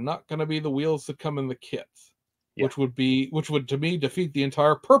wheels are not going to be the wheels that come in the kit, which would to me defeat the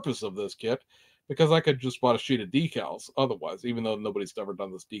entire purpose of this kit, because I could just bought a sheet of decals otherwise, even though nobody's ever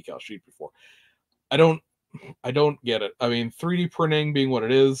done this decal sheet before. I don't get it. I mean, 3D printing being what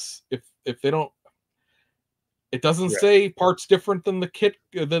it is, if they don't, it doesn't say parts different than the kit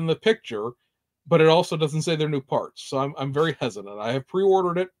than the picture, but it also doesn't say they're new parts. So I'm very hesitant. I have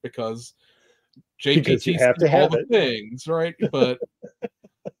pre-ordered it because Because you have to all have the it. things, right? But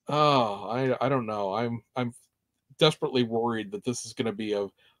I don't know. I'm desperately worried that this is going to be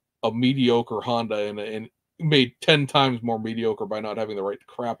a mediocre Honda and made 10 times more mediocre by not having the right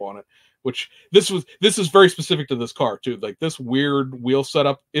crap on it. Which this is very specific to this car too. Like, this weird wheel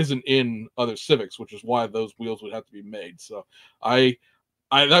setup isn't in other Civics, which is why those wheels would have to be made. So I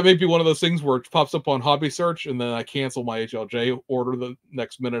that may be one of those things where it pops up on Hobby Search and then I cancel my HLJ order the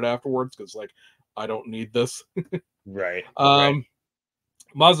next minute afterwards because, like, I don't need this. Right.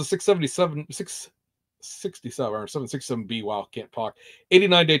 Mazda 667 or 767B. Wow, can't talk.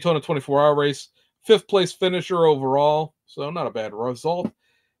 89 Daytona 24-hour race. 5th place finisher overall. So not a bad result.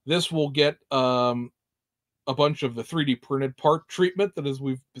 This will get a bunch of the 3D printed part treatment that, as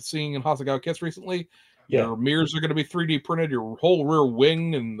we've been seeing in Hasegawa kits recently. Your mirrors are going to be 3D printed. Your whole rear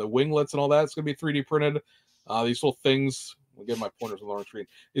wing and the winglets and all that's going to be 3D printed. These little things, I'll get my pointers on the large screen.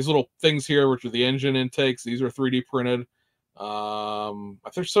 These little things here, which are the engine intakes, these are 3D printed.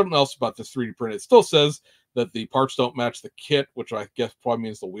 There's something else about this 3D print. It still says that the parts don't match the kit, which I guess probably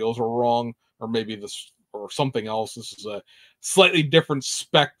means the wheels are wrong, or maybe this or something else. This is a slightly different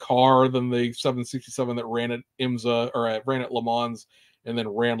spec car than the 767 that ran at IMSA or ran at Le Mans and then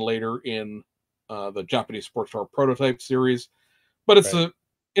ran later in the Japanese sports car prototype series. But it's an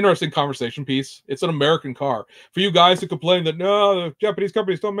interesting conversation piece. It's an American car. For you guys who complain that no, the Japanese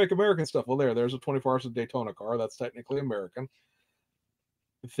companies don't make American stuff, well, there's a 24 Hours of Daytona car that's technically American.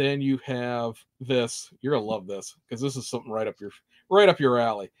 Then you have this. You're gonna love this because this is something right up your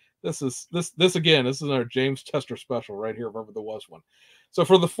alley. This is our James Tester special right here, if ever there was one. So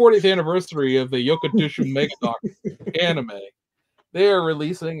for the 40th anniversary of the Yokodushu Megadoc anime, they are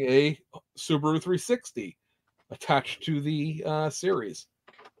releasing a Subaru 360 attached to the series.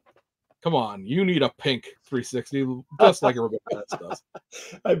 Come on, you need a pink 360, just like everybody else does.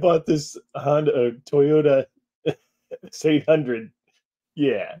 I bought this Toyota 800.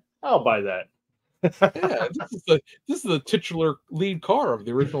 Yeah, I'll buy that. Yeah, this is the titular lead car of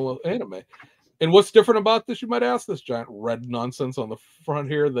the original anime. And what's different about this, you might ask? This giant red nonsense on the front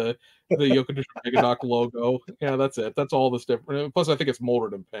here, the Yokodushu Megadoc logo. Yeah, that's it. That's all that's different. Plus, I think it's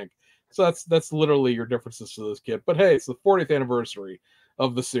molded in pink. So that's literally your differences to this kit. But hey, it's the 40th anniversary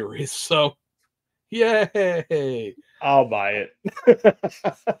of the series. So, yay! I'll buy it.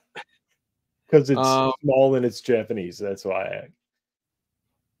 Because it's small and it's Japanese. That's why.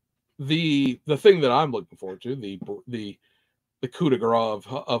 The thing that I'm looking forward to, the coup de grace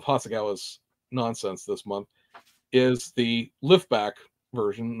of Hasegawa's nonsense this month, is the liftback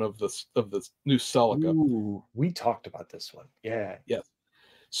version of this new Celica. Ooh, we talked about this one. Yeah. Yes.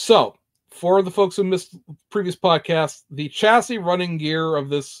 So for the folks who missed previous podcasts, the chassis running gear of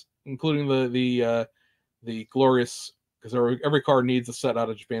this, including the glorious, because every car needs a set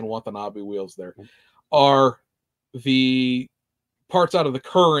out of Japan Watanabe wheels there, are the parts out of the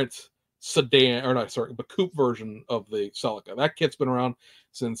current sedan, or not, sorry, the coupe version of the Celica. That kit's been around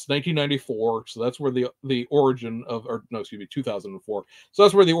since 1994, so that's where the origin of, or no, excuse me, 2004. So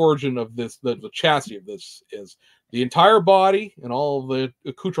that's where the origin of this, the chassis of this is. The entire body and all of the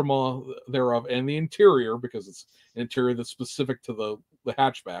accoutrement thereof, and the interior, because it's an interior that's specific to the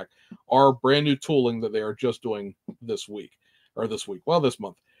hatchback, are brand new tooling that they are just doing this month.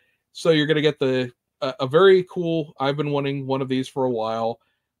 So you're going to get a very cool. I've been wanting one of these for a while.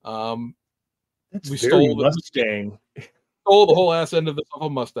 We stole the Mustang. Stole the whole ass end of this off a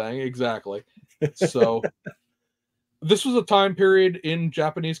Mustang, exactly. So this was a time period in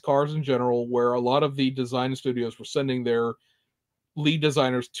Japanese cars in general where a lot of the design studios were sending their lead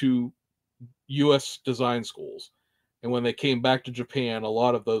designers to U.S. design schools, and when they came back to Japan, a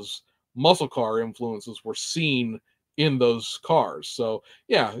lot of those muscle car influences were seen in those cars. So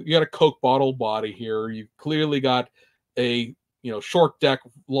yeah, you got a Coke bottle body here. You clearly got a short deck,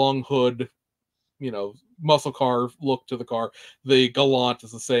 long hood, muscle car look to the car. The Galant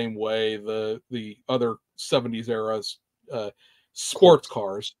is the same way. The other 70s eras sports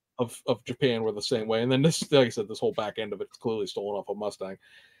cars of Japan were the same way. And then this, like I said, this whole back end of it's clearly stolen off a Mustang.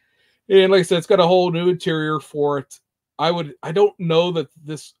 And like I said, it's got a whole new interior for it. I don't know that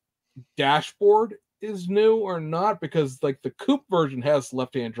this dashboard is new or not, because like the coupe version has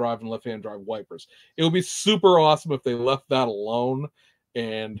left-hand drive and left-hand drive wipers. It would be super awesome if they left that alone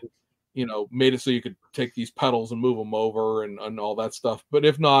and made it so you could take these pedals and move them over and all that stuff. But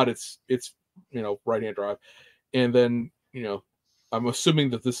if not, it's right-hand drive. And then I'm assuming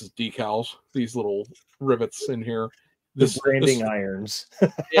that this is decals, these little rivets in here. The branding irons.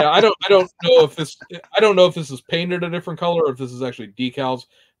 Yeah, I don't know if this is painted a different color or if this is actually decals.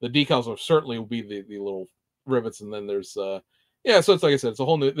 The decals will certainly be the little rivets, and then there's so it's like I said, it's a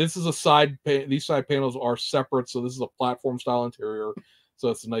whole new. This is a side. These side panels are separate, so this is a platform style interior. So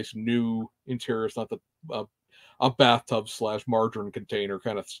it's a nice new interior. It's not the a bathtub / margarine container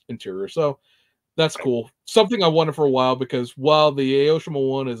kind of interior. So that's cool. Something I wanted for a while, because while the Aoshima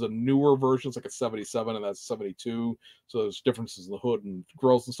one is a newer version, it's like a 77 and that's 72. So there's differences in the hood and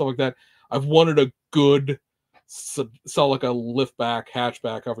grills and stuff like that. I've wanted a good Celica liftback,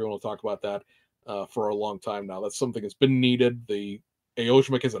 hatchback, however you want to talk about that, for a long time now. That's something that's been needed. The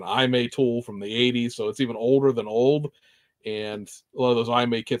Aoshima is an IMEI tool from the 80s, so it's even older than old. And a lot of those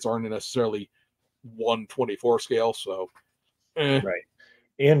IMEI kits aren't necessarily 1/24 scale. So, right.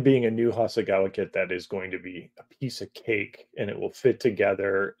 And being a new Hasegawa kit, that is going to be a piece of cake, and it will fit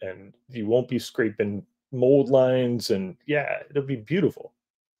together, and you won't be scraping mold lines, and it'll be beautiful.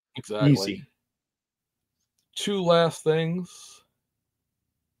 Exactly. Easy. Two last things.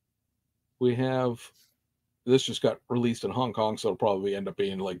 We have this just got released in Hong Kong, so it'll probably end up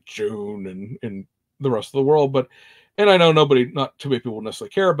being like June and in the rest of the world. And I know not too many people necessarily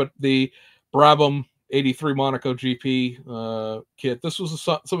care, but the Brabham 83 Monaco GP kit. This was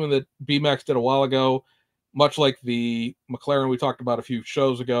something that BMAX did a while ago, much like the McLaren we talked about a few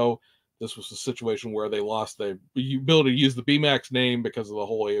shows ago. This was a situation where they lost the ability to use the BMAX name because of the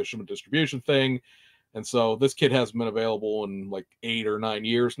whole Aoshima distribution thing. And so this kit hasn't been available in like 8 or 9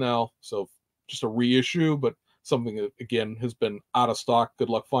 years now. So just a reissue, but something that, again, has been out of stock. Good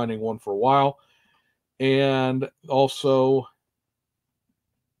luck finding one for a while. And also,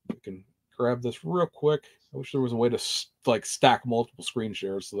 we can grab this real quick. I wish there was a way to like stack multiple screen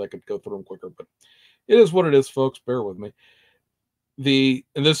shares so that I could go through them quicker, but it is what it is, folks. Bear with me.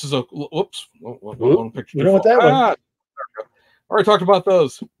 And this is a whoops. One picture. You know what that one? I already talked about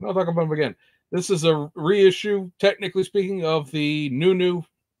those. I'll talk about them again. This is a reissue, technically speaking, of the new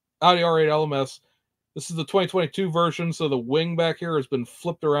Audi R8 LMS. This is the 2022 version, so the wing back here has been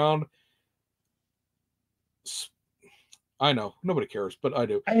flipped around. I know nobody cares, but I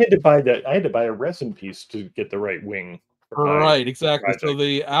do. I had to buy that. I had to buy a resin piece to get the right wing. Right, exactly. So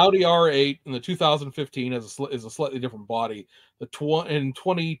the Audi R8 in the 2015 is a slightly different body. In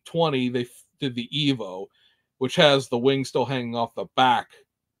 2020 they did the Evo, which has the wing still hanging off the back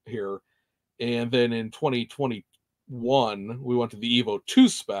here, and then in 2021 we went to the Evo 2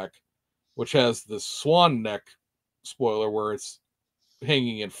 spec, which has the swan neck spoiler where it's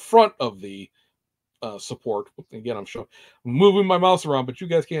hanging in front of the support. Again, I'm moving my mouse around, but you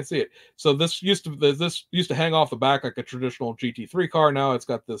guys can't see it. So this used to hang off the back like a traditional GT3 car. Now it's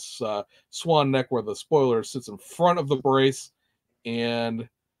got this swan neck where the spoiler sits in front of the brace, and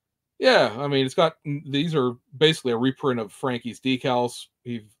I mean these are basically a reprint of Frankie's decals.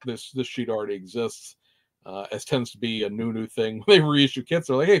 This sheet already exists, as tends to be a new thing. When they reissue kits,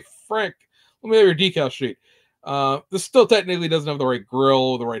 they're like, "Hey Frank, let me have your decal sheet." This still technically doesn't have the right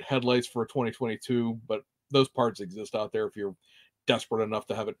grille, the right headlights for 2022, but those parts exist out there if you're desperate enough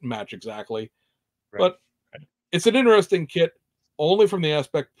to have it match exactly. Right. But it's an interesting kit, only from the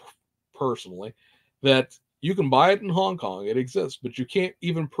aspect, personally, that you can buy it in Hong Kong. It exists, but you can't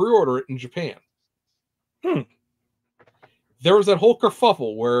even pre-order it in Japan. There was that whole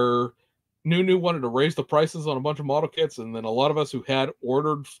kerfuffle where New wanted to raise the prices on a bunch of model kits, and then a lot of us who had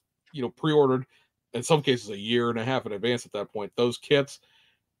ordered, pre-ordered, in some cases a year and a half in advance at that point, those kits,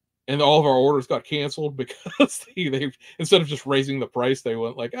 and all of our orders got canceled because they instead of just raising the price, they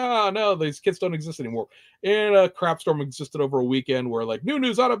went like, no, these kits don't exist anymore. And a crap storm existed over a weekend where like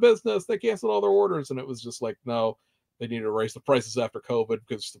New's out of business, they canceled all their orders, and it was just like, no, they needed to raise the prices after COVID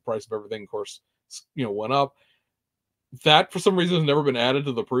because the price of everything, of course, went up. That for some reason has never been added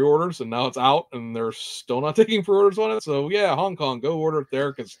to the pre-orders, and now it's out, and they're still not taking pre-orders on it. So Hong Kong, go order it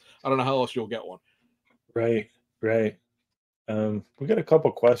there because I don't know how else you'll get one. Right. We got a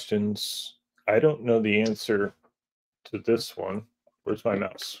couple questions. I don't know the answer to this one. Where's my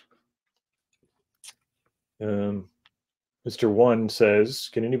mouse? Mr. One says,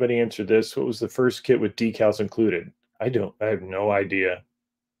 can anybody answer this? What was the first kit with decals included? I have no idea.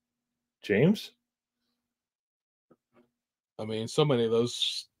 James? I mean, so many of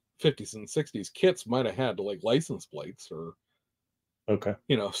those 50s and 60s kits might have had like license plates or Okay.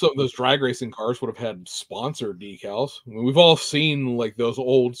 You know, some of those drag racing cars would have had sponsored decals. I mean, we've all seen like those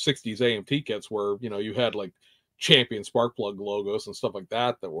old 60s AMT kits where, you know, you had like Champion spark plug logos and stuff like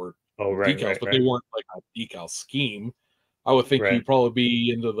that that were Oh, right, decals, but they weren't like a decal scheme. I would think you'd probably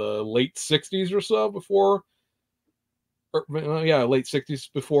be into the late 60s or so before, late 60s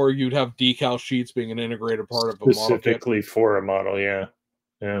before you'd have decal sheets being an integrated part of a model kit. Specifically for a model, yeah.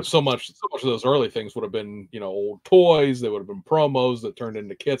 Yeah. So much of those early things would have been, you know, old toys. They would have been promos that turned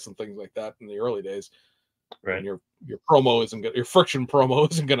into kits and things like that in the early days. Right. And your promo isn't your friction promo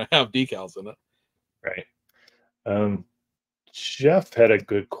isn't going to have decals in it. Right. Jeff had a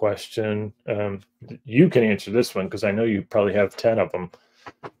good question. You can answer this one because I know you probably have 10 of them.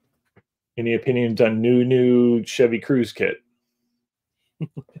 Any opinions on new Chevy Cruze kit?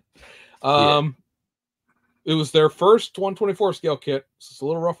 It was their first 124 scale kit. So it's a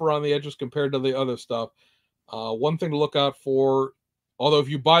little rough around the edges compared to the other stuff. One thing to look out for, although if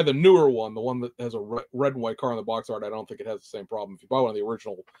you buy the newer one, the one that has a red and white car on the box art, I don't think it has the same problem. If you buy one of the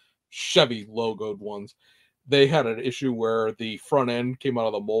original Chevy logoed ones, they had an issue where the front end came out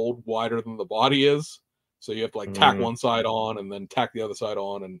of the mold wider than the body is. So you have to like tack one side on and then tack the other side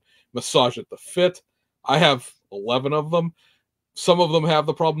on and massage it to fit. I have 11 of them. Some of them have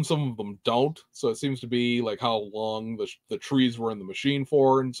the problem, some of them don't. So it seems to be like how long the trees were in the machine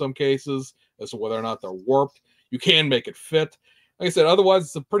for in some cases as to whether or not they're warped. You can make it fit. Like I said, otherwise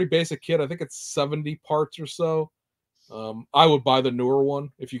it's a pretty basic kit. I think it's 70 parts or so. I would buy the newer one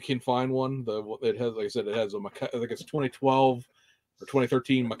if you can find one. It has, like I said, it has I think it's 2012 or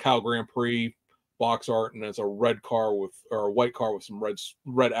 2013 Macau Grand Prix box art, and it's a red car or a white car with some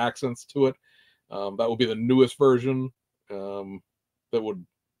red accents to it. That would be the newest version. That would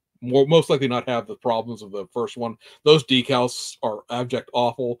most likely not have the problems of the first one. Those decals are abject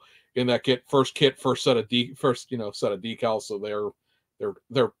awful in that kit. First set of decals, so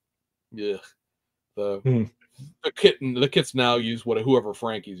they're yeah. The kits now use whoever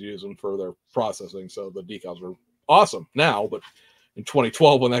Frankie's using for their processing, so the decals are awesome now, but in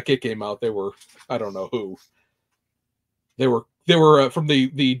 2012 when that kit came out, they were, I don't know who. They were from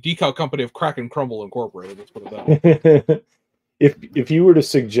the decal company of Crack and Crumble Incorporated. Let's put it that way. If you were to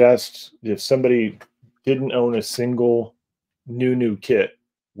suggest, if somebody didn't own a single new kit,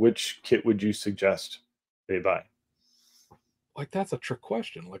 which kit would you suggest they buy? Like, that's a trick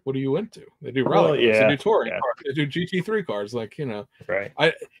question. Like, what are you into? They do rally cars, they do touring cars, they do GT3 cars. Like, you know, right?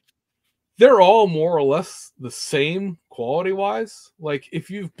 They're all more or less the same quality wise. Like, if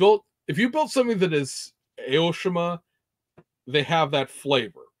you built something that is Aoshima, they have that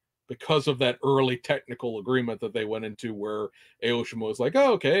flavor because of that early technical agreement that they went into where Aoshima was like,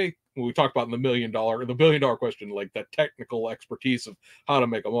 oh, okay. We talked about in the $1 billion question, like that technical expertise of how to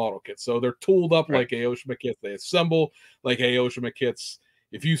make a model kit. So they're tooled up like Aoshima kits. They assemble like Aoshima kits.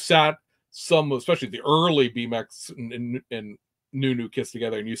 If you sat some, especially the early BMX and new kits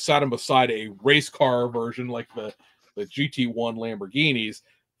together, and you sat them beside a race car version like the GT1 Lamborghinis,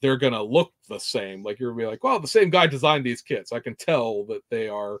 they're going to look the same. Like, you're going to be like, well, the same guy designed these kits. I can tell that they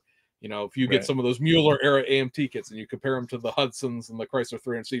are, you know, if you get some of those Mueller era AMT kits and you compare them to the Hudsons and the Chrysler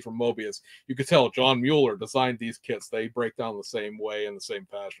 3MC from Mobius, you could tell John Mueller designed these kits. They break down the same way in the same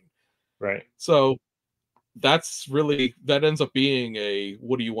fashion. Right. So that ends up being a,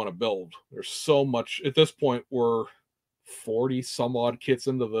 what do you want to build? There's so much at this point. We're 40 some odd kits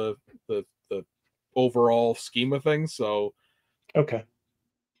into the overall scheme of things. So okay.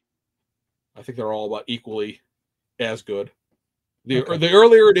 I think they're all about equally as good. The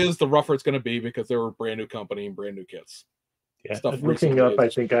earlier it is, the rougher it's going to be because they're a brand new company and brand new kits. Yeah, looking up, I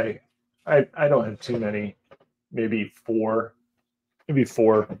think I don't have too many, maybe four new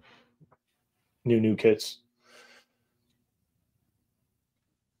kits.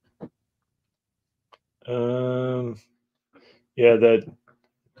 Yeah, so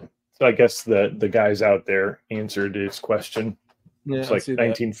I guess the guys out there answered his question. Yeah, it's like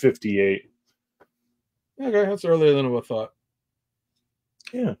 1958. Okay, that's earlier than I would have thought.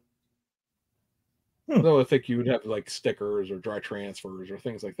 Yeah. Though I think you would have like stickers or dry transfers or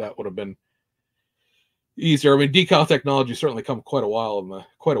things like that would have been easier. I mean, decal technology certainly come quite a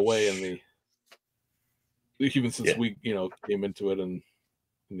way in even since we, you know, came into it in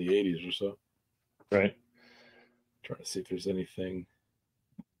the 80s or so. Right. Trying to see if there's anything.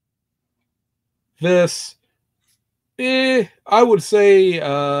 I would say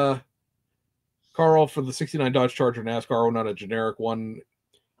Carl, for the 69 Dodge Charger NASCAR, not a generic one.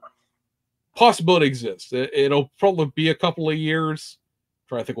 Possibility exists. It'll probably be a couple of years.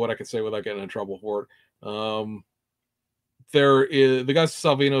 Try to think what I can say without getting in trouble for it. The guys at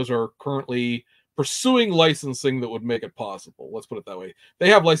Salvino's are currently pursuing licensing that would make it possible. Let's put it that way. They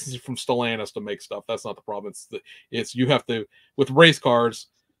have licensing from Stellantis to make stuff. That's not the problem. It's you have to, with race cars,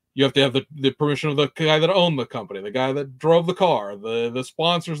 you have to have the permission of the guy that owned the company, the guy that drove the car, the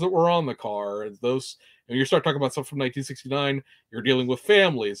sponsors that were on the car. Those, and you start talking about stuff from 1969, you're dealing with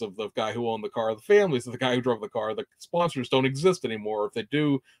families of the guy who owned the car, the families of the guy who drove the car. The sponsors don't exist anymore. If they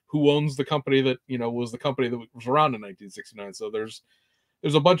do, who owns the company that, you know, was the company that was around in 1969? So there's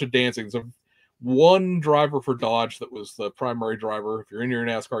a bunch of dancings. Of one driver for Dodge that was the primary driver. If you're in your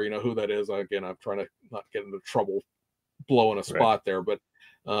NASCAR, you know who that is. Again, I'm trying to not get into trouble blowing a spot there, but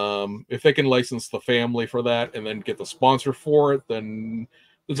if they can license the family for that and then get the sponsor for it, then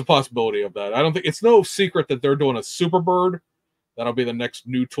there's a possibility of that. I don't think it's no secret that they're doing a Superbird. That'll be the next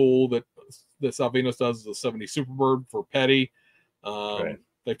new tool that Salvinos does, the 70 Superbird for Petty.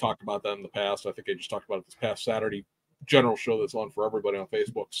 They've talked about that in the past. I think they just talked about it this past Saturday general show that's on for everybody on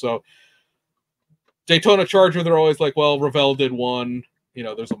Facebook. So Daytona Charger, they're always like, well, Revell did one. You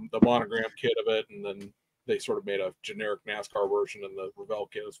know, there's the monogram kit of it, and then they sort of made a generic NASCAR version in the Revell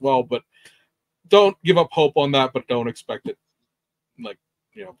kit as well. But don't give up hope on that, but don't expect it like,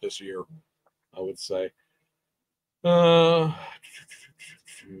 you know, this year, I would say. Let's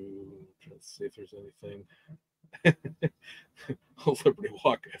see if there's anything. Liberty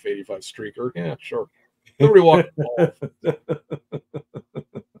Walk F85 streaker. Yeah, sure. Liberty Walk.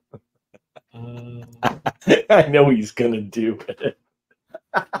 I know he's gonna do it.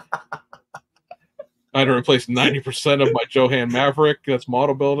 I had to replace 90% of my Johan Maverick. That's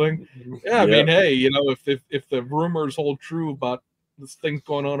model building. Yeah, I mean, hey, you know, if the rumors hold true about this thing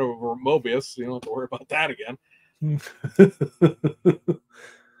going on over Mobius, you don't have to worry about that again.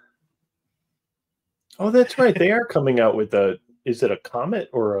 Oh, that's right. They are coming out with is it a Comet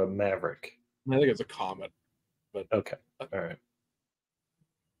or a Maverick? I think it's a Comet. But okay, all right.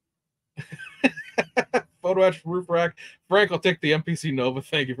 Photo etch roof rack. Frank, I'll take the MPC Nova.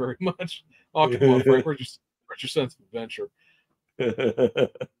 Thank you very much. Oh, come on, Frank. Where's your sense of adventure?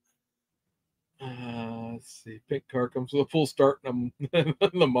 Let's see. Pink car comes with a full start, and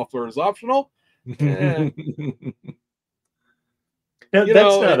the muffler is optional. Now,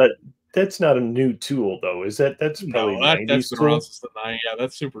 that's not a new tool, though, is that? That's probably that's been around since the 90s. Yeah,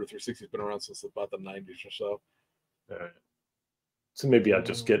 that Super 360 has been around since about the 90s or so. All right. So maybe I'll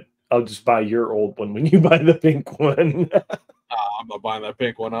just buy your old one when you buy the pink one. I'm not buying that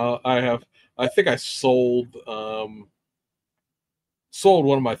pink one. I think I sold one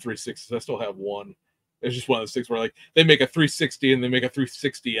of my 360s. I still have one. It's just one of those things where like they make a 360 and they make a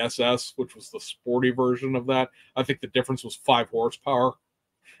 360 SS, which was the sporty version of that. I think the difference was 5 horsepower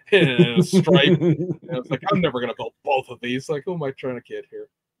and a stripe. And it's like, I'm never gonna build both of these. Like, who am I trying to kid here?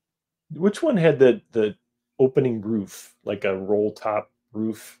 Which one had the opening roof, like a roll top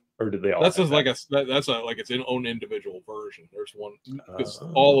roof? Or did they all? That's just like like its own individual version. There's one because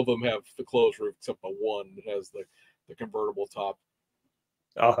all of them have the closed roof except the one that has the convertible top.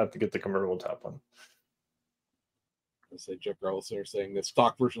 I'll have to get the convertible top one. I say Jeff Garlis there saying the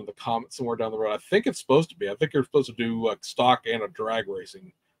stock version of the Comet somewhere down the road. I think it's supposed to be. I think they're supposed to do a stock and a drag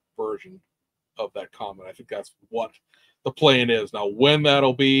racing version of that Comet. I think that's what the plan is. Now, when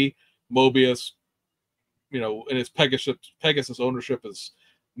that'll be, Mobius, you know, and its Pegasus ownership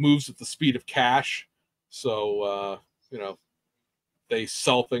moves at the speed of cash. So, you know, they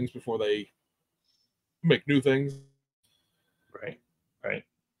sell things before they make new things. Right.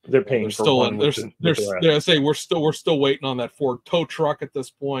 They're paying for still one. I say we're still waiting on that Ford tow truck at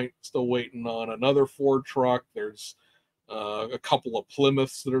this point. Still waiting on another Ford truck. There's a couple of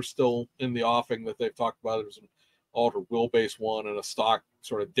Plymouths that are still in the offing that they've talked about. There's an altered wheelbase one and a stock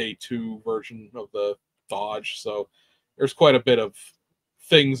sort of day 2 version of the Dodge. So there's quite a bit of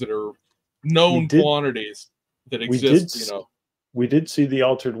things that are known quantities that exist. You know, we did see the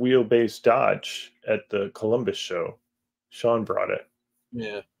altered wheelbase Dodge at the Columbus show. Sean brought it.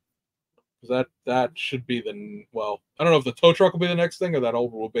 Yeah. That should be I don't know if the tow truck will be the next thing or that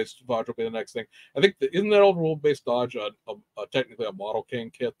old wheelbase Dodge will be the next thing. I think isn't that old wheelbase Dodge technically a Model King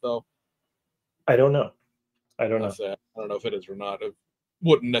kit though? I don't know. I don't know if it is or not. It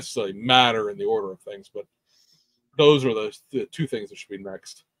wouldn't necessarily matter in the order of things, but those are the two things that should be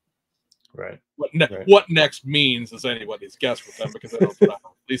next. Right. What next means is anybody's guess with them because they don't put out a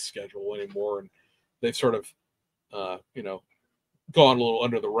release schedule anymore, and they've sort of gone a little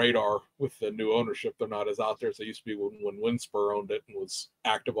under the radar with the new ownership. They're not as out there as they used to be when Winspur owned it and was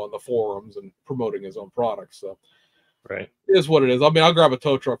active on the forums and promoting his own products. So, right, it is what it is. I mean, I'll grab a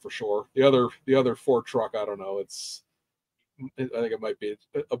tow truck for sure. The other Ford truck, I don't know. I think it might be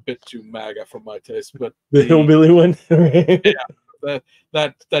a bit too MAGA for my taste, but the hillbilly one. Yeah,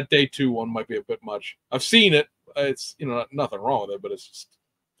 that day 2 one might be a bit much. I've seen it. It's, you know, nothing wrong with it, but it's just,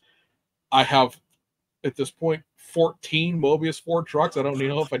 I have at this point 14 Mobius Ford trucks. I don't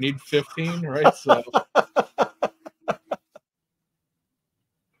know if I need 15, right? So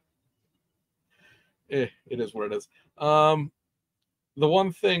it is what it is. The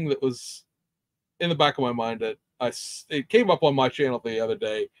one thing that was in the back of my mind that it came up on my channel the other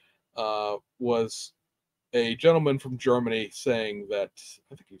day was a gentleman from Germany saying that,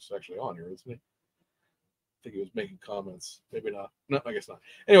 I think he's actually on here, isn't he? I think he was making comments. Maybe not. No, I guess not.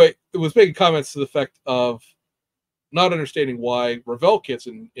 Anyway, it was making comments to the effect of not understanding why Revell kits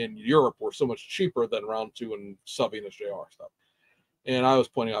in Europe were so much cheaper than Round 2 and sub-Venus JR stuff. And I was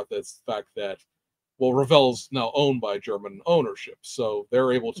pointing out the fact that, well, Revell's now owned by German ownership, so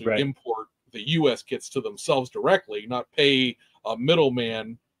they're able to import the U.S. kits to themselves directly, not pay a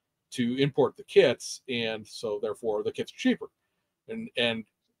middleman to import the kits, and so therefore the kits are cheaper. And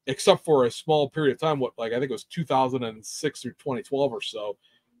except for a small period of time, I think it was 2006 through 2012 or so,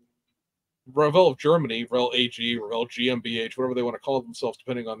 Revell of Germany, Revell AG, Revell GmbH, whatever they want to call themselves,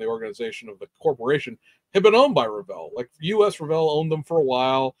 depending on the organization of the corporation, had been owned by Revell. Like U.S. Revell owned them for a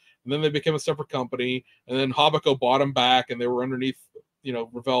while, and then they became a separate company, and then Hobbico bought them back, and they were underneath, you know,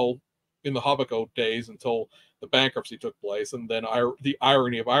 Revell in the Hobbico days until the bankruptcy took place. And then the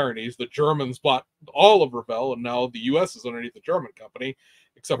irony of ironies, the Germans bought all of Revell, and now the U.S. is underneath the German company,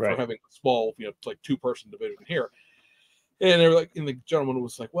 except for having a small, you know, like 2-person division here. And they were like, and the gentleman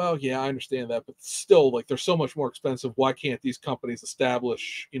was like, well, yeah, I understand that, but still, like, they're so much more expensive. Why can't these companies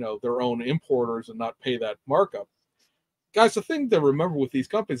establish, you know, their own importers and not pay that markup? Guys, the thing to remember with these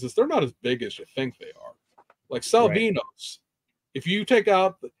companies is they're not as big as you think they are. Like Salvinos, if you take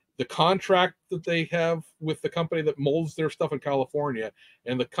out the contract that they have with the company that molds their stuff in California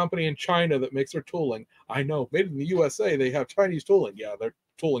and the company in China that makes their tooling, I know, made in the USA, they have Chinese tooling. Yeah, their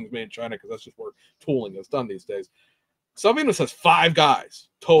tooling is made in China because that's just where tooling is done these days. Salvinos has 5 guys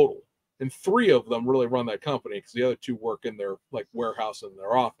total, and 3 of them really run that company because the other 2 work in their like warehouse in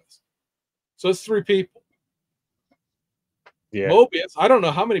their office. So it's 3 people. Yeah. Mobius, I don't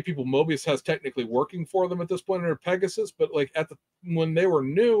know how many people Mobius has technically working for them at this point under Pegasus, but like when they were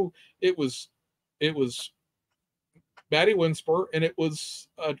new, it was Matty Winspur, and it was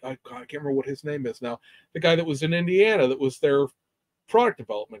I can't remember what his name is now, the guy that was in Indiana that was their product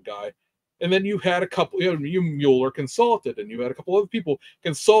development guy. And then you had a couple, you Mueller consulted, and you had a couple other people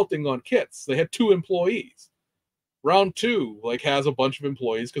consulting on kits. They had 2 employees. Round 2 like has a bunch of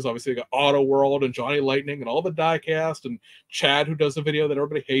employees because obviously they got Auto World and Johnny Lightning and all the diecast, and Chad, who does the video that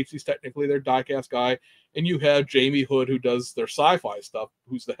everybody hates. He's technically their diecast guy. And you have Jamie Hood, who does their sci-fi stuff,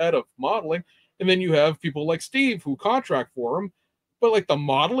 who's the head of modeling. And then you have people like Steve who contract for him. But like the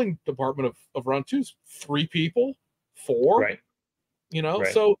modeling department of Round 2 is 3 people, 4, right? You know,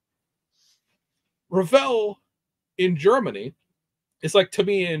 so Revell in Germany is like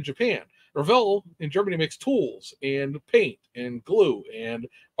Tamiya in Japan. Revell in Germany makes tools and paint and glue and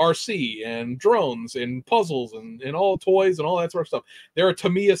RC and drones and puzzles and all toys and all that sort of stuff. They're a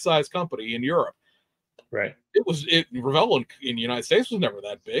Tamiya-sized company in Europe. Right. Revell in the United States was never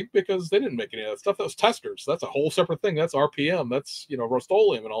that big because they didn't make any of that stuff. That was testers. That's a whole separate thing. That's RPM. That's, you know,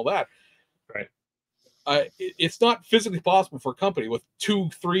 Rust-Oleum and all that. Right. It's not physically possible for a company with 2,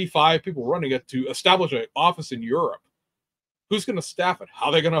 3, 5 people running it to establish an office in Europe. Who's going to staff it? How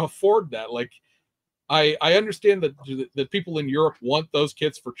are they going to afford that? Like, I understand that people in Europe want those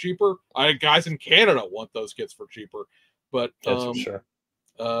kits for cheaper. Guys in Canada want those kits for cheaper. But that's for sure.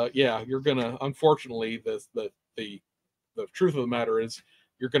 Yeah, you're gonna. Unfortunately, the truth of the matter is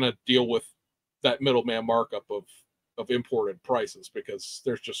you're gonna deal with that middleman markup of imported prices because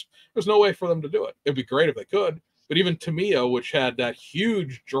there's no way for them to do it. It'd be great if they could, but even Tamiya, which had that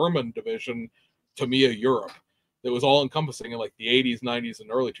huge German division, Tamiya Europe, that was all encompassing in like the 80s, 90s, and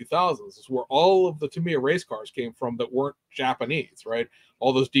early 2000s, is where all of the Tamiya race cars came from that weren't Japanese, right?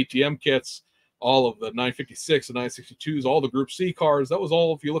 All those DTM kits, all of the 956 and 962s, all the Group C cars, that was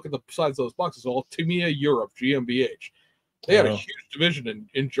all, if you look at the sides of those boxes, all Tamiya Europe, GmbH. They had a huge division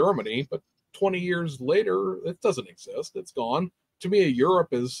in Germany, but 20 years later, it doesn't exist. It's gone. Tamiya Europe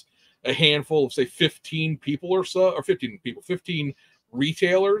is a handful of, say, 15 people or so, or 15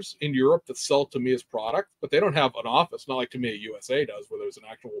 retailers in Europe that sell Tamiya's product, but they don't have an office, not like Tamiya USA does, where there's an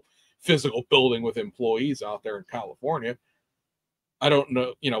actual physical building with employees out there in California. I don't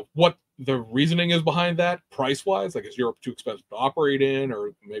know, what the reasoning is behind that price-wise. Like, is Europe too expensive to operate in,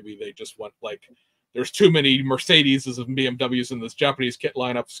 or maybe they just went like, there's too many Mercedes and BMWs in this Japanese kit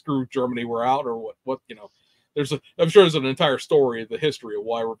lineup, screw Germany, we're out, or what, I'm sure there's an entire story of the history of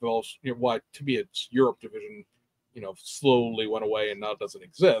why Revell's, why Tamiya's Europe division slowly went away and now doesn't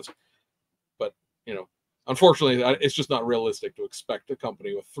exist. But, unfortunately, it's just not realistic to expect a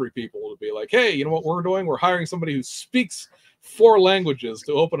company with 3 people to be like, hey, you know what we're doing? We're hiring somebody who speaks 4 languages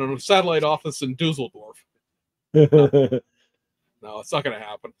to open a satellite office in Dusseldorf. No, it's not going to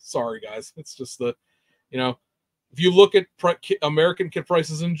happen. Sorry, guys. It's just if you look at American kit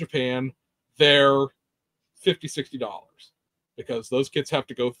prices in Japan, they're $50-$60 because those kits have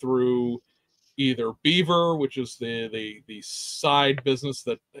to go through either Beaver, which is the side business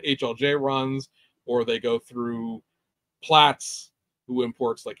that HLJ runs, or they go through Platts, who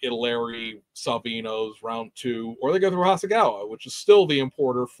imports like Italeri, Salvino's, Round 2, or they go through Hasegawa, which is still the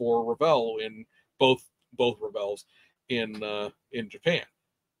importer for Revell in both Revells in Japan.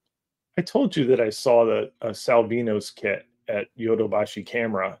 I told you that I saw a Salvino's kit at Yodobashi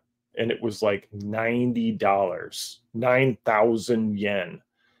Camera, and it was like $90, 9,000 yen.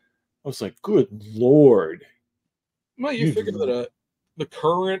 I was like, good Lord. Well, you figure that the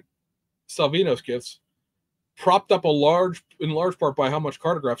current Salvino's kits propped up in large part by how much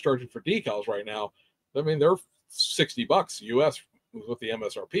Cartograph's charging for decals right now. I mean, they're $60 US is what the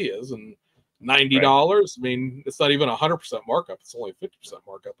MSRP is, and $90. Right. I mean, it's not even 100% markup. It's only 50%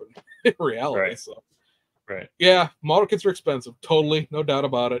 markup in reality. Right. So, yeah, model kits are expensive. Totally, no doubt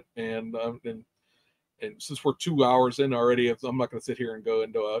about it. And since we're 2 hours in already, I'm not going to sit here and go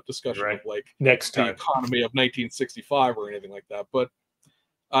into a discussion of like next time the economy of 1965 or anything like that. But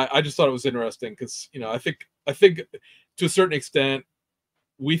I just thought it was interesting because I think to a certain extent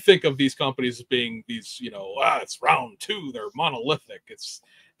we think of these companies as being these it's round 2, they're monolithic, it's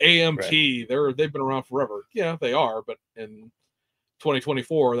AMT, they've been around forever. Yeah, they are, but in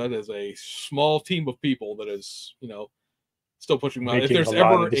 2024, that is a small team of people that is still pushing. If there's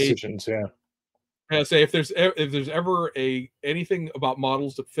ever decisions, I say if there's ever anything about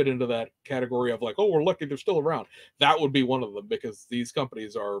models that fit into that category of like, oh, we're lucky they're still around, that would be one of them, because these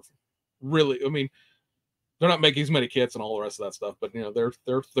companies are really, I mean, they're not making as many kits and all the rest of that stuff, but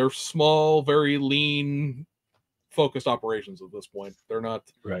they're small, very lean, focused operations at this point. They're not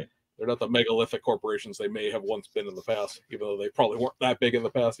They're not the megalithic corporations they may have once been in the past, even though they probably weren't that big in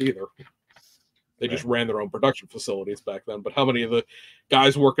the past either. They just ran their own production facilities back then. But how many of the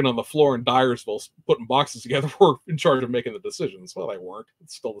guys working on the floor in Dyersville putting boxes together were in charge of making the decisions? Well, they weren't.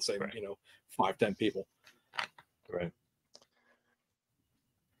 It's still the same, 5-10 people. Right.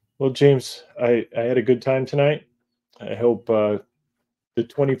 Well, James, I had a good time tonight. I hope the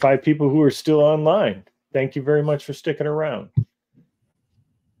 25 people who are still online, thank you very much for sticking around.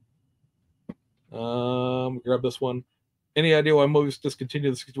 Grab this one. Any idea why Mobius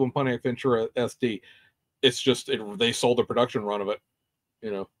discontinued the 61 Pontiac Ventura SD? It's just they sold the production run of it.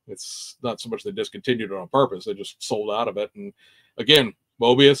 It's not so much they discontinued it on purpose; they just sold out of it. And again,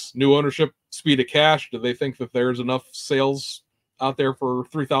 Mobius, new ownership, speed of cash. Do they think that there's enough sales out there for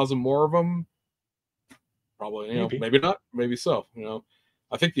 3,000 more of them? Probably. Maybe not. Maybe so.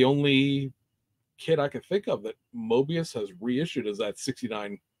 I think the only kit I can think of that Mobius has reissued is that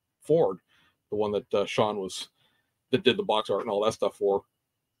 69 Ford, the one that Sean that did the box art and all that stuff for.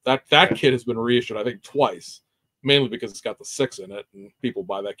 That kit has been reissued, I think, twice, mainly because it's got the 6 in it, and people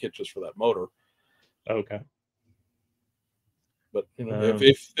buy that kit just for that motor. Okay. But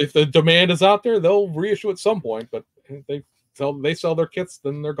if the demand is out there, they'll reissue at some point. But if they sell their kits,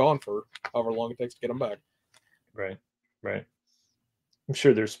 then they're gone for however long it takes to get them back. Right. I'm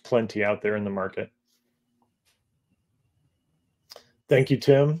sure there's plenty out there in the market. Thank you,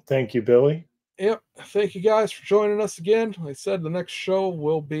 Tim. Thank you, Billy. Yep. Thank you guys for joining us again. Like I said, the next show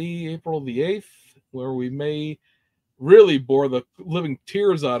will be April the 8th, where we may really bore the living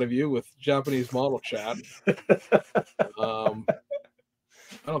tears out of you with Japanese model chat. I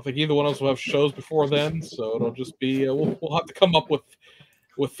don't think either one of us will have shows before then, so it'll just be we'll have to come up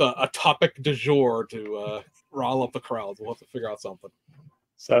with a topic du jour to rile up the crowds. We'll have to figure out something.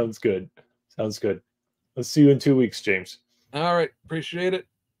 Sounds good. Let's see you in 2 weeks, James. All right. Appreciate it,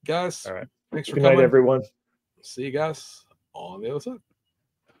 guys. All right. Thanks for coming. Good night, everyone. See you guys on the other side.